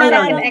 ayan. Yun yung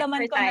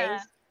Nararamdaman ko na.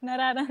 exercise.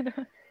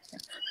 Nararamdaman.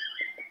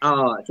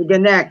 Oh, sige,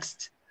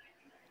 next.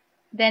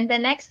 Then, the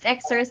next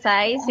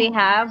exercise, we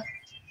have,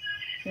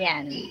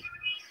 yan.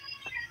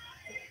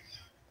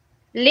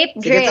 Lip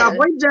Sige, to drill.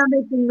 avoid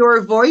jamming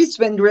your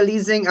voice when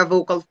releasing a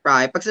vocal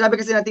fry. Pag sinabi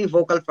kasi natin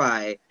vocal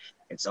fry,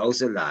 it's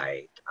also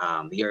like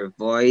your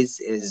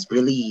voice is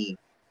really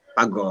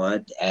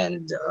pagod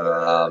and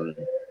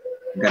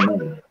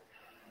ganun.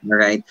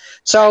 Alright?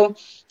 So,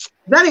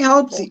 that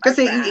helps.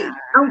 Kasi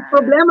ang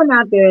problema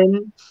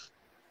natin,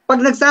 pag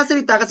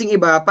nagsasalita kasing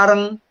iba,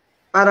 parang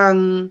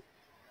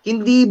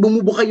hindi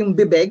bumubuka yung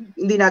bibig.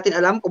 Hindi natin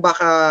alam kung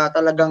baka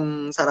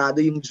talagang sarado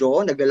yung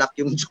jaw, naglalak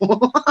yung jaw.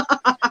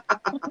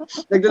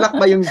 Naglalak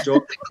ba yung jaw?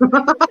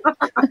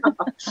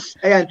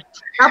 Ayan.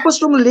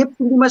 Tapos yung lips,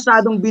 hindi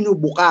masyadong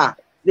binubuka.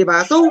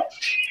 Diba? So,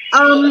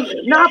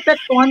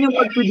 naapektuhan yung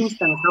pag-produce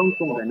ng sound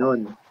kung ganun.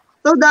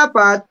 So,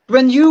 dapat,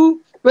 when you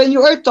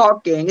are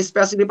talking,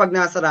 especially pag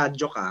nasa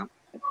radyo ka,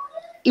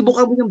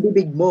 ibuka mo yung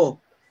bibig mo.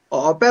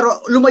 Oo,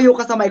 pero lumayo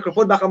ka sa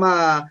microphone, baka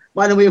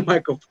maano mo yung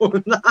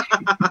microphone.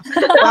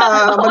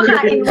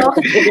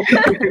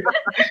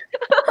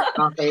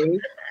 Okay?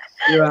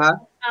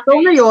 Diba? So,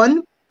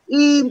 ngayon,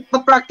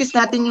 ipapractice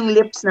natin yung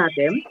lips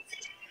natin.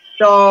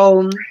 So,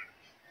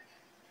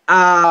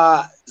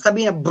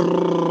 sabihin na,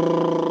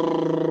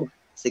 brrrr.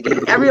 Sige,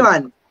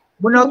 everyone,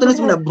 Monotonous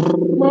mo na.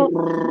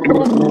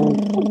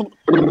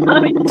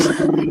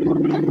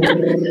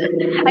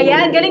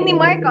 Ayan, galing ni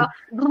Marco.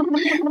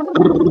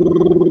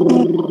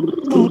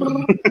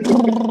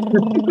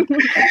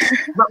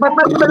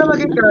 Ba't pala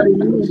maging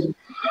Caroline?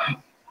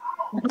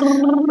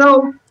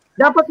 So,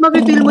 dapat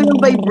mag-feel mo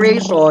yung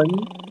vibration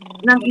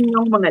ng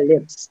inyong mga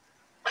lips.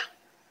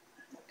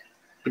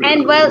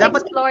 And while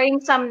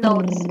exploring some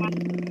notes.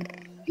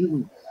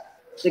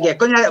 Sige,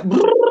 kunyari.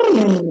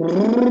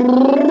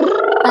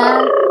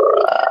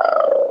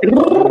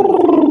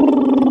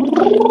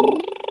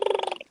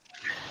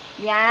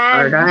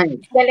 Yan. Alright.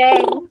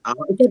 Galing.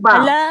 Ito ba?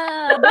 Ala,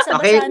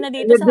 basa-basa na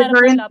dito sa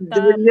harap ng laptop.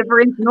 With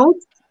different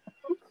notes?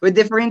 With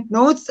different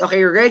notes?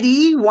 Okay,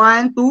 ready?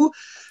 1,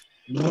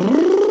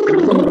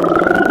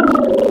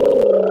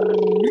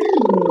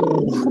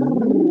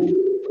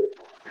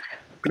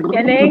 2.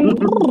 Galing.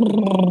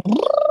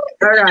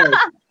 Alright.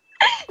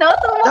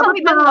 Nautuwa Dapat kami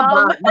ng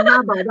mahaba.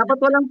 Dapat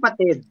walang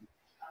patid.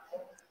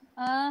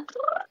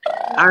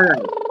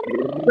 Alright.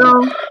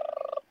 So,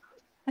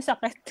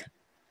 masakit.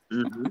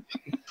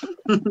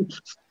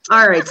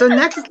 Alright, so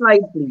next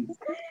slide, please.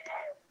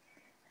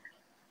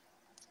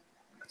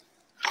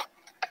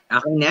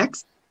 Okay,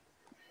 next.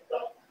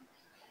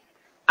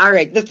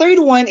 Alright, the third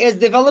one is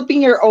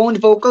developing your own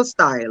vocal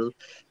style.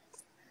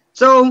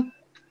 So,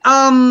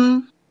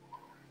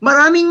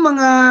 maraming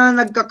mga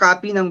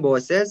nagka-copy ng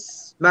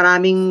boses.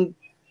 Maraming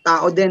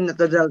tao din na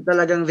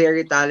talagang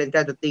very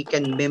talented that they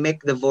can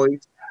mimic the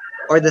voice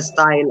or the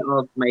style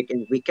of Mike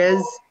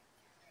Enriquez.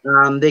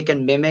 They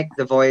can mimic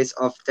the voice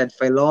of Ted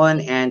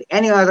Filon and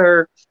any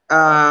other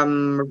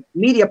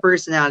media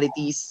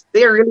personalities.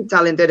 They are really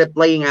talented at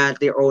playing at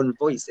their own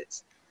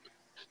voices.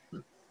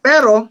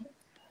 Pero,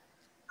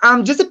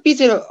 just a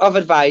piece of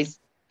advice,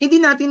 hindi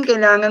natin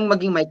kailangang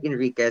maging Mike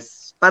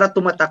Enriquez para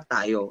tumatak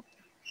tayo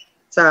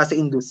sa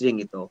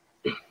industriyang ito.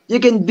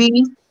 You can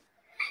be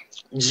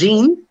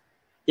Gene,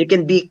 you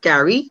can be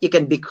Carrie, you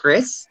can be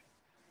Chris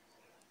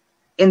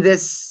in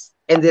this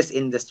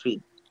industry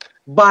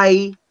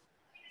by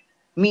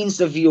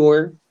means of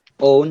your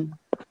own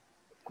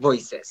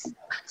voices.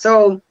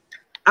 So,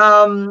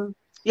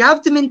 you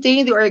have to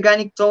maintain the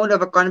organic tone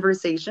of a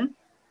conversation.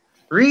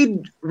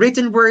 Read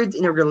written words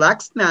in a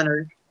relaxed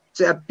manner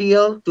to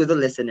appeal to the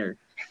listener.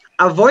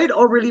 Avoid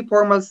overly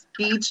formal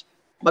speech.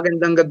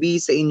 Magandang gabi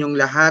sa inyong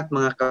lahat,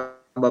 mga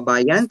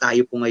kababayan.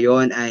 Tayo po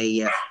ngayon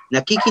ay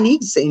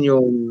nakikinig sa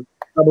inyong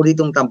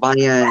paboritong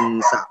tambayan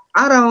sa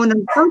araw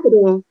ng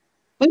Sabado.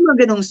 May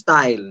mga ganong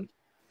style.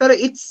 Pero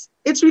it's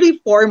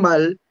really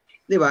formal,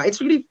 di ba?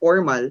 It's really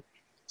formal.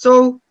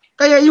 So,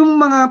 kaya yung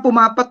mga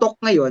pumapatok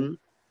ngayon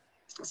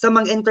sa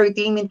mga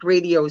entertainment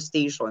radio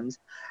stations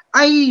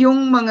ay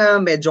yung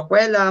mga medyo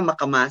kwela,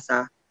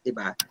 makamasa, di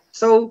ba?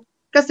 So,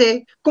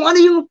 kasi kung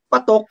ano yung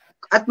patok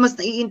at mas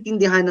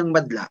naiintindihan ng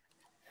madla,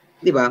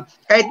 di ba?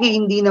 Kahit nga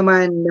hindi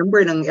naman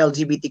member ng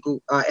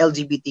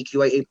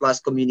LGBTQIA+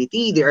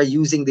 community, they are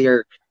using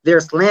their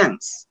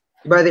slangs.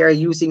 Diba? They are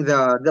using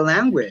the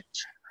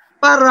language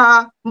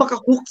para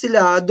makahook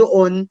sila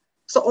doon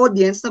sa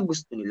audience na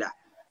gusto nila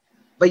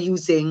by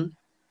using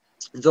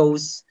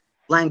those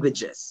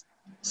languages.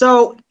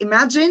 So,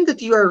 imagine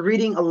that you are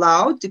reading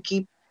aloud to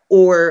keep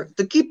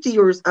to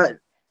your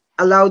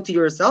aloud to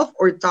yourself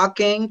or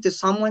talking to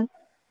someone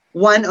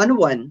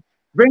one-on-one.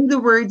 Bring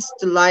the words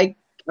to life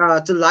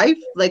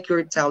like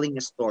you're telling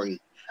a story.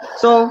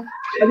 So,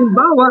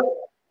 halimbawa,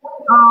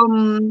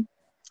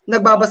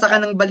 nagbabasa ka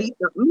ng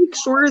balita, make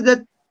sure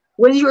that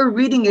when you are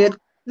reading it,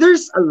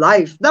 there's a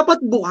life.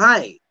 Dapat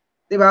buhay.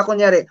 Diba?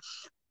 Kunyari,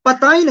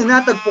 patay na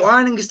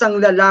natagpuan ng isang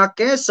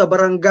lalaki sa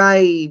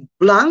barangay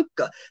Blanc,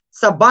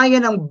 sa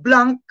bayan ng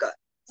Blanc,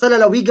 sa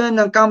lalawigan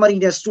ng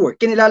Camarines Sur.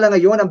 Kinilala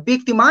ngayon ang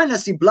biktima na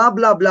si blah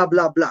blah blah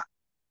blah blah.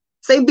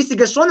 Sa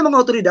investigasyon ng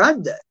mga otoridad,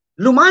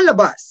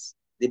 lumalabas.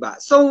 Diba?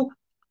 So,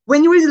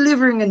 when you're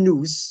delivering a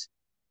news,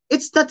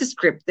 it's not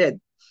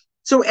scripted.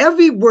 So,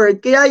 every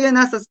word, kaya yan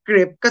nasa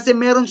script kasi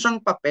meron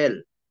siyang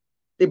papel.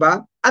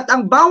 Diba? At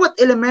ang bawat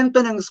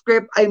elemento ng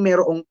script ay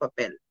merong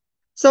papel.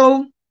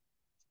 So,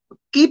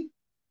 keep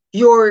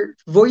your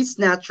voice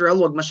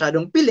natural, huwag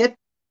masyadong pilit,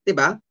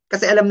 diba?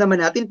 Kasi alam naman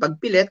natin pag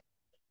pilit,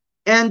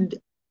 and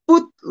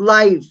put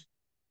live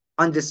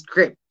on the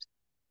script.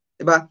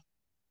 Diba?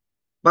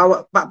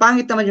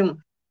 Pangit naman yung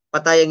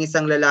patay ang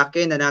isang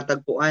lalaki na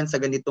natagpuan sa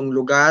ganitong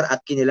lugar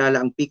at kinilala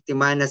ang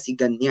biktima na si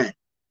ganyan.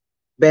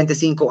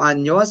 25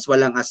 anyos,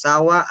 walang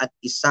asawa at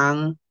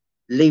isang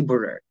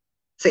laborer.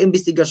 Sa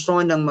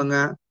investigasyon ng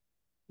mga,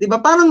 di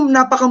ba, parang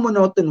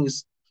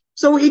napaka-monotonous.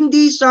 So,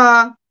 hindi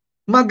siya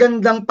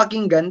magandang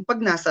pakinggan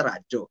pag nasa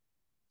radyo.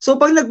 So,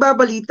 pag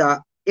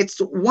nagbabalita,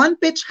 it's one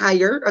pitch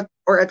higher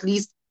or at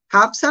least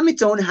half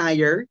semitone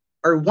higher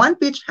or one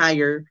pitch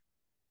higher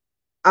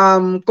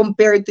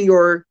compared to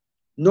your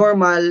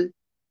normal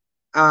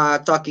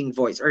talking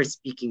voice or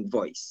speaking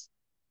voice.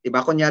 Diba?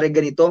 Kunyari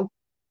ganito,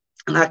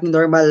 ang aking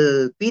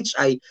normal pitch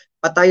ay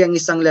patay ang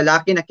isang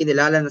lalaki na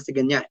kinilala na si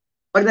ganyan.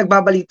 Pag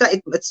nagbabalita,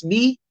 it must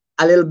be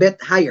a little bit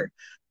higher.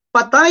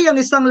 Patay ang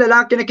isang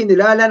lalaki na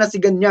kinilala na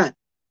si ganyan.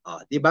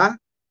 Diba?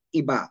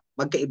 iba,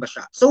 magkaiba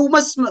siya. So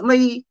mas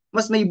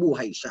may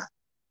buhay siya.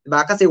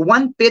 Diba? Kasi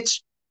one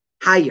pitch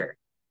higher.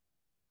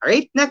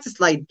 Alright, next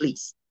slide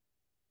please.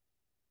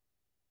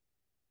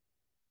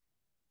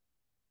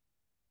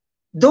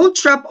 Don't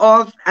drop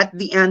off at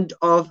the end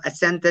of a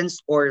sentence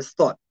or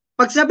thought.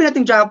 Pag sinabi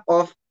natin drop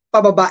off,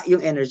 pababa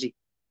yung energy.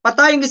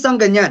 Patayong isang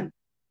ganyan.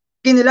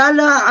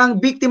 Kinilala ang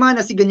biktima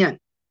na si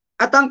ganyan.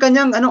 At ang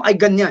kanyang ay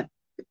ganyan.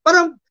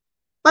 Parang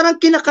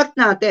kinakat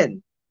natin.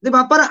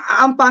 Diba? Parang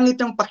ang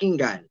pangit ng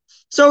pakinggan.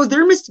 So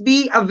there must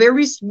be a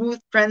very smooth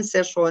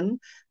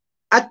transition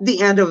at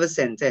the end of a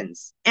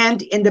sentence and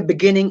in the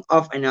beginning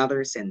of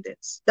another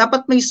sentence.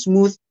 Dapat may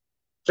smooth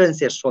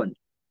transition.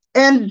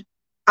 And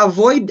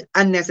avoid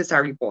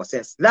unnecessary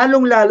pauses.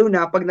 Lalong-lalo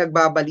na pag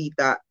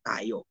nagbabalita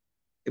tayo.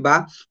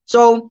 Diba?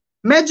 So,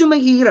 medyo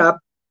mahirap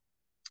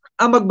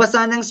ang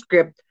magbasa ng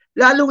script,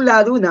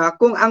 lalong-lalo na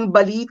kung ang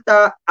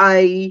balita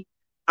ay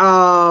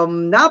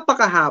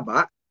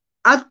napakahaba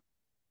at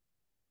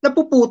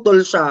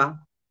napuputol siya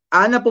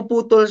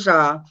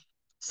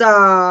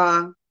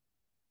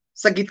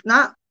sa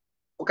gitna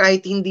o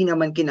kahit hindi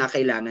naman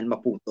kinakailangan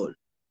maputol.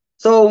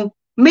 So,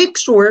 make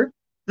sure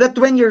that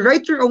when you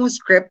write your own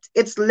script,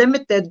 it's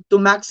limited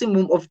to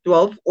maximum of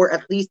 12 or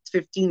at least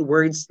 15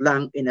 words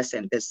lang in a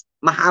sentence.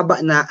 Mahaba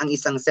na ang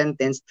isang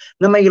sentence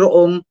na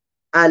mayroong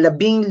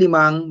 15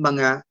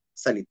 mga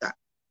salita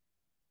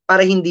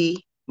para hindi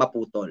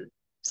maputol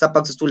sa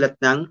pagsusulat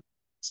ng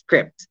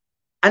script.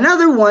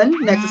 Another one,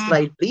 next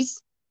slide please.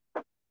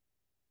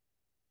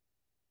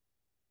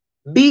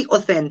 Be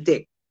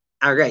authentic.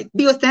 All right,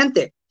 be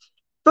authentic.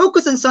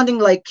 Focus on sounding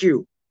like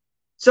you.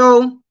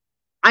 So,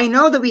 I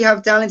know that we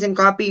have talents in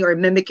copy or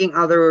mimicking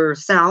other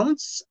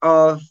sounds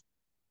of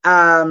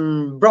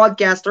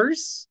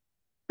broadcasters,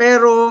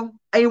 pero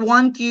I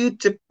want you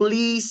to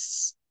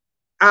please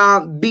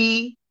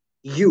be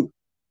you.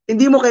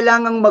 Hindi mo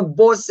kailangang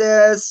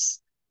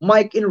magboses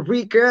Mike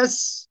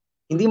Enriquez,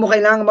 hindi mo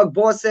kailangang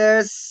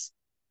magboses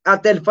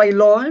Ted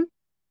Filon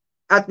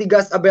at ni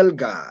Gas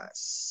Abelgas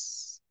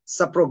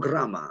sa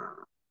programa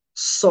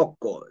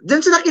Soko.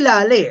 Diyan sila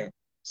kilala eh.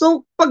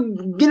 So, pag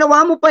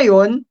ginawa mo pa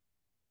yon,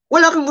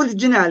 wala kang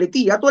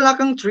originality at wala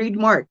kang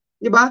trademark,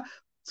 di ba?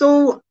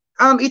 So,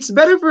 it's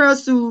better for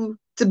us to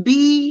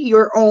be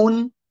your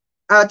own,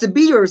 to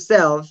be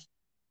yourself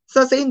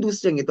sa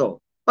industriyang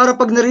ito. Para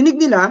pag narinig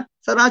nila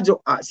sa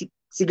radyo,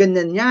 si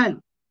ganyan yan.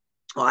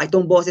 O,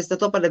 itong boses na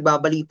to pag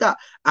nagbabalita,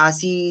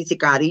 si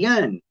Kari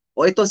yan.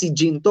 O ito si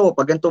Jean to,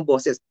 pag ganitong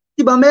boses.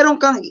 Di ba? Meron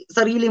kang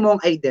sarili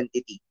mong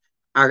identity.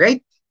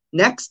 Alright?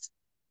 Next.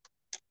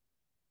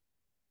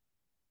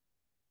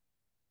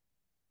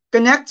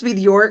 Connect with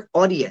your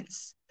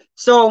audience.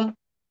 So,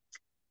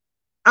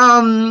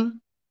 ang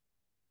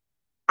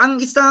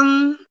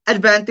isang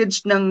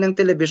advantage ng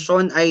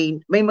television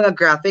ay may mga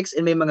graphics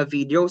and may mga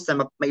videos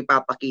na may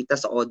papakita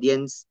sa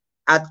audience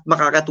at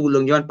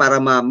makakatulong yon para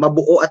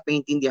mabuo at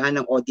maintindihan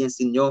ng audience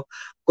niyo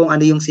kung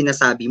ano yung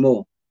sinasabi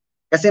mo.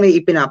 Kasi may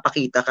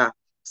ipinapakita ka.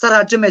 Sa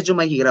radyo medyo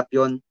mahirap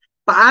yon.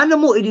 Paano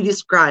mo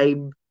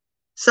i-describe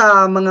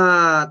sa mga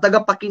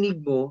tagapakinig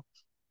mo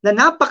na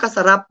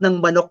napakasarap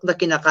ng manok na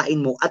kinakain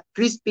mo at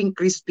crispy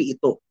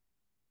ito?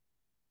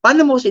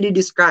 Paano mo siya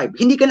i-describe?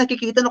 Hindi ka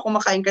nakikita na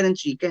kumakain ka ng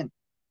chicken.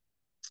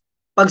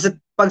 Pag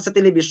sa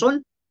television,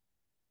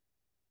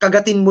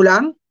 kagatin mo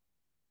lang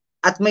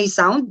at may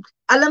sound,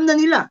 alam na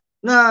nila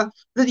na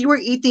that you are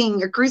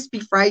eating a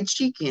crispy fried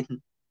chicken.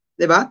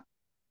 Diba?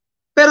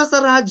 Pero sa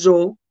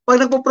radyo,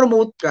 pag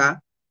nagpo-promote ka,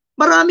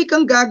 marami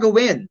kang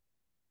gagawin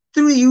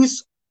through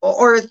use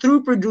or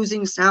through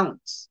producing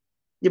sounds.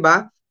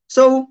 Diba?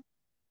 So,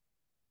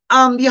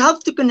 you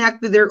have to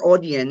connect with their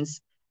audience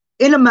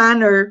in a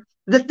manner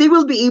that they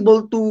will be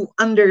able to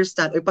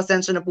understand. Ay,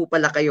 pasensya na po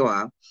pala kayo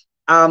ha.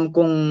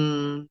 Kung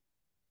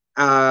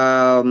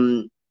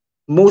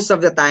most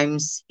of the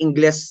times,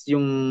 English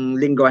yung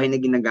lingwahe na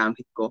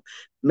ginagamit ko.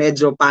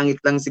 Medyo pangit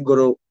lang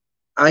siguro.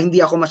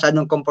 Hindi ako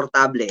masyadong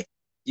komportable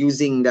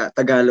using the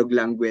Tagalog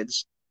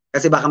language.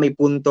 Kasi baka may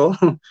punto.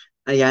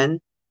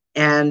 Ayan.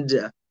 And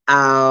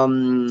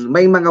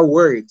may mga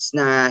words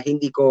na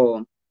hindi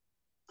ko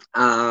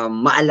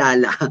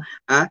maalala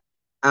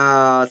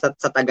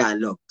sa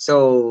Tagalog.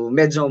 So,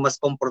 medyo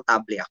mas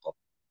komportable ako.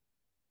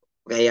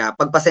 Kaya,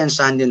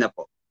 pagpasensyahan nyo na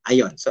po.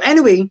 Ayun. So,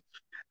 anyway,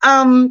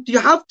 you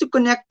have to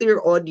connect to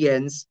your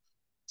audience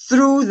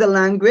through the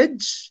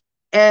language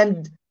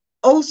and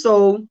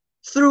also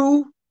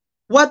through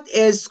what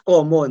is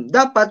common.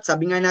 Dapat,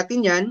 sabi nga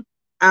natin yan,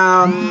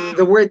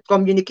 the word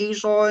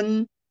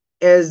communication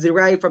is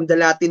derived from the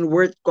Latin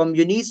word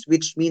communis,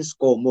 which means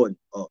common.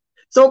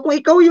 So, kung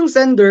ikaw yung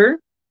sender,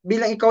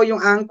 bilang ikaw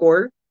yung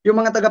anchor, yung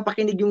mga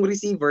tagapakinig yung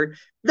receiver,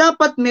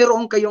 dapat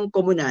meron kayong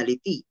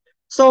commonality.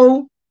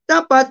 So,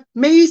 dapat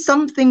may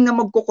something na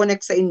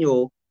magko-connect sa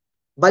inyo,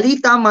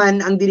 balita man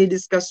ang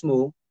dinidiscuss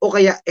mo, o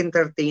kaya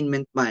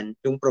entertainment man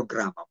yung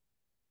programa.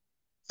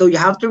 So, you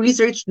have to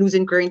research news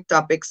and current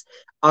topics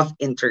of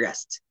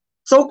interest.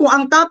 So, kung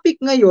ang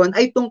topic ngayon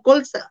ay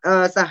tungkol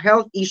sa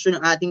health issue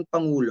ng ating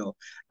Pangulo,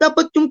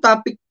 dapat yung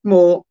topic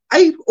mo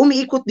ay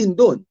umiikot din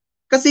doon.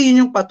 Kasi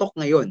yun yung patok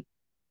ngayon.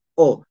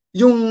 O,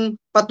 yung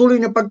patuloy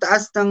na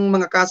pagtaas ng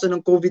mga kaso ng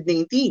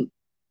COVID-19.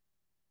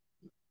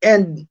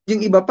 And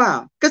yung iba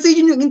pa. Kasi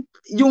yun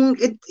yung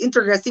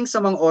interesting sa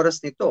mga oras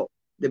nito.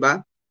 'Di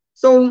ba?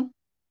 So,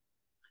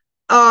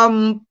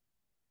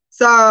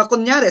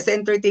 kunyari, sa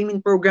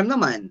entertainment program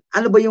naman,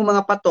 ano ba yung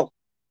mga patok?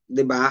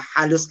 'Di ba?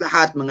 Halos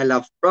lahat, mga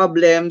love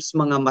problems,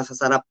 mga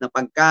masasarap na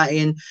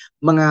pagkain,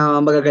 mga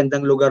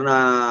magagandang lugar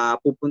na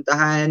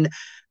pupuntahan,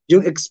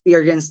 yung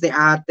experience ni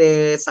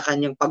ate sa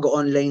kanyang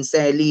pag-online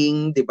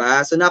selling, 'di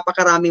ba? So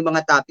napakarami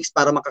mga topics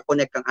para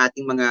makakonect ang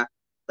ating mga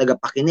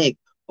tagapakinig.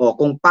 O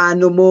kung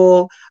paano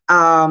mo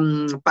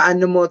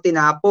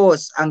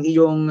tinapos ang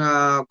iyong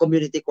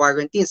community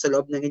quarantine sa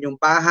loob ng inyong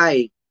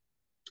bahay.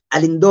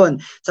 Alin doon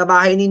sa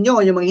bahay ninyo,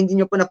 yung mga hindi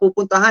nyo po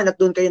napupuntahan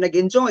at doon kayo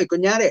nag-enjoy,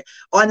 kunyari,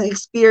 o anong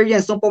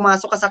experience nung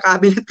pumasok ka sa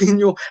cabinet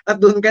ninyo at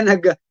doon ka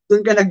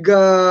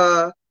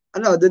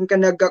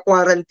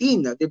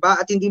nag-quarantine, 'di ba?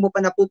 At hindi mo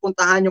pa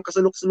napupuntahan yung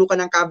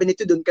kasulok-sulukan ng cabinet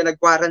nyo, doon ka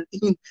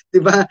nag-quarantine, 'di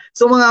ba?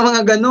 So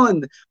mga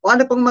ganon. O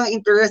ano pang mga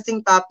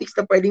interesting topics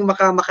na pwedeng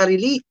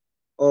makarelate.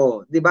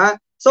 O, 'di ba?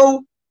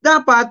 So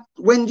dapat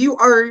when you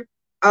are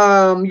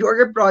a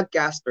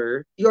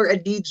broadcaster, you're a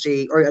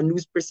DJ or a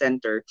news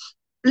presenter,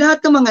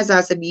 lahat ng mga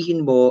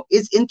sasabihin mo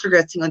is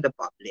interesting on the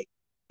public.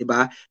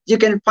 Diba? You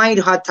can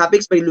find hot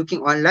topics by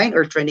looking online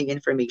or trending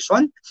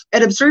information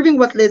and observing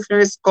what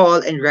listeners call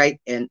and write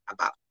in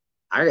about.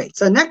 All right,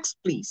 so next,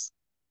 please.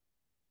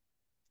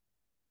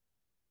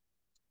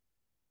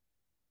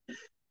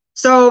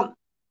 So,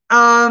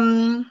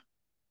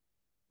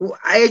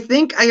 I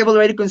think I have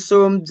already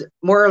consumed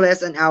more or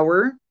less an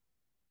hour.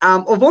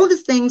 Of all the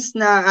things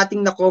na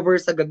ating na-cover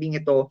sa gabing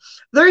ito,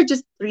 there are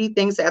just 3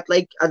 things that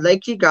I'd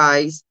like you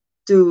guys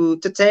to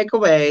take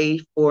away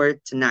for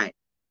tonight.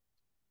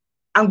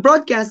 Ang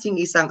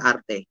broadcasting isang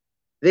arte.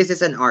 This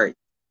is an art.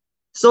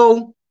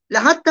 So,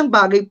 lahat ng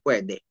bagay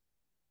pwede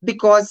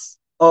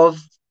because of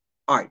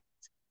art.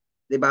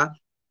 Diba?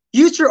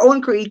 Use your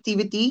own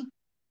creativity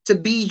to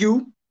be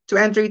you, to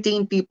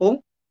entertain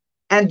people,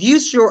 and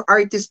use your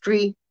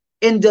artistry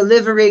in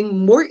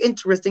delivering more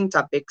interesting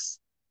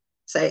topics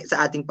sa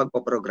ating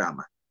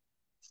pagpoprograma.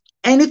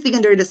 Anything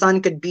under the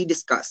sun could be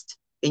discussed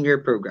in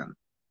your program.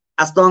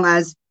 As long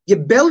as you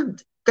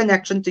build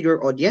connection to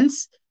your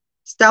audience,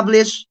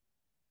 establish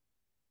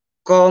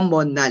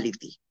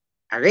commonality.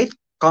 All right?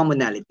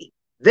 Commonality.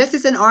 This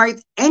is an art.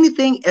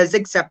 Anything is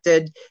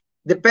accepted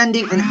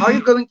depending on how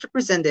you're going to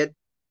present it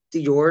to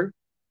your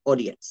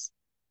audience.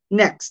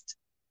 Next,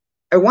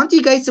 I want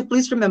you guys to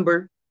please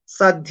remember,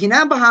 sa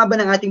hinabahaba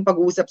ng ating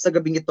pag-uusap sa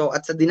gabing ito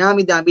at sa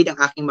dinami-dami ng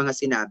aking mga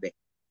sinabi,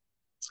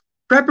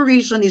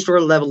 preparation is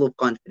your level of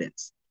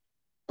confidence.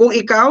 Kung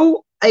ikaw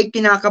ay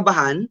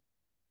kinakabahan,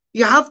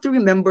 you have to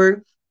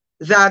remember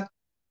that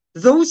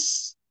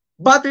those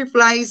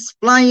butterflies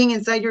flying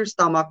inside your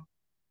stomach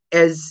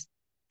is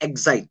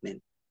excitement.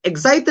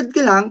 Excited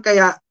ka lang,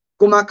 kaya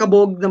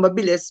kumakabog na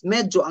mabilis,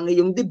 medyo ang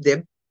iyong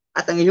dibdib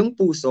at ang iyong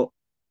puso.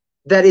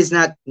 That is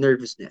not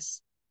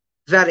nervousness.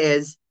 That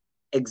is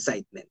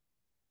excitement.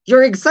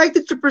 You're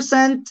excited to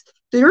present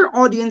to your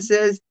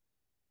audiences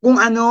kung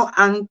ano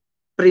ang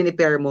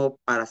prepare mo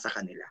para sa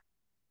kanila.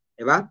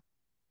 Diba?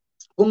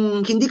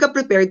 Kung hindi ka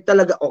prepared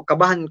talaga o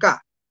kabahan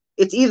ka,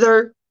 it's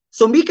either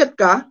sumikat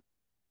ka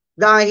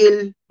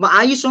dahil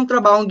maayos yung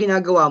trabaho ang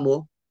ginagawa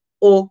mo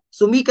o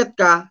sumikat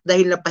ka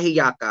dahil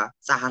napahiya ka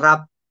sa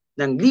harap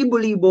ng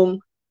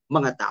libo-libong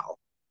mga tao.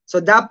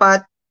 So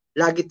dapat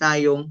lagi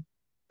tayong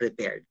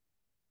prepared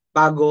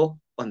bago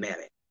on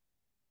merit.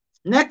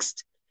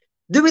 Next,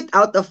 do it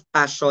out of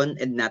passion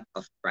and not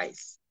of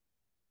price.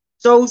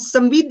 So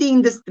sa media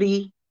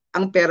industry,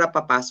 ang pera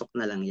papasok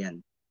na lang yan.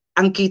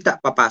 Ang kita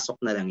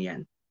papasok na lang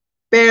yan.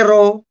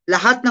 Pero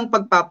lahat ng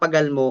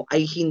pagpapagal mo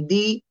ay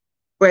hindi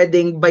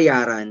pwedeng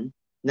bayaran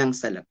ng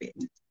salapi.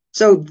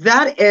 So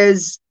that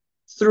is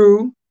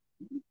through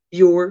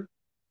your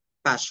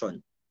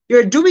passion.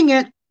 You're doing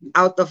it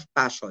out of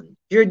passion.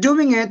 You're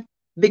doing it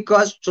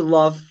because you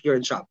love your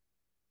job.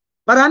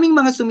 Maraming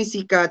mga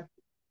sumisikat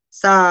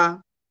sa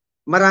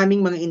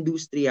maraming mga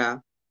industriya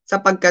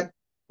sapagkat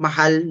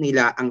mahal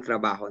nila ang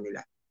trabaho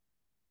nila.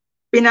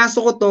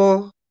 Pinasok ko to,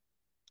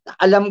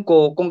 alam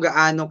ko kung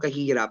gaano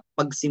kahirap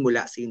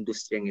magsimula sa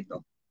industriyang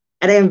ito.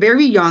 And I am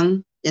very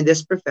young in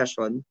this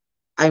profession.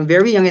 I'm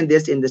very young in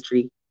this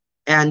industry.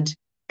 And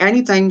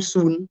anytime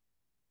soon,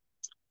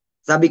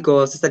 sabi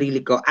ko sa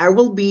sarili ko, I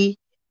will be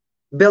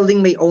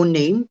building my own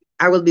name.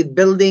 I will be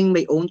building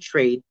my own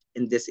trade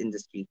in this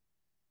industry.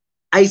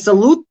 I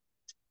salute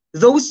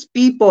those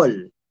people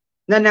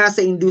na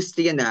nasa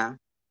industriya na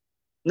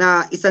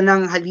isa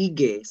ng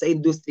halige sa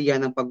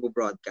industriya ng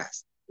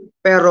pag-broadcast.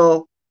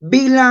 Pero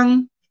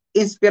bilang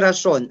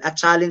inspirasyon at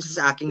challenge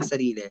sa aking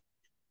sarili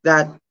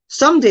that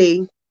someday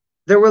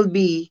there will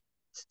be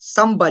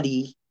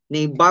somebody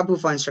named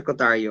Hufancia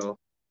Clutario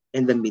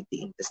in the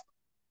media industry.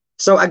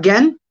 So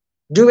again,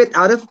 do it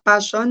out of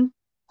passion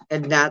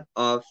and not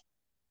of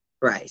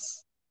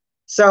price.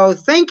 So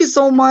thank you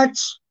so much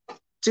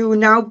to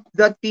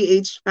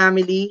Now.ph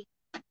family.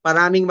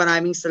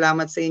 maraming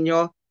salamat sa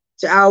inyo.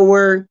 To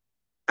our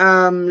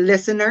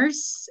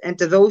listeners and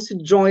to those who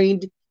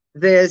joined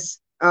this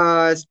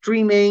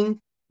streaming,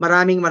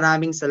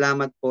 maraming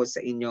salamat po sa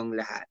inyong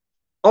lahat.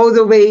 All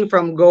the way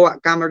from Goa,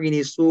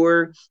 Camarines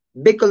Sur,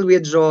 Bicol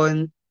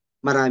Region,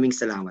 maraming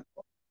salamat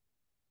po.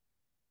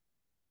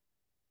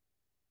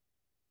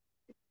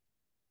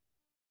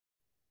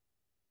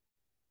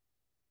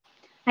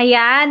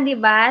 Ayan, 'di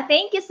ba?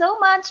 Thank you so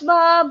much,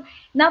 Bob.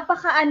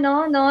 Napaka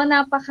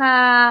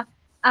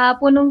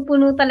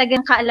punong-puno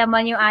talagang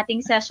kaalaman yung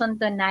ating session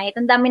tonight.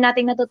 Ang dami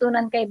nating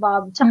natutunan kay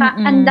Bob. Tsaka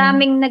ang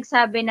daming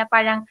nagsabi na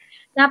parang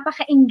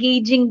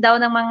napaka-engaging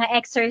daw ng mga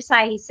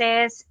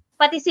exercises.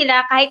 Pati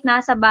sila kahit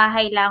nasa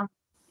bahay lang,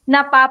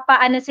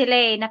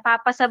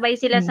 napapasabay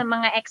sila sa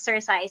mga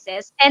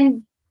exercises.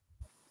 And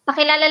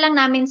pakilala lang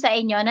namin sa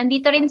inyo,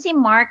 nandito rin si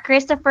Mark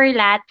Christopher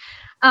Lat.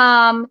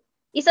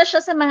 Isa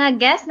siya sa mga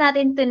guest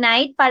natin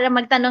tonight para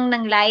magtanong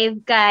ng live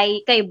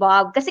kay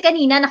Bob. Kasi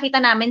kanina nakita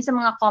namin sa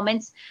mga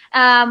comments,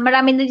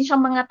 marami na din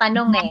siyang mga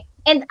tanong eh.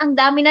 And ang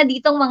dami na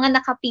ditong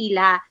mga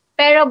nakapila.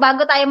 Pero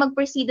bago tayo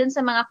mag-proceed dun sa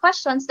mga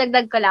questions,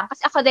 dagdag ko lang.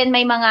 Kasi ako din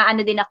may mga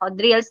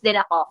drills din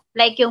ako.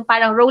 Like yung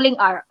parang rolling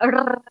R,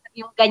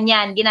 yung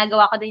ganyan,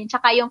 ginagawa ko din.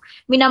 Tsaka yung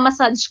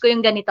minamassage ko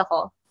yung ganito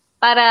ko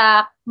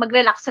para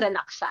mag-relax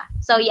siya.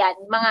 So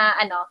yan,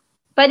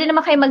 pwede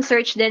naman kayo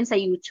mag-search din sa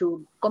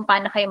YouTube kung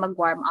paano kayo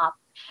mag-warm up.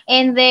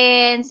 And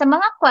then, sa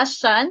mga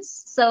questions,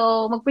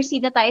 so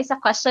mag-proceed na tayo sa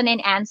question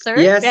and answer.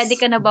 Yes. Ready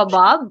ka na ba,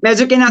 Bob?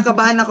 Medyo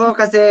kinakabahan ako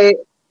kasi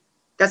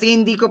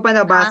hindi ko pa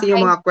nabasa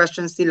yung mga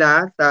questions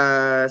nila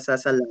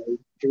sa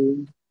live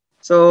stream.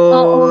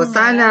 So,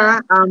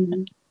 sana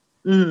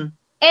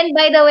And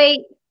by the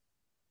way,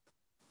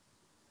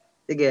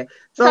 sige.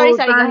 So, sorry,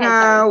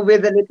 sana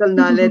with a little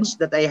knowledge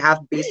that I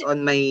have based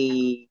on my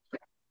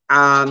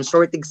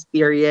short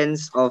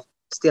experience of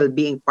still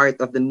being part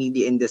of the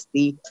media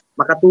industry,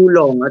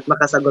 makatulong at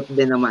makasagot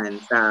din naman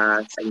sa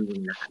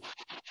inyong lahat.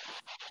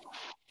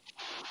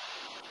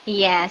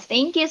 Yes,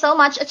 thank you so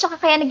much. At saka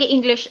kaya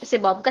nag-English si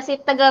Bob kasi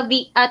taga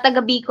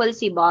Bicol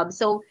si Bob.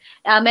 So,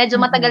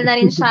 medyo matagal na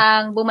rin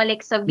siyang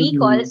bumalik sa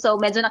Bicol. So,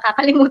 medyo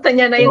nakakalimutan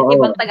niya na yung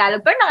ibang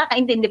Tagalog. Pero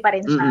nakakaintindi pa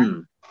rin siya.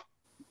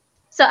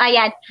 So,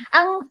 ayan.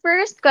 Ang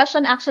first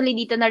question actually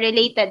dito na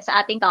related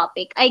sa ating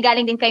topic ay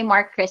galing din kay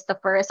Mark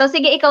Christopher. So,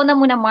 sige, ikaw na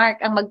muna,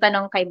 Mark, ang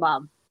magtanong kay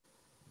Bob.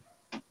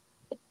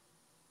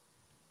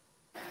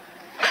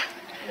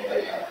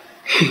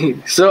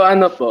 So,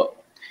 po,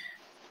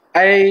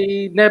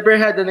 I never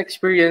had an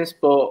experience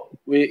po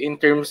in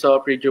terms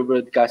of radio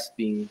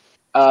broadcasting.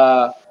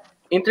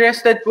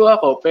 Interested po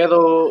ako, pero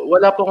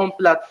wala po akong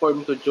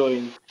platform to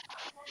join.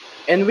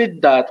 And with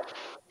that,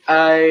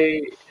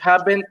 I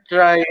haven't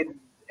tried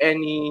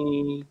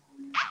any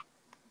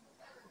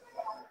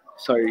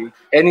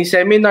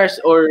seminars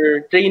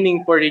or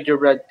training for radio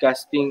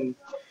broadcasting.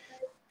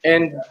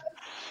 And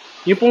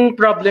yung pong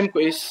problem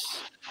ko is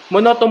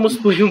monotonous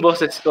po yung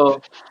boses ko.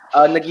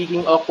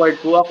 Nagiging awkward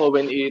po ako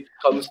when it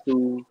comes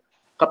to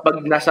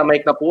kapag nasa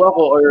mic na po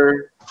ako or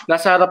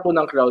nasa harap po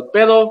ng crowd.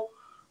 Pero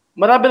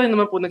marami rin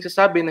naman po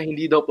nagsasabi na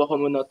hindi daw po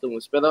ako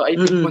monotonous. Pero I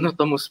think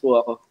monotonous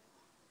po ako.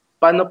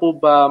 Paano po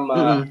ba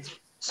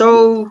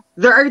So,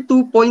 there are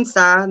 2 points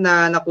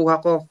na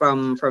nakuha ko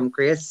from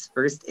Chris.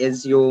 First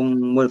is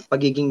yung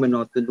pagiging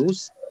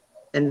monotonous.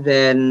 And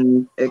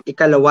then,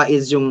 ikalawa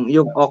is yung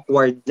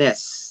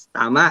awkwardness.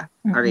 Tama?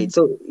 Alright.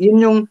 So,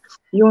 yun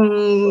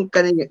yung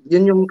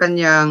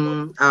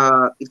kanyang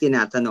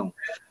itinatanong.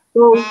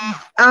 So,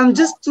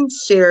 just to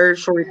share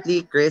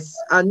shortly, Chris,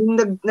 nung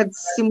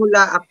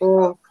nagsimula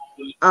ako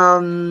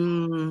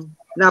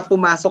na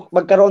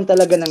magkaroon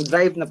talaga ng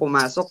drive na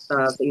pumasok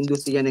sa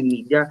industriya ng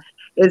media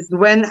is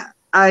when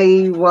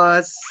I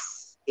was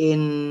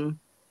in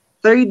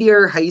 3rd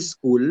year high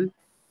school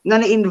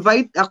na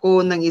na-invite ako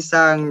ng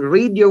isang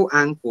radio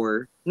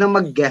anchor na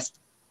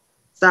mag-guest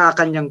sa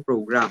kanyang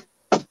program.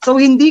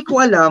 So, hindi ko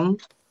alam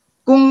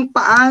kung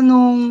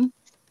paanong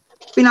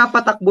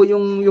pinapatakbo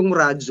yung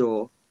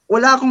radyo.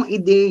 Wala akong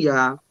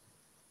ideya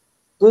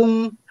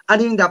kung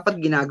ano yung dapat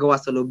ginagawa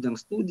sa loob ng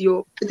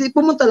studio.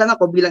 Pumunta lang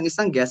ako bilang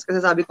isang guest kasi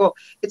sabi ko,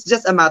 it's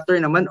just a matter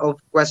naman of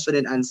question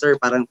and answer,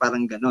 parang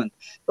ganon.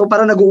 So,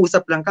 parang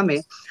nag-uusap lang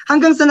kami.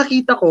 Hanggang sa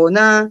nakita ko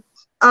na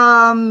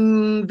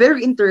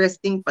very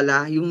interesting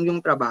pala yung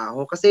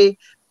trabaho kasi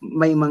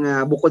may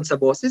mga bukod sa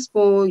boses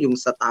mo, yung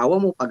sa tawa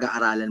mo,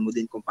 pag-aaralan mo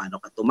din kung paano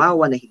ka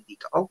tumawa na hindi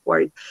ka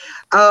awkward.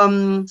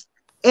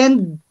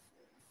 And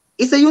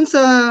isa yun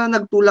sa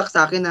nagtulak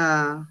sa akin na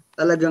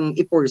talagang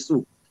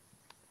i-pursue.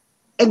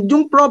 And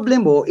yung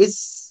problem mo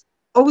is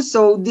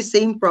also the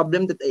same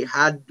problem that I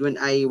had when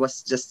I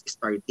was just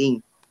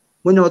starting.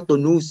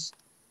 Monotonous.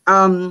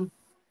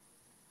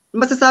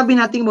 Masasabi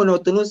nating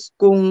monotonous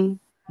kung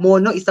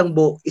mono isa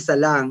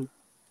lang.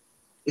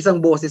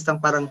 Isang boses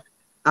lang parang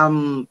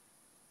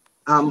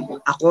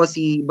ako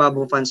si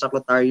Hufancia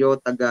Clutario,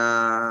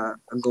 taga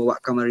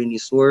Goa,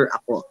 Camarines Sur,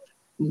 ako.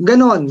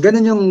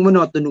 Ganon yung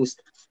monotonous.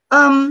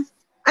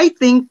 I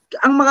think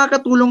ang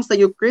makakatulong sa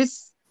iyo,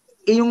 Chris,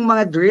 yung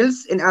mga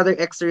drills and other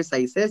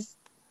exercises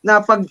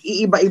na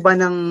pag-iiba-iba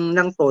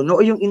ng tono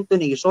o yung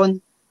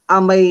intonation,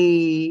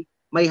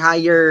 may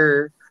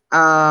higher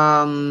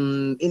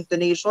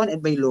intonation and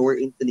may lower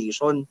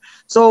intonation.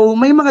 So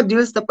may mga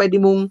drills na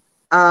pwede mong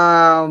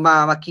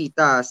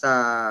makita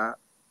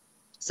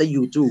sa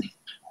YouTube.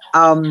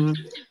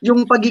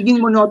 Yung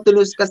pagiging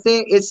monotonous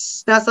kasi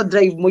is nasa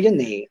drive mo yun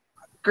eh.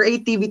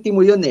 Creativity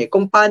mo yun eh.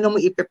 Kung paano mo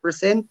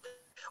ipe-present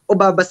o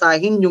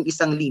babasahin yung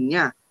isang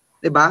linya.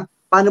 'Di ba?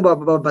 Paano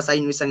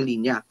babasahin yung isang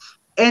linya?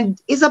 And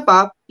isa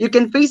pa, you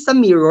can face a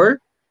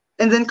mirror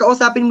and then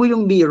kausapin mo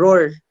yung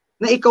mirror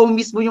na ikaw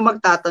mismo yung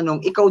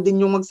magtatanong, ikaw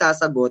din yung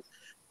magsasagot,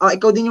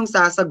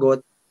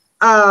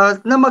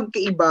 na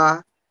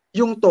magkaiba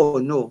yung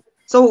tono.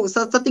 So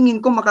sa tingin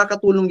ko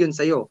makakatulong yun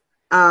sa'yo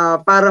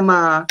para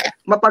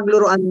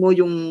mapagluruan mo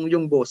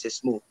yung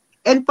boses mo.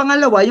 And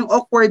pangalawa, yung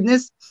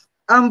awkwardness,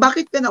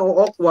 bakit ka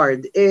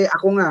na-awkward?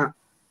 Ako nga,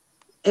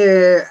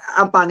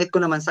 ang pangit ko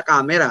naman sa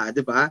camera,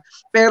 'di ba?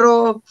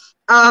 Pero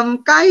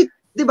kahit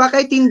 'di ba,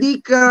 kahit hindi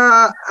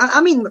ka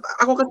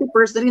ako kasi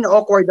personally na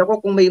awkward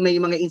ako kung may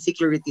mga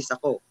insecurities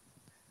ako.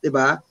 'Di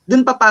ba?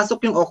 Doon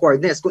papasok yung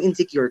awkwardness kung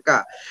insecure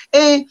ka.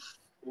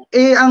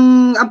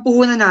 Ang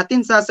puhunan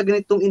natin sa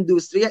ganitong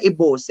industriya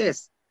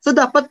boses. So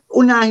dapat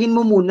unahin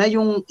mo muna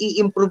yung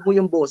i-improve mo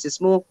yung boses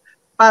mo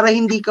para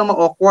hindi ka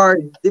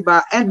ma-awkward, 'di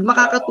ba? And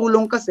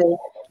makakatulong kasi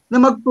na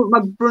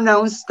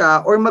mag-pronounce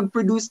ka or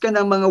mag-produce ka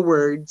ng mga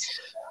words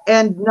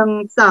and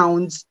ng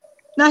sounds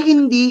na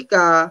hindi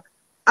ka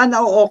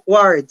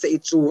na-awkward sa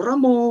itsura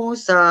mo,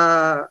 sa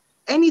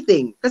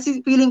anything.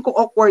 Kasi feeling ko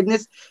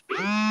awkwardness,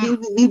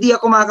 hindi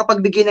ako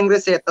makakapagbigay ng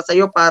reseta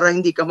sa'yo para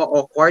hindi ka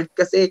ma-awkward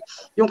kasi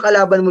yung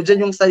kalaban mo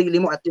dyan, yung sarili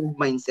mo at yung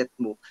mindset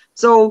mo.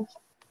 So,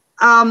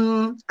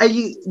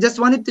 I just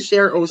wanted to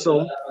share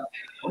also,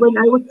 when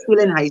I was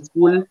still in high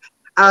school,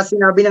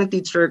 sinabi ng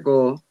teacher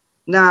ko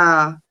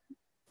na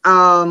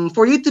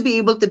for you to be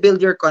able to build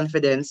your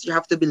confidence, you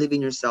have to believe in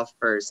yourself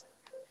first.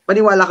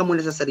 Paniwala ka muna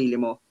sa sarili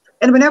mo.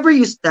 And whenever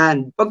you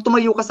stand, pag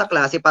tumayo ka sa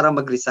klase para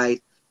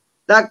mag-recite,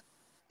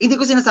 hindi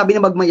ko sinasabi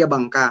na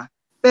magmayabang ka.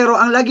 Pero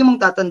ang lagi mong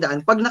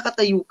tatandaan, pag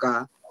nakatayo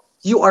ka,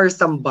 you are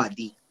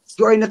somebody.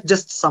 You are not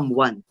just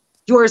someone.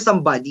 You are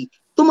somebody.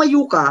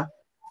 Tumayo ka,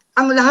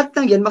 ang lahat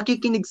ng yan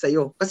makikinig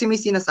sa'yo kasi may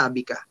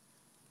sinasabi ka.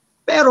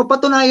 Pero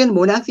patunayan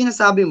mo na ang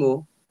sinasabi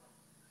mo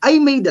ay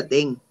may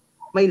dating,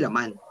 may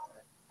laman.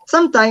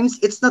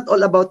 Sometimes, it's not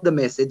all about the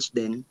message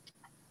then.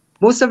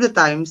 Most of the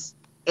times,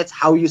 it's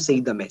how you say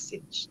the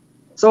message.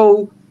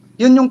 So,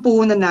 yun yung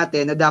puhunan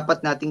natin na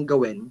dapat nating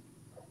gawin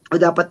o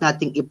dapat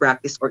nating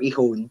i-practice or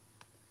i-hone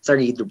sa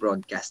radio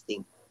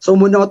broadcasting. So,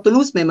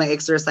 monotonous, may mga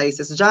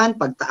exercises dyan,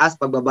 pagtaas,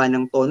 pagbaba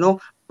ng tono,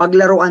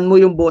 paglaruan mo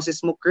yung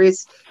boses mo,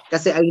 Chris,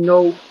 kasi I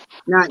know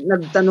na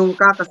nagtanong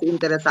ka kasi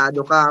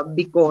interesado ka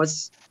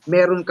because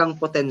meron kang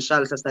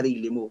potential sa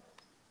sarili mo.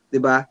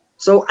 'Di ba?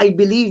 So, I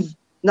believe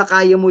na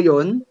kaya mo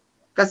yon.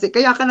 Kasi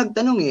kaya ka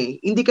nagtanong eh.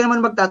 Hindi ka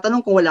naman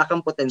magtatanong kung wala kang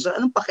potential.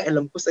 Anong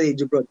pakialam ko sa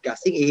radio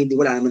broadcasting? Hindi,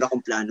 wala naman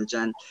akong plano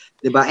dyan.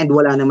 Diba? And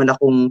wala naman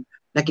akong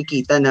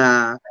nakikita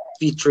na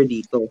feature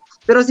dito.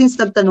 Pero since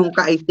nagtanong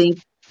ka, I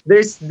think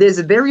there's this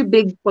very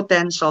big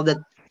potential that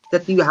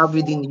you have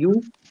within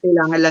you.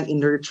 Kailangan lang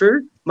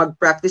i-nurture,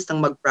 mag-practice ng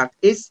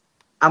mag-practice,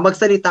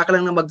 magsalita ka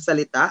lang ng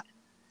magsalita,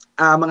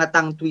 mga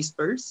tongue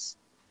twisters,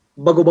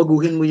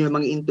 bago-baguhin mo yung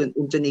mga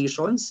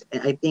intonations, and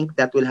I think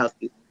that will help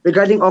you.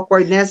 Regarding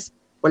awkwardness,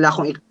 wala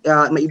akong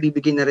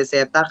maibibigay na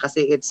reseta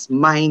kasi it's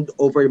mind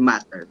over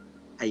matter.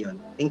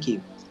 Ayun. Thank you.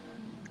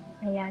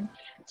 Ayan.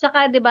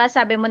 Tsaka 'di ba,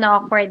 sabi mo na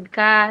awkward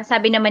ka.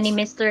 Sabi naman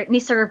ni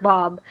Sir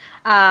Bob,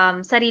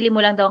 sarili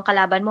mo lang daw ang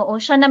kalaban mo. O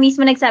siya na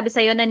mismo nagsabi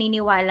sa iyo,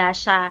 naniniwala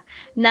siya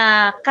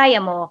na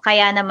kaya mo,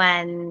 kaya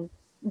naman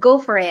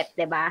go for it,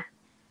 'di ba?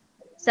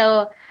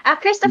 So,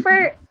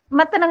 Christopher,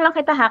 matanong lang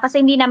kita ha kasi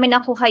hindi namin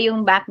nakuha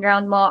yung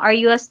background mo. Are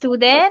you a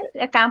student,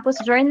 a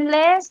campus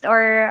journalist,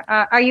 or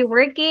are you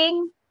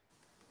working?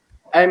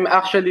 I'm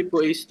actually po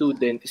a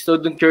student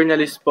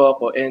journalist po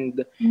ako,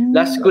 and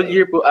last school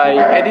year po ay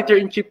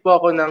editor-in-chief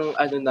po ako ng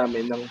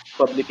ng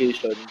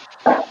publication.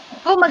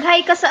 Oh,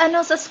 mag-hi ka sa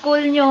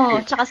school nyo,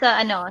 tsaka sa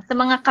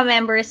mga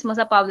ka-members mo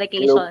sa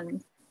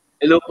publication.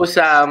 Hello po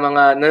sa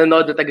mga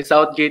nanonood na taga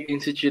Southgate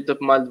Institute of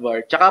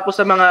Malvar. Tsaka po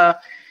sa mga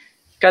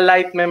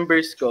ka-light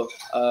members ko.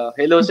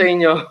 Hello sa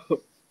inyo.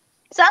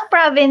 Saang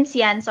province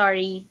yan?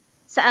 Sorry.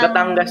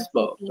 Batangas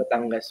po.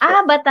 Batangas po.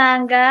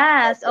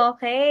 Batangas.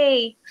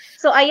 Okay.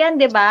 So, ayan,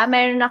 di ba?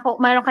 Meron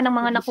ka ng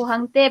mga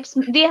nakuhang tips.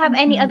 Do you have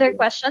any other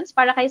questions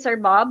para kay Sir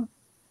Bob?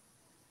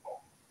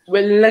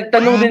 Well,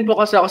 nagtanong din po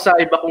kasi ako sa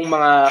iba kong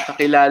mga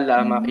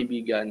kakilala, mga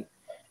kaibigan,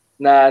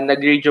 na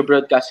nag-radio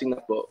broadcasting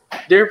na po.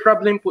 Their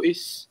problem po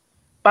is,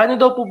 paano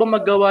daw po ba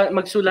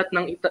magsulat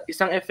ng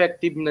isang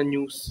effective na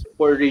news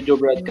for radio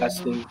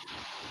broadcasting?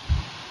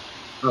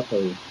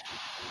 Okay.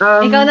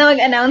 Ikaw na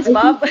mag-announce,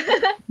 Bob.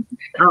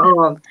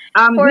 Oo.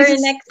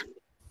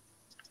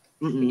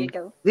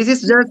 This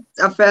is just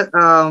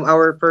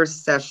our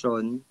first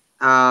session.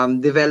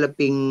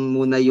 Developing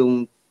muna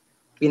yung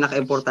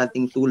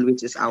pinaka-importanting tool,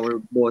 which is our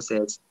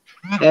bosses.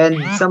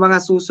 And sa mga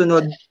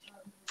susunod,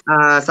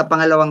 Sa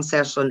pangalawang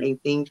session, I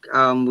think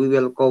we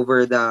will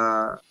cover the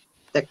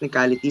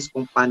technicalities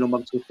kung paano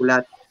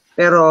magsusulat.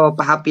 Pero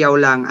pahapyaw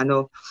lang,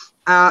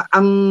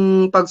 ang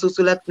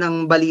pagsusulat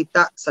ng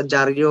balita sa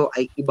dyaryo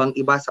ay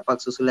ibang-iba sa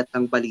pagsusulat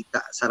ng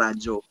balita sa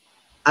radyo.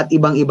 At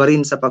ibang-iba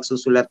rin sa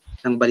pagsusulat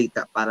ng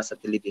balita para sa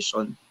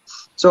television.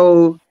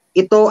 So,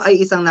 ito ay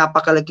isang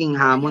napakalaking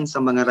hamon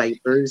sa mga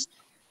writers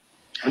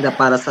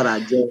para sa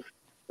radyo.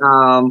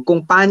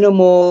 Kung paano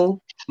mo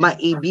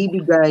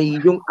maibibigay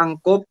yung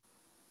angkop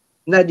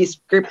na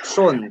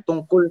description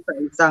tungkol sa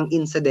isang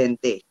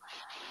insidente.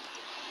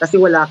 Kasi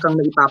wala kang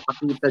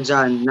maipapakita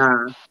dyan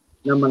na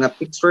mga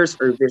pictures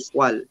or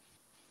visual.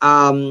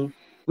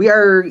 We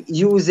are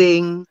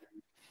using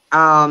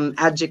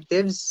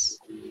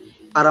adjectives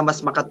para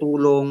mas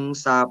makatulong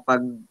sa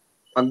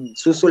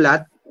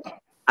pagsusulat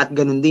at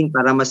ganun din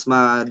para mas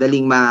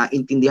madaling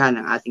maintindihan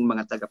ng ating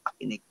mga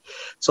tagapakinig.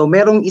 So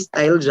merong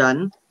style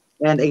dyan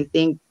and I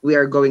think we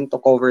are going to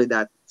cover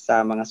that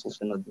sa mga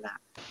susunod na.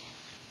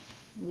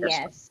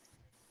 Yes.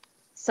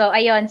 So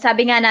ayun,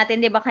 sabi nga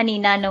natin 'di ba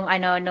kanina nung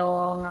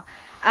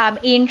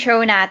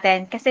intro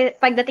natin kasi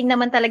pagdating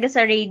naman talaga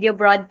sa radio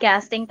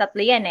broadcasting,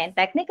 tatlo yan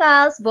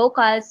technicals,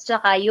 vocals,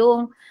 tsaka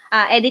yung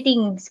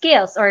editing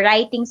skills or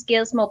writing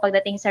skills mo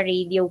pagdating sa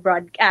radio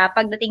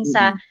pagdating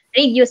sa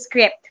radio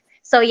script.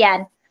 So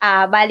yan,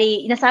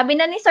 bali nasabi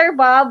na ni Sir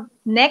Bob,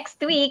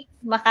 next week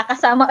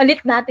makakasama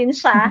ulit natin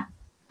siya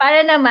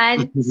para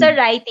naman sa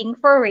writing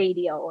for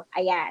radio.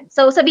 Ayan.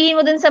 So, sabihin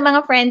mo dun sa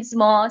mga friends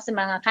mo, sa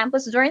mga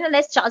campus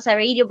journalists, tsaka sa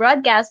radio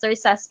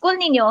broadcasters sa school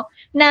ninyo,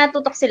 na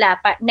tutok sila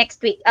next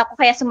week. Ako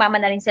kaya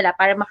sumama na rin sila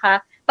para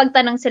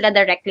makapagtanong sila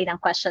directly ng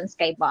questions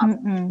kay Bob.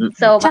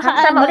 So,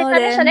 makakasama ulit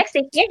natin siya next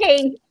week.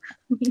 Yay!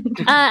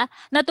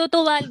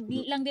 Natutuwa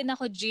lang din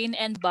ako, Jean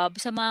and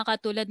Bob, sa mga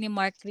katulad ni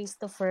Mark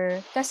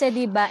Christopher. Kasi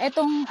diba,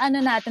 itong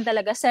natin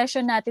talaga,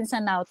 session natin sa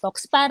Now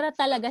Talks, para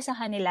talaga sa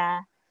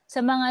kanila, sa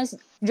mga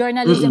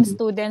journalism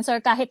students or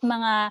kahit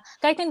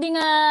hindi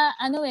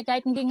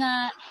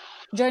nga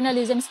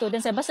journalism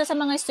students, basta sa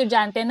mga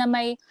estudyante na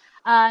may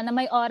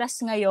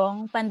oras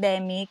ngayong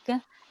pandemic,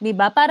 'di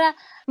ba? Para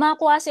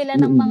makakuha sila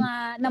ng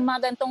mga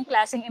gantong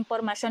klaseng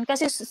impormasyon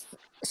kasi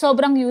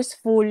sobrang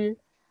useful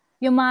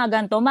yung mga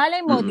ganto.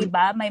 Malay mo, 'di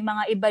ba? May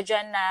mga iba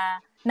diyan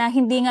na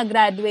hindi nga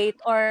graduate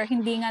or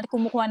hindi nga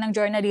kumukuha ng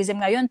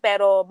journalism ngayon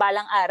pero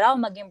balang araw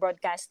maging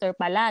broadcaster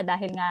pala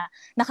dahil nga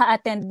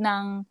naka-attend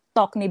ng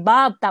talk ni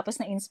Bob tapos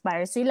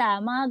na-inspire sila.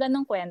 Mga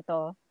ganong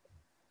kwento.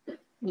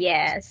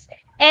 Yes.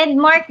 And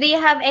Mark, do you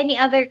have any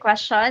other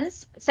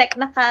questions?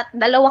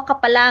 Dalawa ka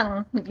pa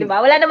lang, 'di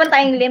ba? Wala naman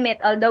tayong limit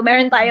although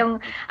meron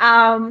tayong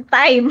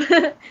time.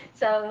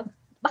 So,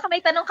 baka may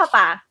tanong ka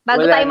pa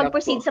bago tayo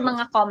mag-proceed sa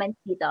mga comments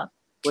dito.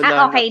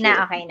 Okay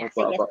na.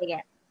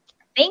 Sige.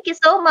 Thank you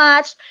so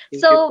much.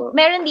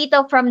 Meron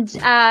dito from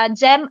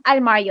Jem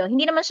Almario.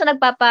 Hindi naman siya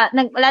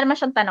wala naman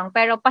siyang tanong,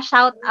 pero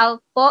pa-shout out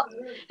po.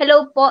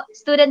 Hello po,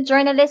 student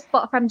journalist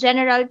po from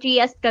General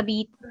Trias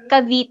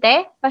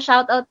Cavite.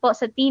 Pa-shout out po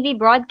sa TV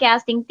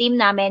broadcasting team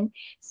namin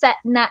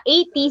na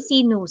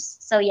ATC News.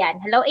 So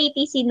yan, hello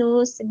ATC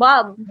News.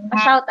 Bob,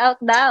 pa-shout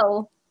out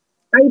daw.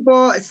 Hi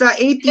po, sa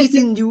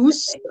ATC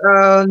News,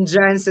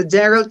 dyan sa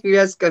General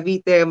Trias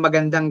Cavite,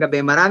 magandang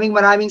gabi.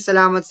 Maraming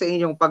salamat sa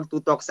inyong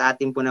pagtutok sa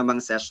ating po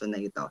namang session na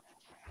ito.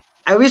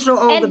 I wish you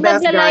all the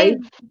best, guys.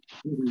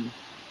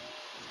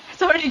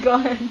 Sorry, go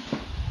ahead.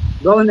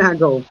 Go.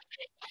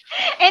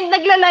 And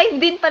nagla-live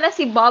din pala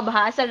si Bob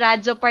sa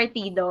Radyo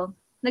Partido.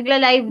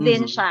 Nagla-live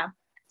din siya.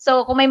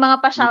 So, kung may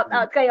mga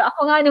pa-shoutout kayo,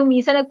 ako nga nung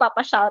minsan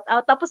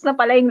nagpapa-shoutout, tapos na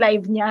pala yung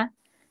live niya.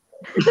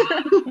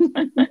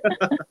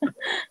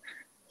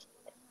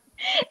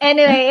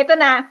 Anyway, ito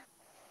na.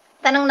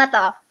 Tanong na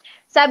to.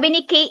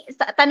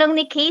 Tanong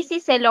ni Casey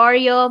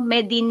Celorio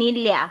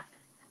Medinilla.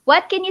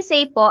 What can you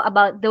say po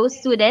about those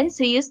students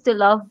who used to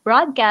love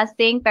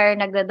broadcasting pero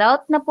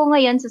nagda-doubt na po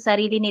ngayon sa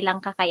sarili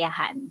nilang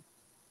kakayahan?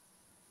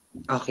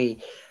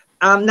 Okay.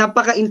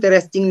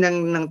 Napaka-interesting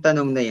ng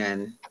tanong na yan.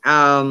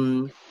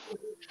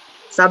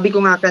 Sabi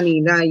ko nga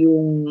kanina,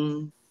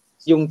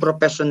 yung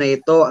profession na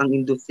ito, ang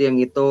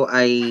industriyang ito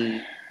ay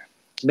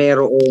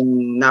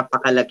merong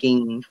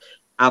napakalaking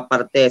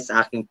parte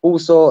sa aking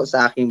puso,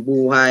 sa aking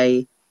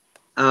buhay.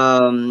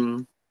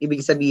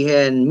 Ibig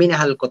sabihin,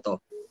 minahal ko to.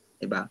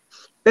 Diba?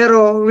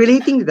 Pero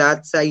relating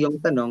that sa iyong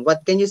tanong,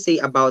 what can you say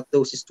about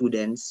those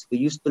students who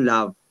used to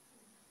love?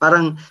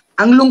 Parang,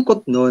 ang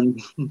lungkot nun,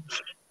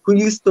 who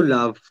used to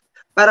love.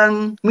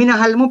 Parang,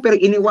 minahal mo pero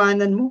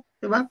iniwanan mo.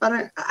 Diba?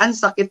 Parang, ang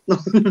sakit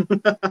nun.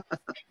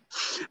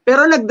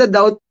 Pero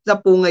nagda-doubt na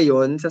po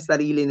ngayon sa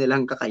sarili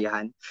nilang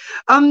kakayahan.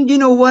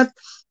 You know what?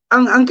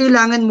 Ang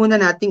kailangan muna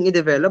nating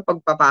i-develop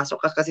pagpapasok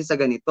ka kasi sa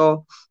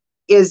ganito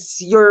is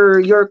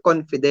your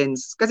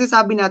confidence. Kasi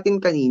sabi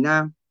natin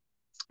kanina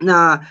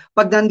na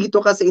pag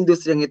nandito ka sa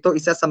industriyang ito,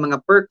 isa sa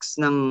mga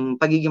perks ng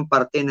pagiging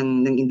parte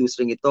ng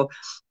industriyang ito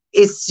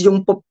is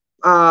yung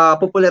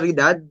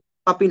popularidad,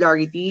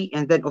 popularity,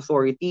 and then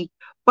authority.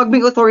 Pag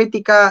may authority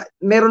ka,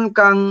 meron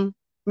kang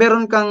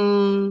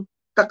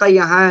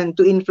kakayahan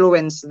to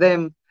influence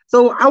them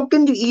So how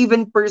can you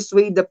even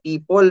persuade the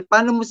people?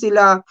 Paano mo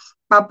sila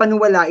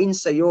papaniwalain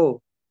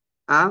sa'yo?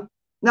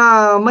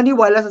 Na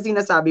maniwala sa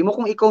sinasabi mo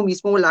kung ikaw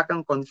mismo wala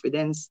kang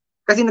confidence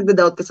kasi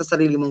nagda-doubt ka sa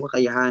sarili mong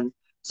kakayahan.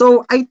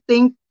 So I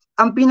think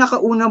ang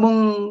pinakauna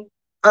mong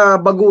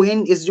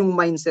baguhin is yung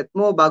mindset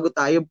mo bago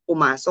tayo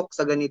pumasok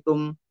sa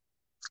ganitong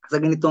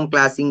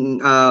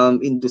klaseng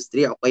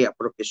industriya o kaya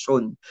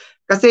profesyon.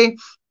 Kasi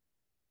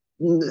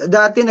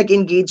dati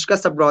nag-engage ka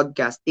sa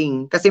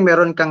broadcasting kasi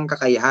meron kang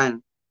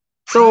kakayahan.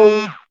 So,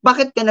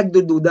 bakit ka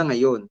nagdududa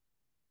ngayon?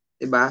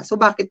 'Di ba? So,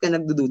 bakit ka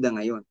nagdududa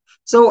ngayon?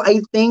 So,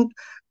 I think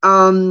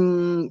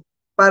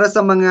para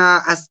sa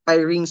mga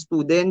aspiring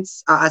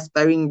students,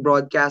 aspiring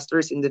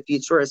broadcasters in the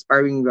future,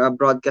 aspiring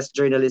broadcast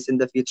journalists in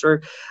the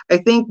future, I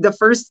think the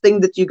first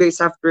thing that you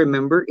guys have to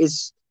remember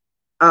is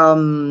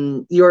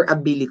your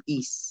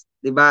abilities.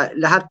 'Di ba?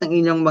 Lahat ng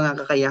inyong mga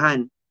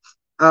kakayahan.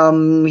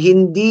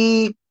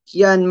 Hindi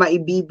yan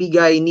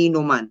maibibigay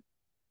nino man.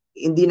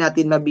 Hindi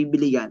natin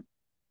mabibili yan.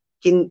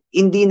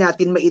 Hindi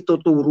natin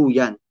maituturo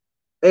yan.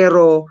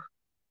 Pero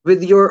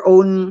with your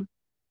own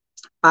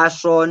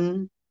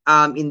passion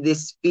in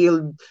this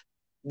field,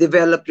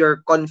 develop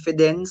your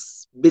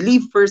confidence,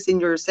 believe first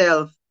in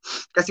yourself,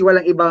 kasi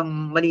walang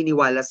ibang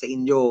maniniwala sa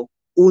inyo,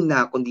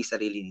 una kundi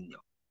sarili ninyo.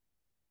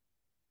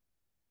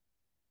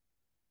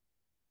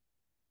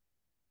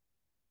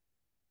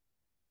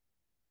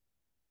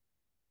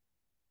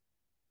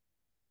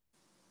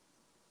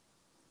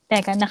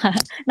 Teka,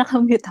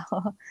 naka-mute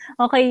ako.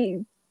 Okay.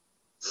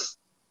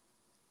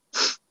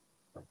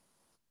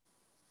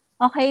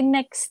 Okay,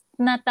 next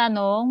na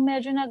tanong.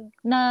 Medyo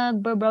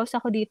nag-browse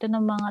ako dito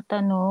ng mga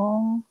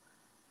tanong.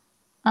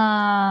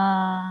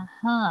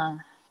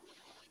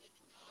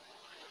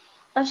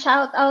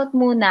 Shout out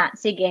muna.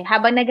 Sige,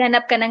 habang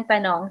naghanap ka ng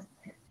tanong.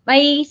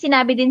 May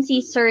sinabi din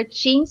si Sir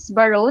Chings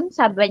Baron,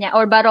 sabi niya,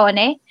 or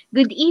Barone,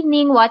 good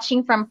evening,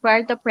 watching from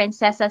Puerto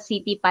Princesa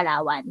City,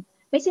 Palawan.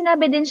 May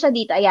sinabi din siya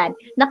dito, ayan,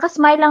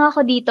 nakasmile lang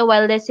ako dito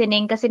while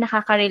listening kasi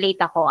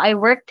nakaka-relate ako. I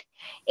worked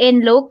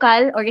in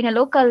a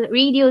local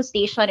radio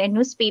station and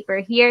newspaper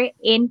here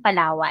in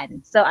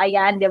Palawan. So,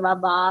 ayan, di ba,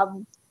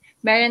 Bob?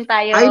 Meron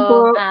tayong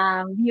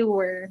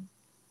viewer.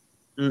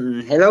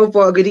 Hello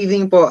po, good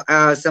evening po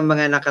sa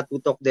mga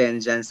nakatutok din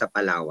dyan sa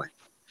Palawan.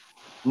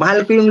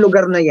 Mahal ko yung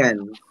lugar na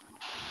yan.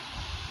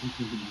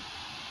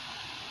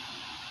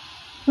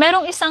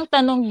 Merong isang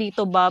tanong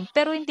dito, Bob,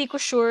 pero hindi ko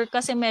sure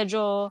kasi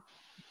medyo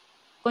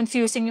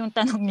confusing yung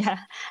tanong niya.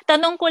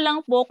 Tanong ko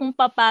lang po kung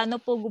paano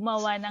po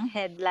gumawa ng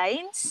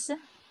headlines.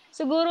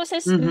 Siguro sa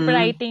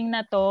scriptwriting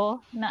na to,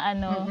 na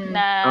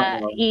na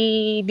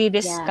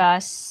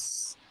i-discuss.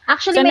 Yeah.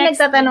 Actually, so may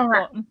nagtatanong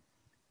nga.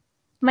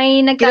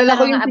 May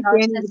nagtatanong nga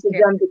about sa script.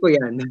 Kilala ko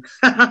yan.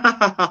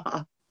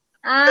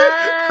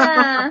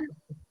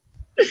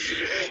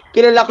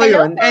 Kilala ko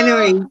yun.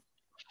 Anyway.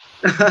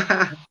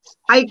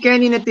 Hi,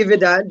 Kenny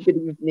Natividad. Good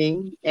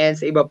evening. And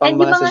sa iba pang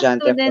mga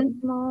estudyante. Student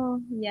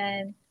mo.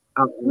 Yan.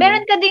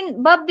 Meron ka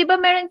din, Bob, di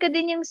ba meron ka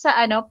din yung sa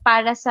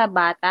para sa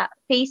bata?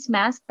 Face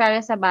mask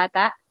para sa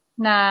bata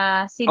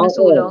na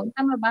sinusulong.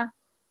 Tama ba?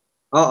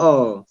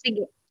 Oo.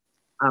 Sige.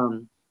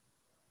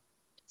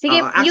 Sige,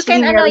 you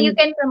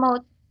can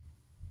promote.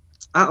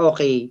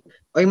 Okay.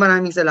 Oy,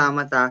 maraming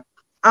salamat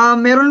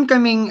meron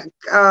kaming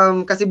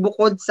kasi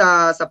bukod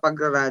sa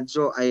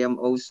pagradyo, I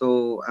am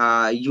also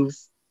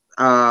youth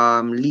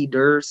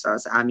leader sa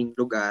aming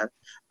lugar.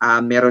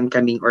 Meron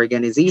kaming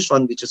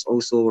organization which is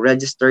also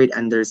registered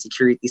under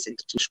Securities and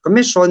Exchange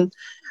Commission.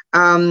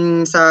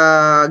 Sa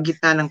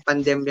gitna ng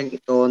pandemyang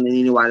ito,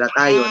 naniniwala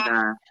tayo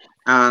na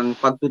ang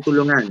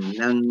pagtutulungan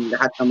ng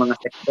lahat ng mga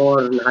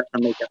sektor, lahat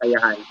ng may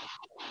kakayahan,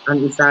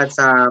 ang isa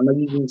sa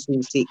magiging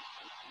susi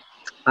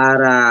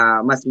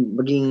para mas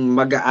maging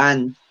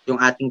magaan yung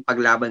ating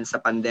paglaban sa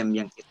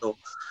pandemyang ito.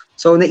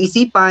 So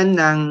naisipan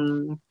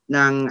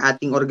ng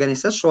ating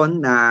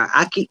organisasyon na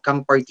Aki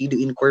Kang Partido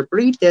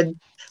Incorporated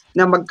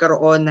na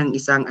magkaroon ng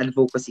isang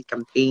advocacy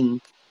campaign.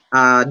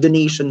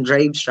 Donation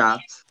drive siya.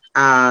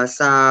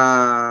 Sa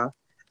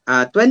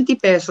 20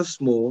 pesos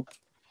mo,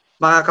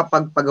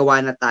 makakapagpagawa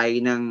na tayo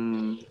ng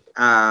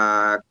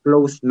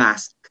cloth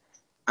mask.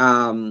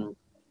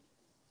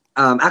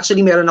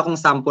 Actually, meron akong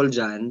sample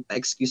dyan.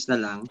 Excuse na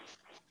lang.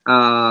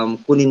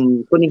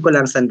 Kunin ko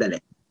lang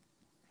sandali.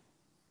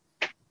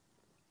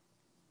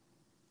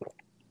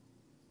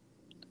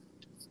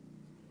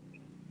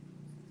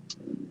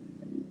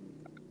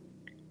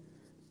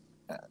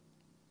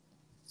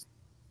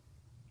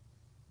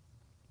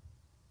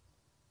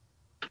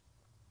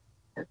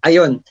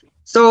 Ayun.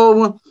 So,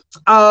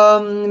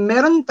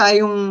 meron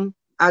tayong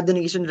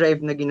donation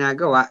drive na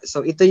ginagawa.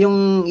 So, ito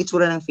yung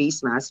itsura ng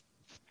face mask.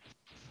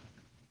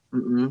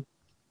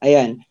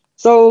 Ayan.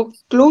 So,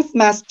 cloth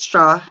mask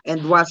siya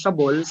and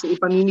washable. So,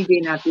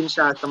 ipamimigay natin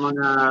siya sa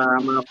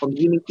mga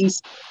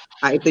communities.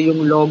 Ito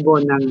yung logo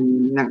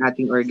ng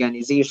ating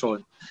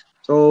organization.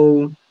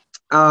 So,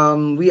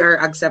 we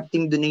are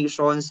accepting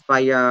donations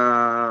via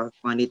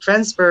money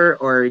transfer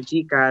or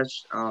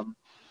GCash.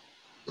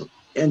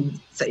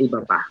 And sa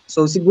iba pa.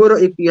 So siguro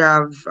if you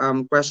have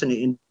question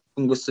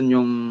kung gusto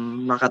nyong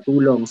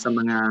makatulong sa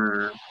mga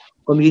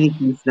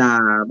communities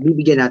na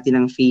bibigyan natin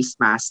ng face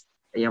mask,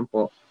 ayan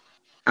po,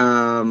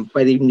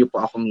 pwede niyo po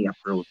akong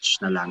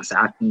i-approach na lang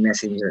sa aking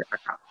messenger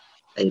account.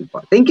 Ayun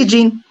po. Thank you,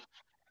 Jean.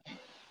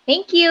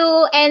 Thank you.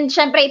 And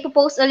syempre,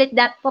 ipopost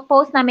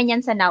namin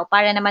yan sa Now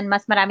para naman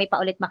mas marami pa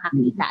ulit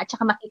makakita at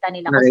saka makita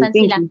nila kung saan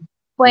sila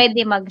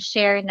pwede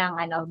mag-share ng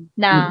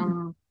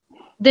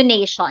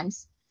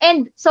donations.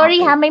 And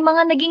sorry may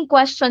mga naging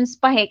questions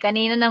pa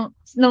kanina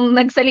nung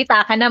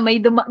nagsalita ka na may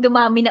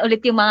dumami na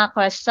ulit yung mga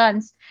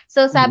questions.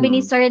 So sabi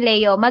ni Sir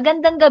Leo,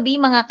 magandang gabi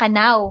mga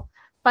kanaw.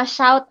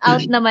 Pa-shout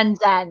out naman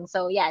dyan.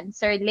 So yan,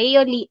 Sir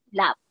Leo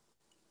Lap.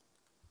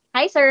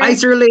 Hi Sir. Hi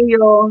Sir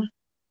Leo.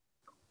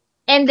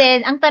 And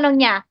then, ang tanong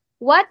niya,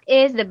 what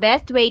is the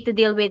best way to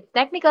deal with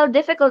technical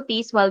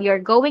difficulties while you're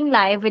going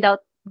live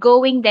without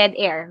going dead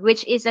air,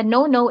 which is a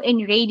no-no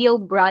in radio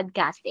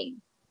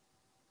broadcasting?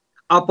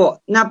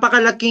 Opo,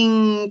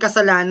 napakalaking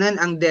kasalanan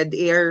ang dead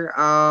air.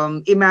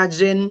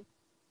 Imagine,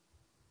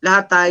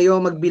 lahat tayo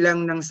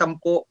magbilang ng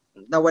 10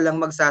 na walang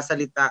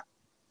magsasalita.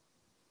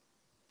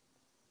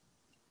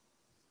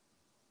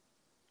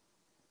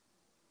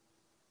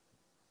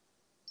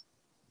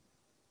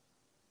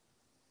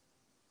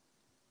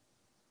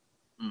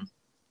 Hmm.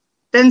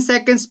 10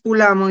 seconds po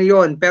lamang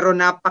yon, pero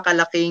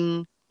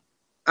napakalaking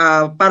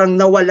parang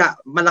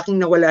malaking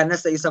nawala na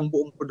sa isang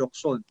buong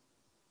produksyon.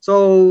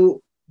 So,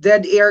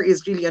 dead air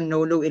is really a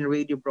no-no in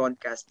radio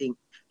broadcasting.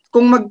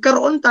 Kung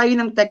magkaroon tayo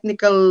ng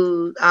technical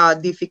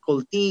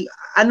difficulty,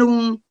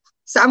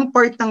 saang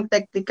part ng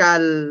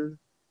technical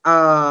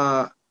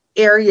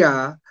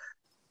area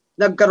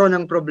nagkaroon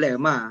ng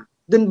problema?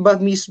 Doon ba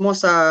mismo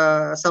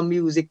sa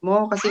music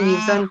mo? Kasi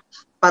minsan,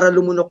 para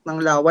lumunok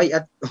ng laway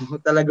at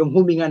talagang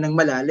huminga ng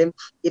malalim,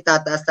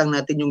 itataas lang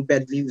natin yung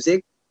bed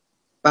music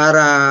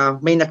para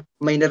may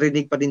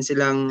narinig pa din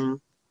silang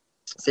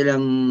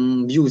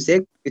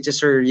music, which is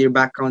your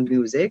background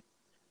music.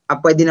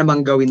 Pwede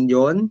namang gawin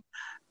yon.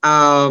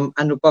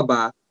 Ano pa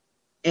ba?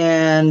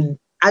 And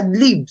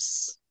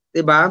ad-libs,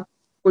 diba?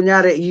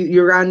 Kunyari,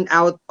 you run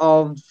out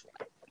of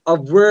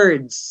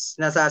words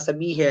na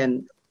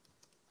sasabihin,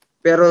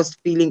 pero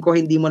feeling ko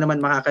hindi mo naman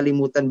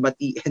makakalimutan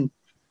batiin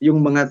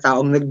yung mga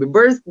taong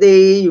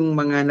nagbe-birthday, yung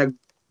mga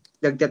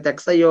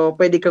nagte-text sa'yo,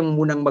 pwede kang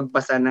munang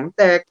magbasa ng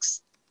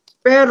text,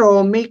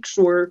 pero make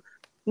sure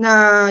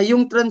na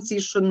yung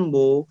transition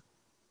mo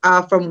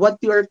from what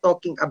you are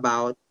talking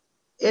about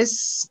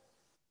is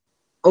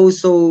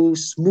also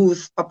smooth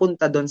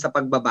papunta doon sa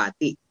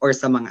pagbabati or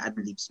sa mga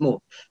adlibs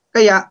mo.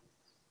 Kaya,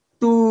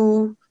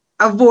 to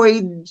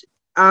avoid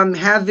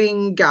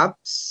having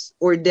gaps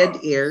or dead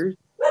air,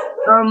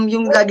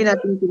 yung lagi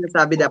natin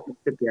sinasabi, dapat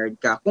prepared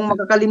ka. Kung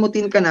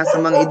makakalimutin ka na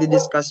sa mga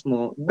i-discuss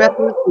mo,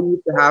 better for you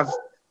to have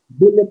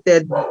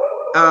bulleted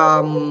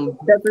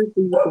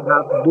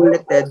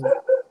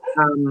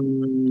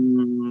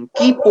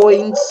key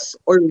points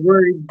or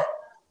words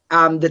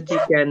that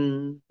you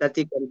can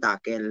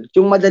tackle.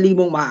 Yung madali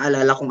mong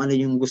maaalala kung ano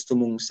yung gusto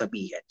mong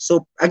sabihin.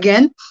 So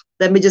again,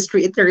 let me just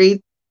reiterate,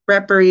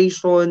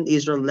 preparation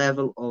is your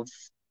level of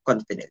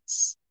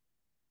confidence.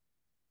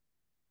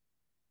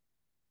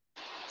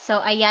 So,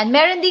 ayan.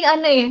 Meron ding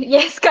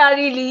yes,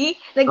 Carrie Lee.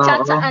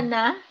 Nagtsatsaan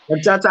na.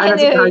 Nagtsatsaan na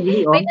si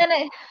Carrie Lee,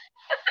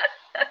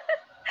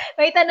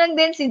 May tanong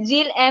din si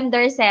Jill M.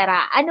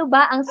 Darcera. Ano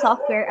ba ang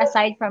software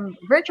aside from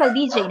virtual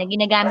DJ na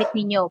ginagamit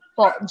ninyo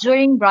po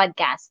during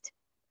broadcast?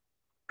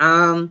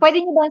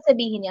 Pwede nyo ba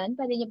sabihin yan?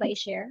 Pwede nyo ba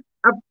i-share?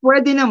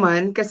 Pwede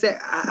naman kasi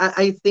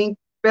I think,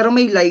 pero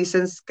may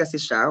license kasi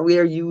siya.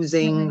 We are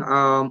using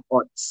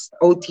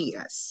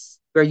OTS.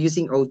 We're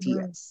using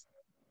OTS.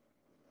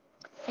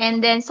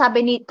 And then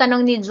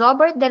tanong ni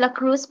Robert de la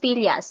Cruz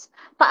Pillas,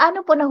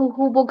 paano po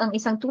nahuhubog ang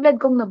isang tulad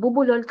kong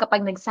nabubulol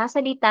kapag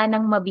nagsasalita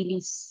ng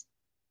mabilis?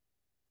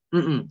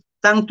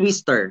 Tongue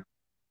twister.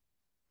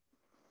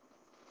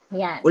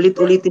 Yan.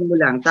 Ulit-ulitin mo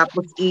lang,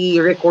 tapos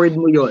i-record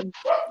mo yon.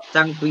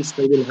 Tongue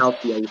twister will help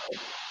you.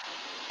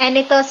 And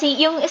ito,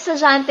 yung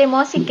estudyante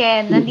mo, si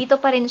Ken, nandito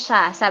pa rin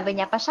siya. Sabi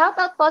niya,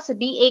 pa-shoutout po sa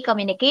BA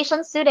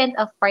Communication student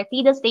of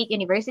Partido State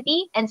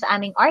University and sa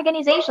aming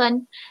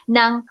organization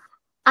ng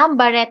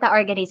Ambareta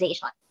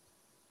Organization.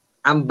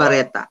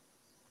 Ambareta.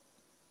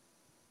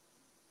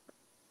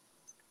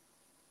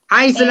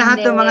 Hi sa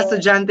lahat ng mga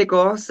estudyante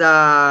ko sa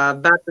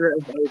Bachelor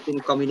of Arts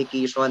in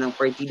Communication ng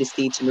Partido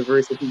State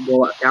University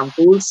Goa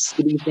Campus.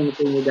 Good evening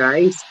to you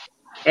guys.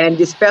 And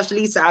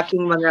especially sa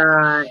aking mga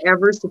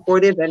ever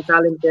supportive and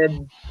talented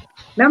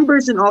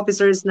members and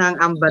officers ng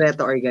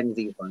Ambareta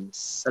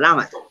Organizations.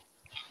 Salamat.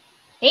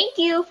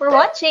 Thank you for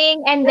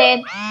watching. And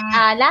then,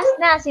 last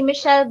na, si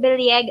Michelle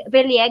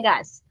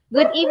Villegas.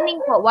 Good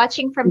evening po,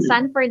 watching from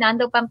San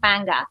Fernando,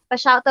 Pampanga.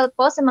 Pa-shoutout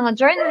po sa mga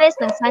journalists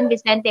ng San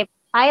Vicente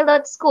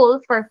Pilot School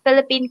for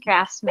Philippine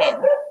Craftsmen.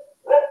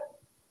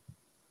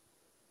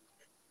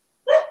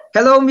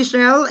 Hello,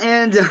 Michelle,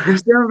 and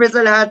siyempre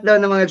sa lahat daw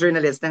ng mga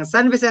journalists ng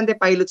San Vicente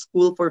Pilot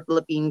School for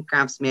Philippine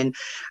Craftsmen.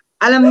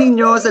 Alam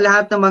niyo sa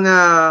lahat ng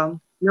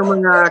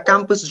mga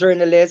campus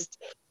journalists,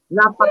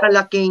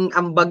 napakalaking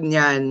ambag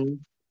niyan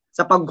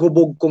sa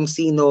paghubog kung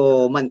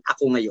sino man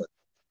ako ngayon.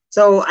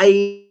 So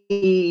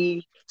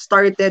I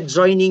started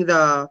joining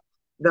the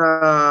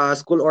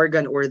school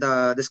organ or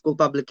the school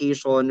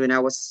publication when I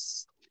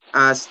was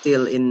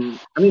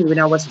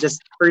when I was just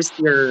first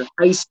year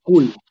high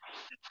school.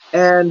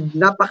 And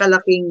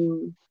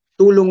napakalaking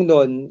tulong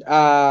nun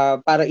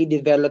para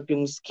i-develop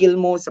yung skill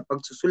mo sa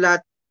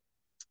pagsusulat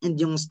and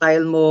yung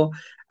style mo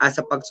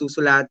sa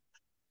pagsusulat.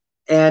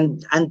 And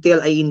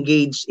until I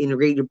engaged in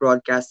radio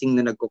broadcasting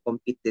na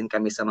nagko-compete din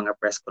kami sa mga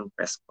press con.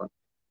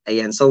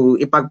 Ayan, so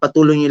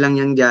ipagpatuloy nyo lang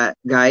yan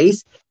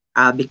guys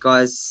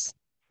because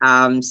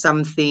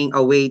something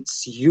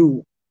awaits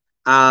you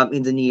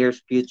in the near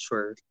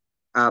future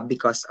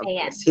because of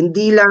this.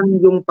 Hindi lang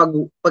yung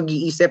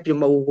pag-iisip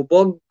yung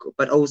mahuhubog,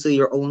 but also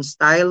your own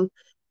style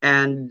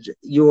and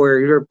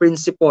your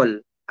principle.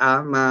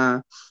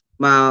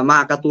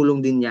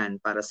 Makakatulong din yan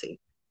para sa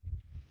inyo.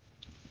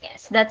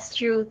 Yes, that's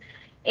true.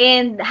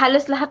 And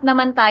halos lahat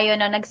naman tayo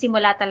na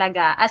nagsimula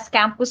talaga as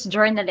campus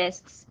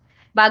journalists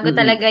bago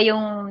talaga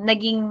yung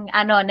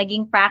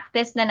naging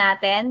practice na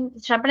natin.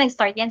 Syempre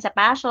nag-start yan sa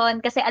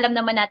passion kasi alam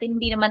naman natin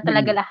hindi naman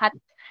talaga lahat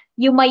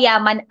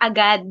yumayaman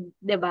agad,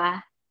 'di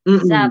ba?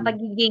 Sa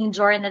pagiging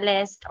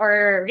journalist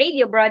or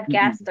radio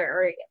broadcaster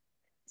or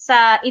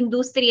sa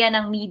industriya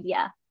ng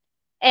media.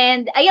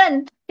 And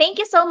ayun, thank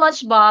you so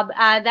much, Bob.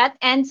 That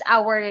ends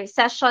our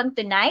session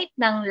tonight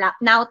ng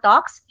Now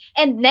Talks.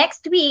 And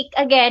next week,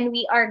 again,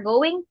 we are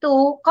going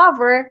to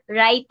cover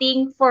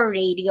writing for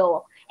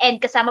radio. And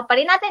kasama pa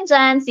rin natin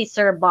dyan si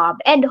Sir Bob.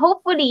 And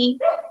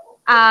hopefully,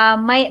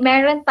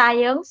 meron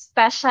tayong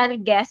special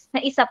guest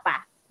na isa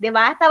pa.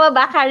 Diba? Tama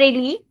ba,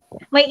 Kareli?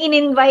 May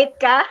in-invite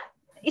ka?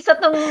 Isa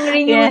tong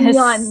reunion.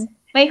 Yes.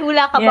 May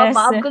hula ka ba,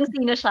 Bob, kung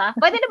sino siya?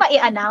 Pwede na ba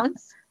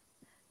i-announce?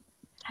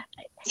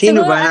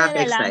 Sino ba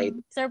nakaka-excite?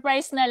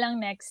 Surprise na lang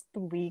next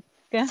week.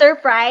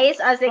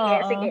 Surprise?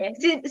 Sige.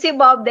 Si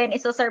Bob din,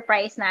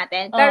 iso-surprise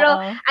natin. Pero,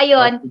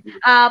 ayun,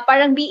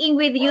 parang being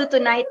with you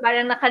tonight,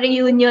 parang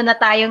naka-reunion na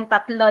tayong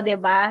tatlo,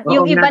 diba?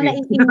 Yung iba na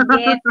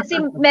iingit.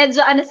 Kasi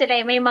medyo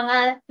sila, may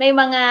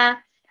mga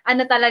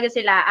talaga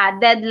sila,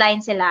 deadline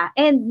sila.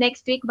 And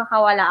next week,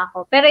 baka wala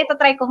ako. Pero ito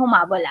try ko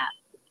humabol.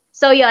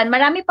 So yun,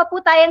 marami pa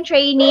po tayong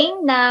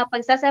training na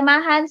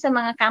pagsasamahan sa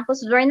mga campus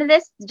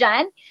journalists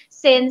dyan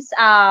since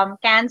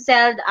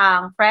canceled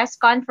ang press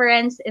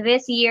conference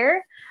this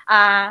year.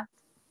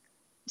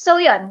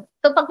 So yun,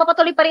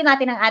 pagpapatuloy pa rin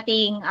natin ang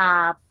ating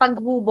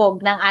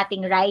paghubog ng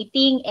ating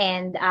writing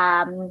and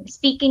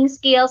speaking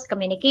skills,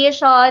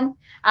 communication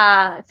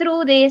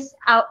through this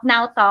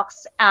Now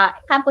Talks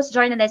Campus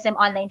Journalism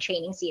Online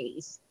Training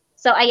Series.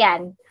 So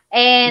ayan.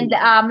 And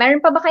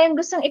meron pa ba kayong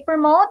gustong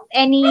i-promote?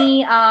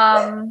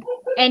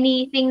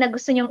 Anything na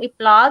gusto nyong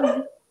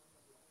i-plug?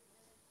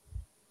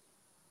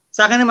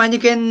 Sa akin naman,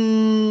 you can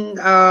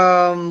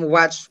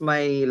watch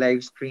my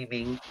live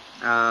streaming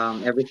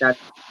every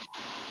Saturday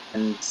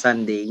and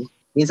Sunday.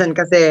 Minsan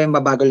kasi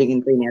mabagal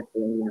yung internet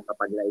yung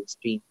kapag live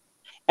stream.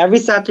 Every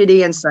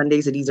Saturday and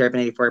Sunday sa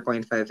DZRP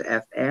 94.5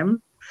 FM.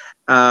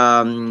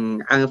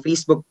 Ang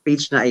Facebook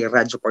page na ay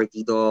Radyo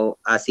Partido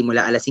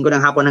simula alas 5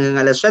 ng hapon hanggang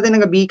alas 7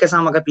 ng gabi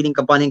kasama magapiling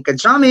kapaning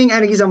ka-jamming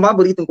ay nag-isang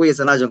mabulitong kuya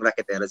sa Radyong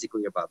Raketera, si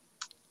Kuya Bob.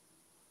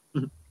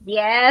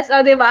 Yes,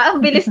 diba?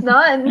 Ang bilis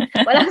nun.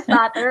 Walang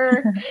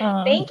stutter.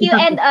 Thank you.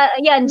 And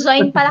yan,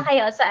 join pala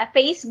kayo sa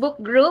Facebook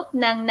group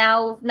ng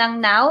Now,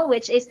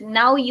 which is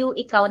Now You,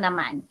 Ikaw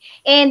Naman.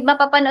 And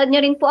mapapanood nyo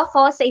rin po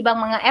ako sa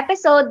ibang mga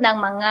episode ng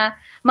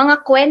mga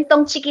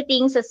kwentong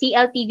chikiting sa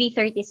CLTV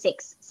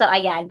 36. So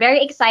ayan,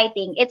 very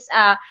exciting. It's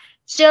a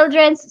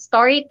children's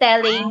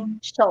storytelling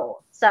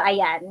show. So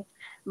ayan.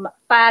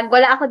 Pag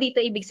wala ako dito,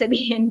 ibig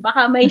sabihin,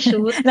 baka may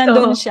shoot.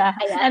 Nandun siya.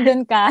 Ayan.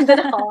 Nandun ka.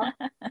 Nandun ako.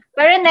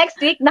 Pero next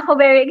week,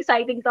 very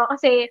exciting to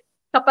kasi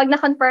kapag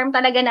na-confirm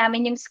talaga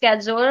namin yung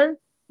schedule,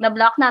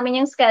 na-block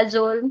namin yung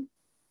schedule,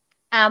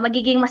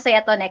 magiging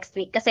masaya to next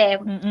week kasi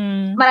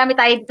marami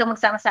tayo dito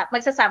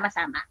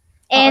magsasama-sama.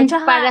 And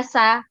para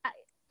sa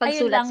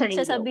pagsulat sa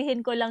radio. Sasabihin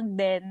ko lang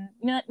din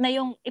na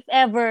yung, if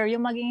ever,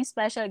 yung maging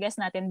special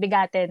guest natin,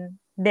 bigatin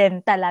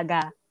din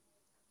talaga.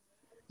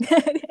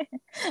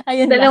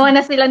 Ayun dalawa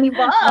na sila ni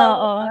Bob.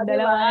 Oo,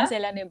 dalawa na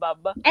sila ni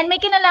Bob. And may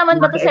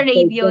kinalaman ba to sa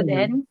radio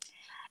din?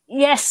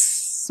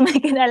 Yes, may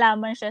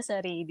kinalaman siya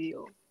sa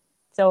radio.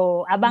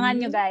 So,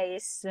 abangan nyo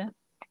guys.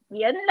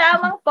 Yan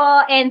lamang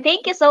po. And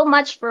thank you so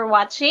much for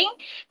watching.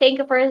 Thank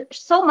you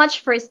so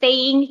much for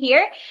staying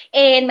here.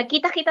 And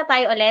magkita-kita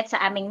tayo ulit sa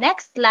aming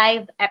next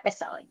live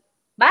episode.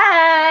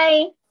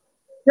 Bye!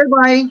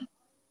 Goodbye!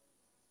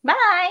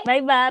 Bye!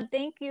 Bye, Bob.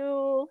 Thank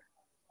you.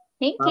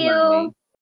 Thank you.